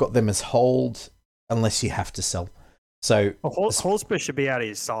 I've got them as hold unless you have to sell. So Horsburgh should be out of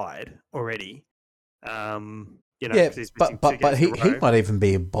his side already. Yeah, but he might even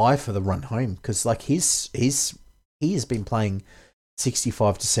be a buy for the run home because like he has been playing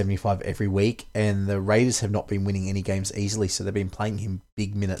 65 to 75 every week, and the Raiders have not been winning any games easily, so they've been playing him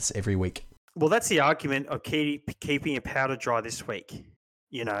big minutes every week. Well, that's the argument of keeping your powder dry this week.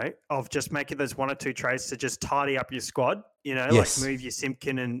 Of just making those 1 or 2 trades to just tidy up your squad. Yes. Like move your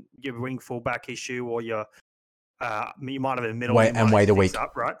Simpkin and your wing fullback issue, or your you might have a middle wait a week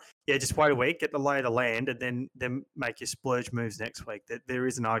up, right? Yeah, just wait a week, get the lay of the land, and then make your splurge moves next week. There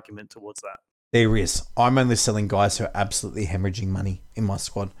is an argument towards that. There is. I'm only selling guys who are absolutely hemorrhaging money in my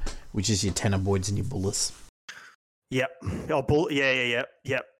squad, which is your Tanner Boyds and your Bullers. Yep.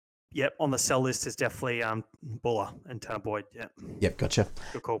 Yep. On the sell list is definitely Buller and Tanner Boyd. Yep. Yep. Gotcha.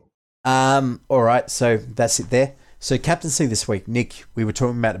 Good call. All right. So that's it there. So captaincy this week, Nick, we were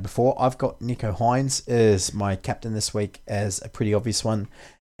talking about it before. I've got Nico Hines as my captain this week as a pretty obvious one.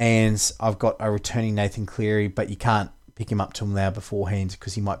 And I've got a returning Nathan Cleary, but you can't pick him up till now beforehand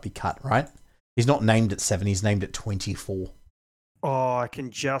because he might be cut, right? He's not named at 7, he's named at 24. Oh, I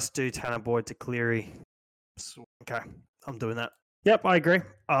can just do Tanner Boyd to Cleary. Okay, I'm doing that. Yep, I agree.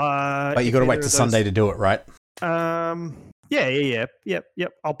 But you got to wait till Sunday to do it, right? Yeah.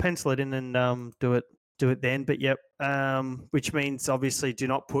 Yep. I'll pencil it in and do it then. But yep, which means obviously do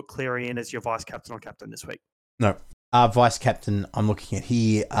not put Cleary in as your vice captain or captain this week. No, vice captain. I'm looking at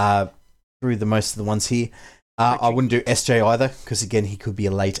here through the most of the ones here. I wouldn't do SJ either because again he could be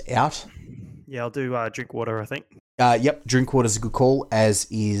a late out. Yeah, I'll do Drinkwater, I think. Yep, Drinkwater's a good call, as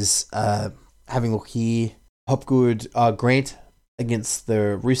is having a look here. Hopgood, Grant against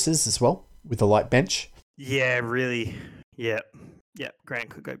the Roosters as well with a light bench. Yeah, really. Yep. Grant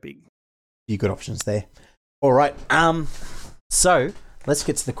could go big. Few good options there. All right. So let's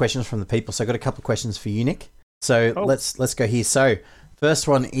get to the questions from the people. So I got a couple of questions for you, Nick. So let's go here. So first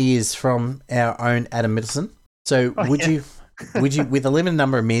one is from our own Adam Middleton. So would you with a limited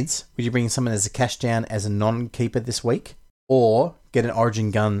number of mids, would you bring someone as a cash down as a non-keeper this week, or get an Origin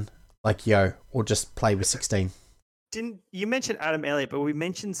gun like Yo, or just play with 16? Didn't you mention Adam Elliott? But we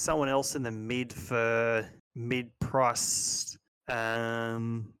mentioned someone else in the mid for mid price.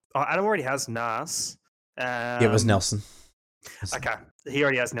 Adam already has Nas. Yeah, it was Nelson. Okay, he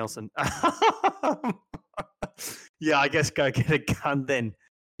already has Nelson. Yeah, I guess go get a gun then.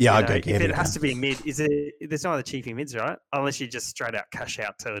 Yeah, I'd go get if it. It has to be a mid. There's no other cheapy mids, right? Unless you just straight out cash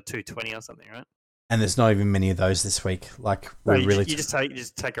out to a 220 or something, right? And there's not even many of those this week. Like you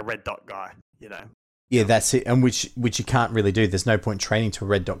just take a red dot guy, Yeah, that's it. And which you can't really do. There's no point training to a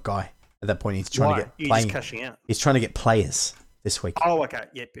red dot guy. At that point, he's trying to get playing. Just cashing out. He's trying to get players this week. Oh, okay.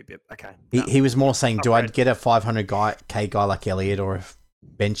 Yep. Okay. He was more saying, do I get a 500K guy like Elliott or a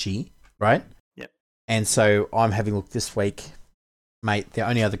Benchy, right? Yep. And so I'm having a look this week, mate. The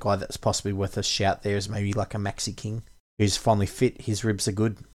only other guy that's possibly worth a shout there is maybe like a Maxi King, who's finally fit. His ribs are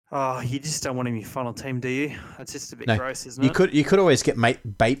good. Oh, you just don't want him in your final team, do you? That's just a bit gross, isn't it? You could always get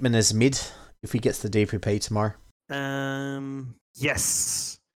Bateman as mid if he gets the DPP tomorrow.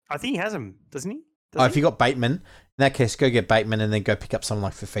 Yes. I think he has him, doesn't he? If you got Bateman, in that case, go get Bateman and then go pick up someone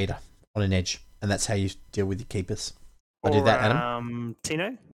like Fafita on an edge. And that's how you deal with your keepers. I do that, Adam.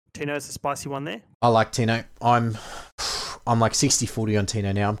 Tino. Tino's the spicy one there. I like Tino. I'm like 60-40 on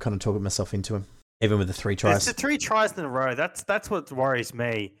Tino now. I'm kind of talking myself into him, even with the 3 tries. It's the 3 tries in a row. That's what worries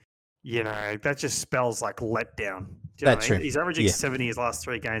me. You know, that just spells like letdown. That's true. He's averaging 70 his last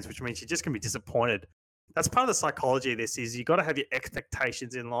 3 games, which means you're just going to be disappointed. That's part of the psychology of this is you got to have your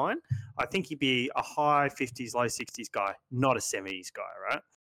expectations in line. I think he'd be a high 50s, low 60s guy, not a 70s guy, right?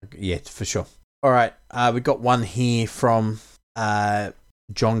 Yeah, for sure. All right. We got one here from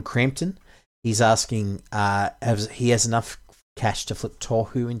John Crampton. He's asking, he has enough cash to flip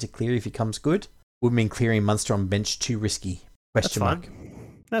Tohu into Cleary if he comes good? Would mean clearing Munster on bench too risky? Question mark.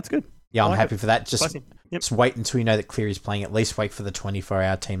 That's good. Yeah, I'm happy for that. Just wait until you know that Cleary's playing. At least wait for the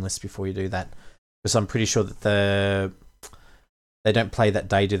 24-hour team list before you do that. Because I'm pretty sure that they don't play that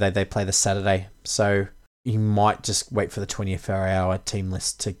day, do they? They play the Saturday. So you might just wait for the 24-hour team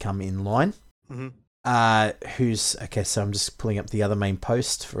list to come in line. Mm-hmm. Okay, so I'm just pulling up the other main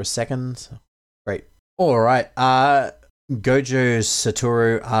post for a second. Great. All right. Gojo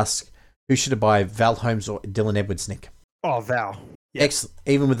Satoru asks, who should I buy, Val Holmes or Dylan Edwards, Nick? Oh, Val. Yep.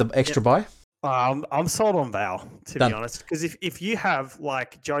 Even with the extra buy? I'm sold on Val, to be honest. Because if you have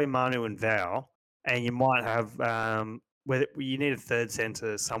like Joey Manu and Val, and you might have whether you need a third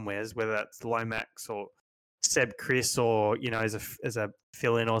centre somewhere, whether that's Lomax or Seb Chris or as a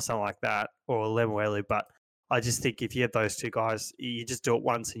fill-in or something like that, or Lemuelu. But I just think if you have those 2 guys, you just do it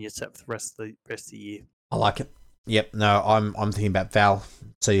once and you're set for the rest of the year. I like it. Yep. No, I'm thinking about Val.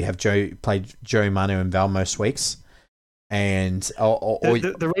 So you have played Joey Manu and Val most weeks. And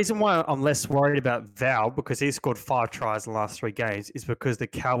the reason why I'm less worried about Val, because he scored 5 tries in the last 3 games, is because the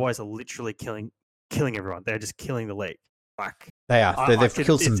Cowboys are literally killing everyone. They're just killing the league. Like they are. They've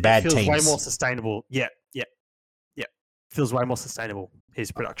killed some bad teams. It feels way more sustainable. Yeah. Feels way more sustainable,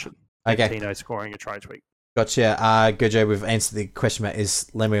 his production. Okay. Tino scoring a try each week. Gotcha. Gojo, we've answered the question about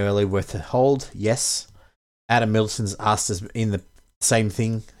is Lemuelu worth a hold? Yes. Adam Middleton's asked us in the same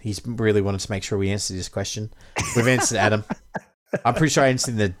thing. He's really wanted to make sure we answered his question. We've answered Adam. I'm pretty sure I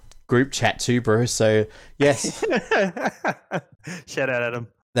answered in the group chat too, bro. So, yes. Shout out, Adam.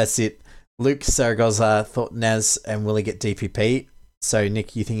 That's it. Luke Saragoza thought Naz and Willie get DPP. So,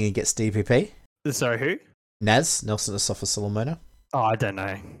 Nick, you think he gets DPP? Sorry, who? Naz, Nelson Asafa Solomona. Oh, I don't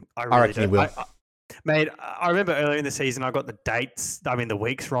know. I reckon he will. Mate, I remember earlier in the season, I got the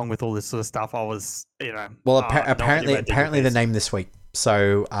weeks wrong with all this sort of stuff. I was, Well, apparently the name this week.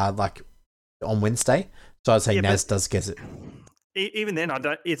 So, like on Wednesday. So I'd say Naz does get it. Even then,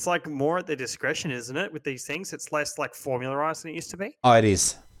 it's like more at their discretion, isn't it? With these things, it's less like formularized than it used to be. Oh, it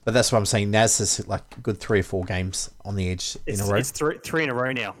is. But that's what I'm saying. Naz has like a good 3 or 4 games on the edge in a row. It's three in a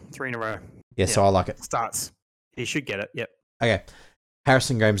row now. 3 in a row. Yeah, so I like it. Starts. He should get it. Yep. Okay.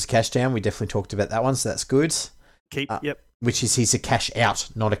 Harrison Graham's a cash down. We definitely talked about that one, so that's good. Yep. Which is he's a cash out,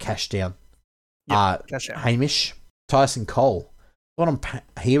 not a cash down. Yep, cash out. Hamish. Tyson Cole.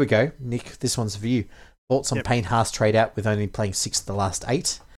 Here we go. Nick, this one's for you. Thoughts on Payne Haas trade out with only playing 6 of the last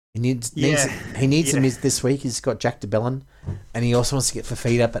 8? He needs him this week. He's got Jack DeBellin, and he also wants to get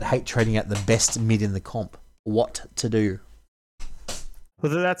Fafita, but hate trading out the best mid in the comp. What to do?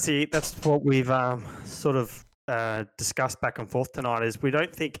 Well, that's it. That's what we've sort of discussed back and forth tonight. Is we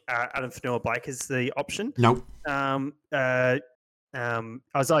don't think Adam Fanua-Blake is the option. Nope. Isaiah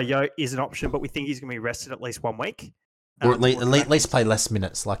Yeo is an option, but we think he's going to be rested at least 1 week. Or at least play less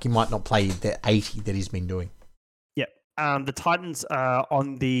minutes. Like he might not play the 80 that he's been doing. Yep. The Titans are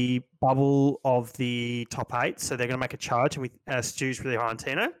on the bubble of the top 8, so they're going to make a charge, and Stu's really high on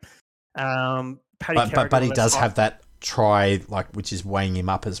Tino. But he does have that try, which is weighing him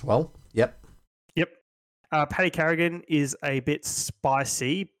up as well. Yep. Paddy Carrigan is a bit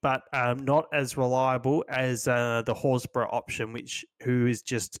spicy, but not as reliable as the Horsburgh option, who is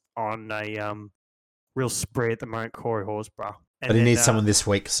just on a real spree at the moment, Corey Horsburgh. But he needs someone this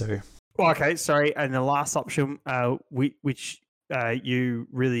week, so... Well, okay, sorry. And the last option, which you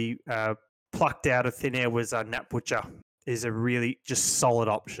really plucked out of thin air, was Nat Butcher. Is a really just solid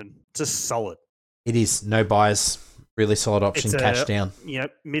option. Just solid. It is. No bias. Really solid option. Cash down.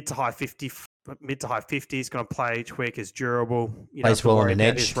 Mid to high 50s. Going to play each week. Is durable. Plays well on an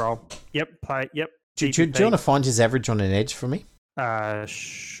edge. Role. Yep. Do you want to find his average on an edge for me?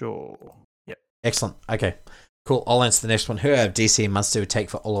 Sure. Yep. Excellent. Okay. Cool. I'll answer the next one. Who have DC and Munster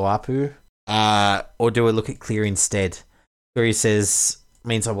take for Oluwapu? Or do we look at Clear instead? Cleary says,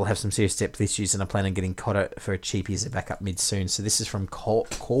 means I will have some serious depth issues and I plan on getting Cotter for a cheapie as a backup mid soon. So this is from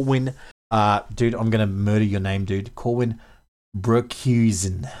Corwin. Dude, I'm going to murder your name, dude. Corwin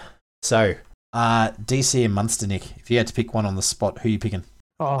Brookhusen. So, DC and Munster, Nick. If you had to pick one on the spot, who are you picking?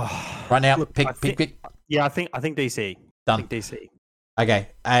 Oh, Right now, look, pick. Yeah, I think DC. Done. I think DC. Okay,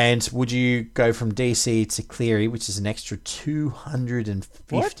 and would you go from DC to Cleary, which is an extra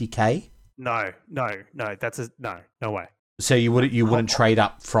 250k? No. That's no way. So you wouldn't trade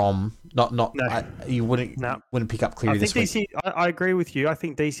up from you wouldn't pick up Cleary I this think week. DC. I agree with you. I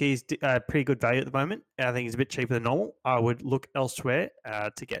think DC is pretty good value at the moment. I think it's a bit cheaper than normal. I would look elsewhere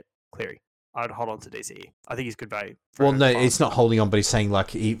to get Cleary. I'd hold on to DC. I think he's good value. Well, no, it's not holding on, but he's saying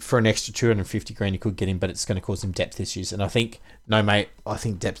like for an extra 250 grand, you could get him, but it's going to cause him depth issues. And I think I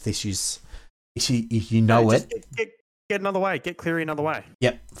think depth issues. If you know it, get another way. Get Cleary another way.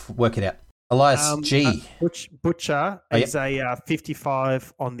 Yep, work it out. Elias G. Butcher is a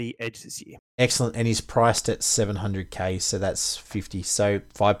 55 on the edge this year. Excellent, and he's priced at 700k, so that's 50. So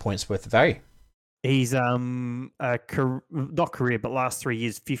 5 points worth of value. He's not career, but last 3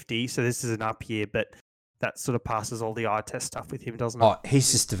 years 50. So this is an up year, but that sort of passes all the eye test stuff with him, doesn't it? Oh,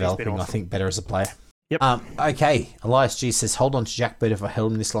 he's just developing. Awesome. I think better as a player. Yep. Okay. Elias G says, hold on to Jack Bird if I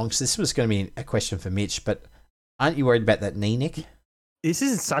held him this long. So this was going to be a question for Mitch, but aren't you worried about that knee, Nick? This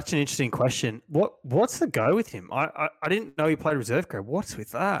is such an interesting question. What's the go with him? I didn't know he played reserve grade. What's with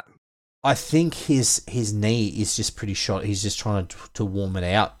that? I think his knee is just pretty short. He's just trying to warm it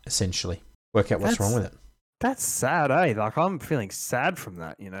out, essentially. Work out what's wrong with it. That's sad, eh? Like, I'm feeling sad from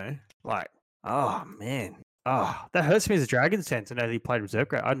that, Like, oh, man. Oh, that hurts me as a Dragons fan to know that he played reserve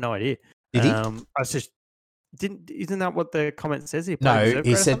grade. I had no idea. Did he? Isn't that what the comment says? He played reserve grade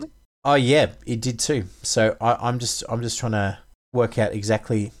he said, oh, yeah, he did too. So I'm just trying to work out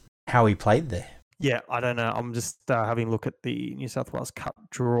exactly how he played there. Yeah, I don't know. I'm just having a look at the New South Wales Cup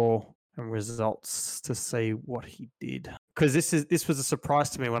draw and results to see what he did. Because this was a surprise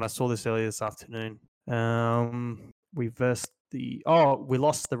to me when I saw this earlier this afternoon. We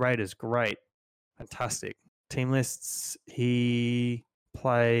lost the Raiders. Great. Fantastic. Team lists, he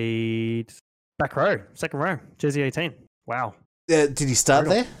played back row, second row, jersey 18. Wow. Did he start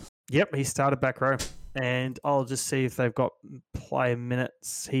there? Yep, he started back row. And I'll just see if they've got player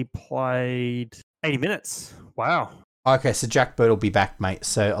minutes. He played 80 minutes. Wow. Okay, so Jack Bird will be back, mate.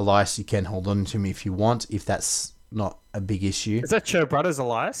 So, Elias, you can hold on to him if you want, if that's not a big issue. Is that Cho Brothers,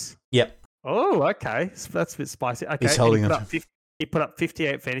 Elias? Yep. Oh, okay. So that's a bit spicy. Okay. He's holding on. He put up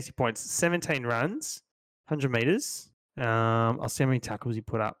 58 fantasy points, 17 runs, 100 meters. I'll see how many tackles he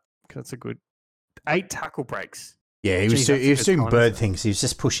put up, because that's a good 8 tackle breaks. Yeah, he was doing bird things. He was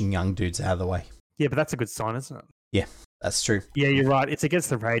just pushing young dudes out of the way. Yeah, but that's a good sign, isn't it? Yeah, that's true. Yeah, you're right. It's against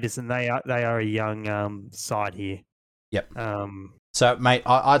the Raiders, and they are a young side here. Yep. So, mate,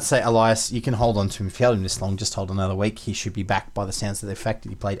 I'd say, Elias, you can hold on to him. If you held him this long, just hold another week. He should be back by the sounds of the fact that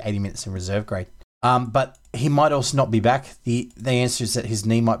he played 80 minutes in reserve grade. But he might also not be back. The answer is that his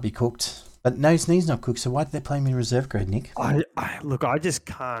knee might be cooked. But no, his knee's not cooked, so why did they play him in reserve grade, Nick? I just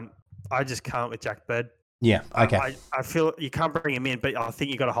can't with Jack Bird. Yeah, okay. I feel you can't bring him in, but I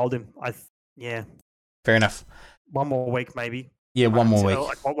think you got to hold him. Yeah. Fair enough. One more week, maybe. Yeah, one more week.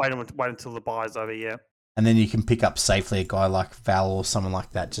 Wait until the bye's over, yeah. And then you can pick up safely a guy like Val or someone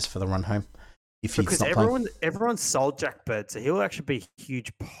like that just for the run home. Because everyone sold Jack Bird, so he'll actually be a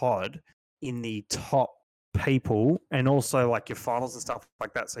huge pod in the top people and also like your finals and stuff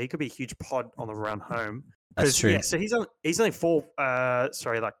like that. So he could be a huge pod on the run home. That's true. Yeah, so he's only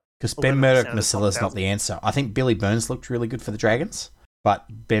because Ben Murdoch-Masila is not the answer. I think Billy Burns looked really good for the Dragons, but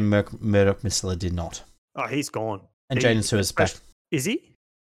Ben Murdoch-Masila did not. Oh, he's gone. And Jaden Sewer's back. Is he?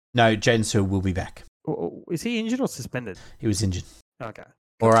 No, Jaden Sewer will be back. Is he injured or suspended? He was injured. Okay.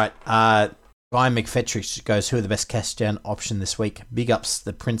 All right. Brian McFetrich goes, who are the best cash down option this week? Big ups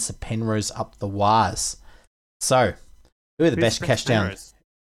the Prince of Penrose up the wires. So, who are the best cash down?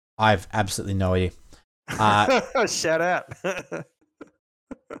 I have absolutely no idea. Shout out.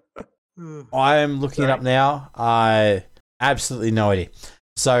 I am looking it up now. I absolutely no idea.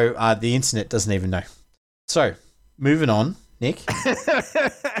 So the internet doesn't even know. So moving on, Nick.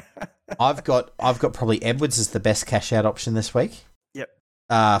 I've got probably Edwards as the best cash out option this week. Yep.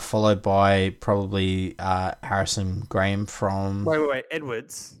 Followed by probably Harrison Graham from. Wait,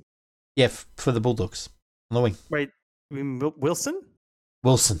 Edwards. Yeah, for the Bulldogs on the wing. Wait, you mean Wilson?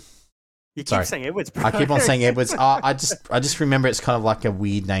 Wilson. You keep saying Edwards, bro. I keep on saying Edwards. I just remember it's kind of like a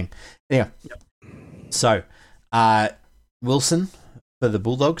weird name. Anyway. Yep. So, Wilson for the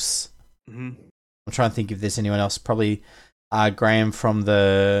Bulldogs. Mm-hmm. I'm trying to think if there's anyone else. Probably Graham from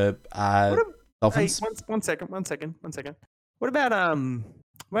the Dolphins. Hey, one second. What about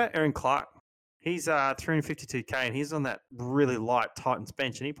Aaron Clark? He's 352k and he's on that really light Titans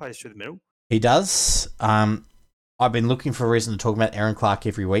bench and he plays through the middle. He does. I've been looking for a reason to talk about Aaron Clark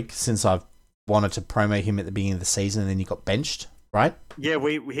every week since I've wanted to promo him at the beginning of the season and then he got benched, right? Yeah,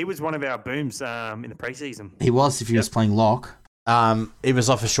 he was one of our booms in the preseason. He was, if he was playing lock. It was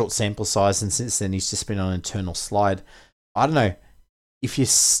off a short sample size, and since then he's just been on an eternal slide. I don't know. If you're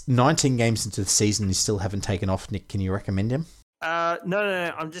 19 games into the season and you still haven't taken off, Nick, can you recommend him?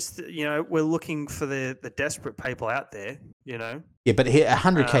 No. I'm just, we're looking for the desperate people out there, Yeah, but here,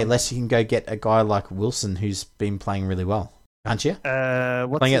 100k less, you can go get a guy like Wilson who's been playing really well, can't you?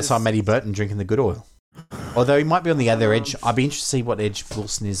 Playing outside Matty Burton, drinking the good oil. Although he might be on the other edge. I'd be interested to see what edge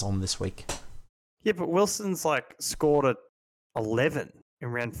Wilson is on this week. Yeah, but Wilson's scored a 11 in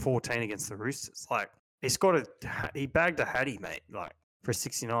round 14 against the Roosters. He bagged a Hattie, mate, for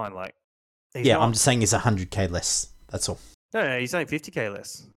 69. I'm just saying he's 100k less. That's all. No, he's only 50k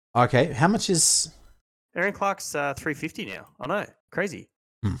less. Okay, how much is... Aaron Clark's 350 now. I know. Crazy.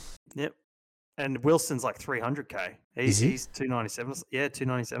 Yep. And Wilson's 300k. Is he? He's 297. Yeah,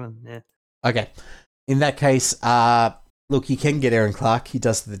 297. Yeah. Okay. In that case, look, you can get Aaron Clark. He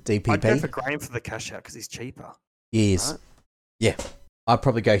does the DPP. I'd go for Graham for the cash out because he's cheaper. He is. Right? Yeah. I'd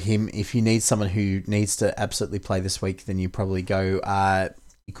probably go him. If you need someone who needs to absolutely play this week, then you probably go...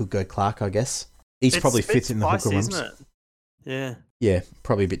 you could go Clark, I guess. He's probably fifth in the hooker ones. Isn't it? Yeah. Yeah,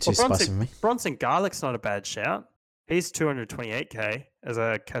 probabprobably a bit too spicy for me. Bronson Garlick's not a bad shout. He's 228k as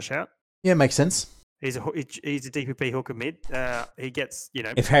a cash out. Yeah, makes sense. He's a DPP hooker mid. He gets,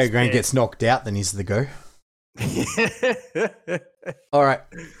 If Harry Grant gets knocked out, then he's the go. All right.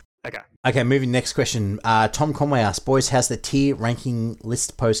 Okay, moving next question. Tom Conway asks, boys, how's the tier ranking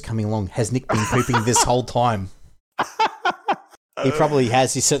list post coming along? Has Nick been pooping this whole time? He probably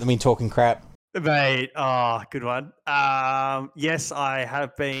has. He's certainly been talking crap. Mate, good one. Yes, I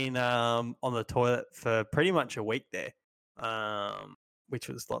have been on the toilet for pretty much a week there, which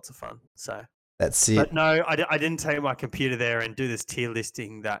was lots of fun. So that's it. But no, I didn't take my computer there and do this tier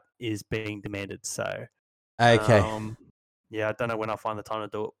listing that is being demanded. So okay, yeah, I don't know when I'll find the time to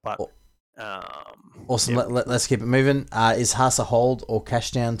do it, but awesome. Yeah. Let's keep it moving. Is Haas a hold or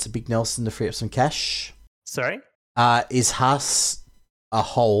cash down to Big Nelson to free up some cash? Sorry, is Haas a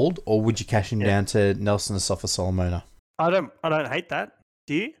hold, or would you cash him down to Nelson Asafa Solomona? I don't hate that.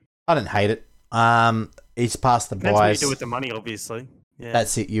 Do you? I don't hate it. He's past the buys. That's what you do with the money, obviously. Yeah.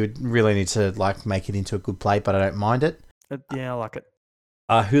 That's it. You would really need to make it into a good play, but I don't mind it. Yeah, I like it.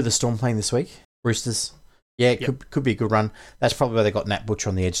 Who are the Storm playing this week? Roosters. Yeah, it could be a good run. That's probably where they got Nat Butcher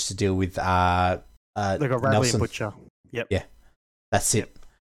on the edge to deal with. They got Radley and Butcher. Yep. Yeah, that's it.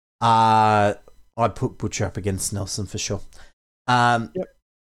 I'd put Butcher up against Nelson for sure.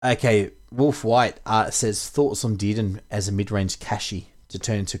 Okay, Wolf White says, thoughts on Dearden as a mid-range cashy to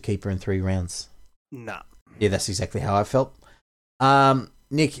turn into a keeper in 3 rounds? Nah. Yeah, that's exactly how I felt.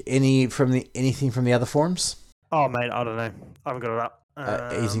 Nick, anything from the other forums? Oh, mate, I don't know. I haven't got it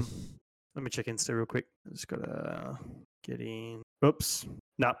up. Easy. Let me check Insta real quick. I just got to get in. Oops.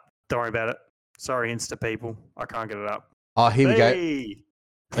 Nah, don't worry about it. Sorry, Insta people. I can't get it up. Oh, here we go.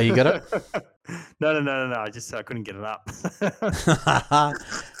 Oh, you got it? No. I couldn't get it up.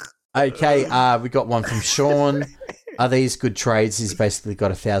 Okay, we got one from Sean. Are these good trades? He's basically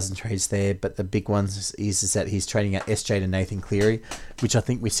got 1,000 trades there, but the big ones is that he's trading out SJ to Nathan Cleary, which I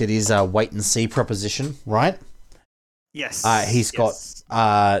think we said is a wait and see proposition, right? Yes. He's got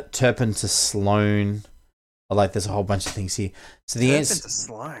Turpin to Sloan. There's a whole bunch of things here. So the answer to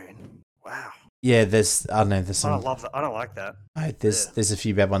Sloan. Wow. Yeah, there's some. I don't love that. I don't like that. There's a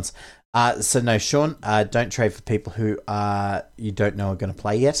few bad ones. So no, Sean, don't trade for people who you don't know are going to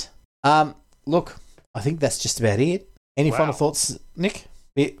play yet. Look, I think that's just about it. Any final thoughts, Nick?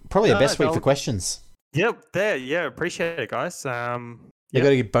 Probably our best week for questions. Yep, appreciate it, guys. You've got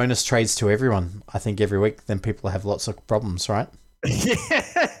to give bonus trades to everyone, I think, every week. Then people have lots of problems, right?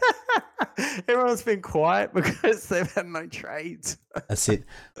 Yeah. Everyone's been quiet because they've had no trades. That's it.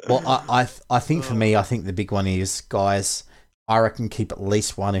 Well, I think for me, I think the big one is, guys, I reckon keep at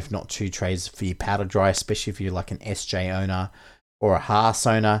least 1, if not 2 trades for your powder dry, especially if you're like an SJ owner or a Haas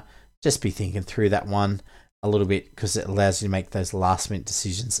owner. Just be thinking through that one a little bit because it allows you to make those last minute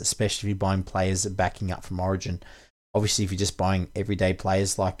decisions, especially if you're buying players that are backing up from Origin. Obviously, if you're just buying everyday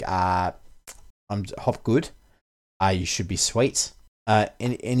players like Hopgood, you should be sweet.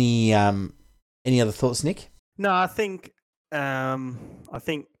 Any other thoughts, Nick? No, I think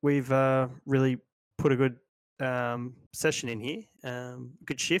we've really put a good session in here.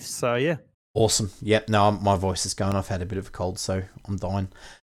 Good shifts. So yeah. Awesome. Yep. No, my voice is going. I've had a bit of a cold, so I'm dying.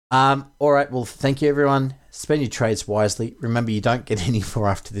 All right. Well, thank you, everyone. Spend your trades wisely. Remember, you don't get any more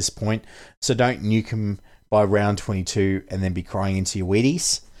after this point, so don't nuke them by round 22 and then be crying into your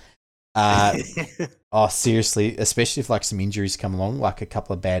Wheaties. Oh, seriously, especially if like some injuries come along, like a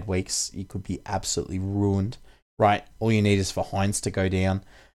couple of bad weeks, you could be absolutely ruined, right? All you need is for Hines to go down,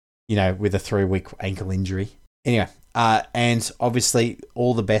 with a 3-week ankle injury. Anyway, and obviously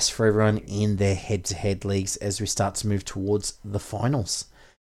all the best for everyone in their head-to-head leagues as we start to move towards the finals.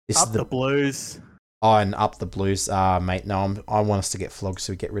 The Blues. Oh, and up the Blues, mate. No, I want us to get flogged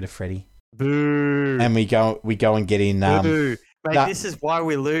so we get rid of Freddie. Boo. And we go and get in. Boo. Mate, this is why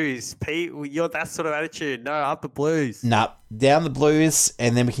we lose. Pete, you're that sort of attitude. No, up the Blues. Nah, down the Blues,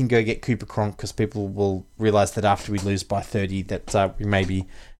 and then we can go get Cooper Cronk because people will realise that after we lose by 30 that we maybe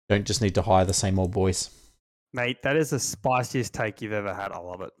don't just need to hire the same old boys. Mate, that is the spiciest take you've ever had. I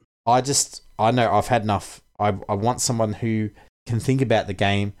love it. I know I've had enough. I want someone who can think about the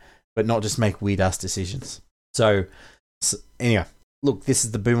game, but not just make weird-ass decisions. So anyway, look, this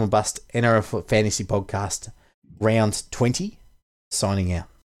is the Boom or Bust NRL Fantasy Podcast, round 20. Signing out.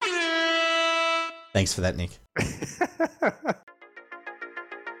 Thanks for that, Nick.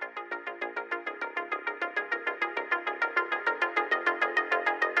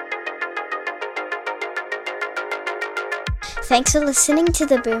 Thanks for listening to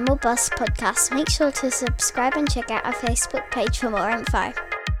the Boom or Bust podcast. Make sure to subscribe and check out our Facebook page for more info.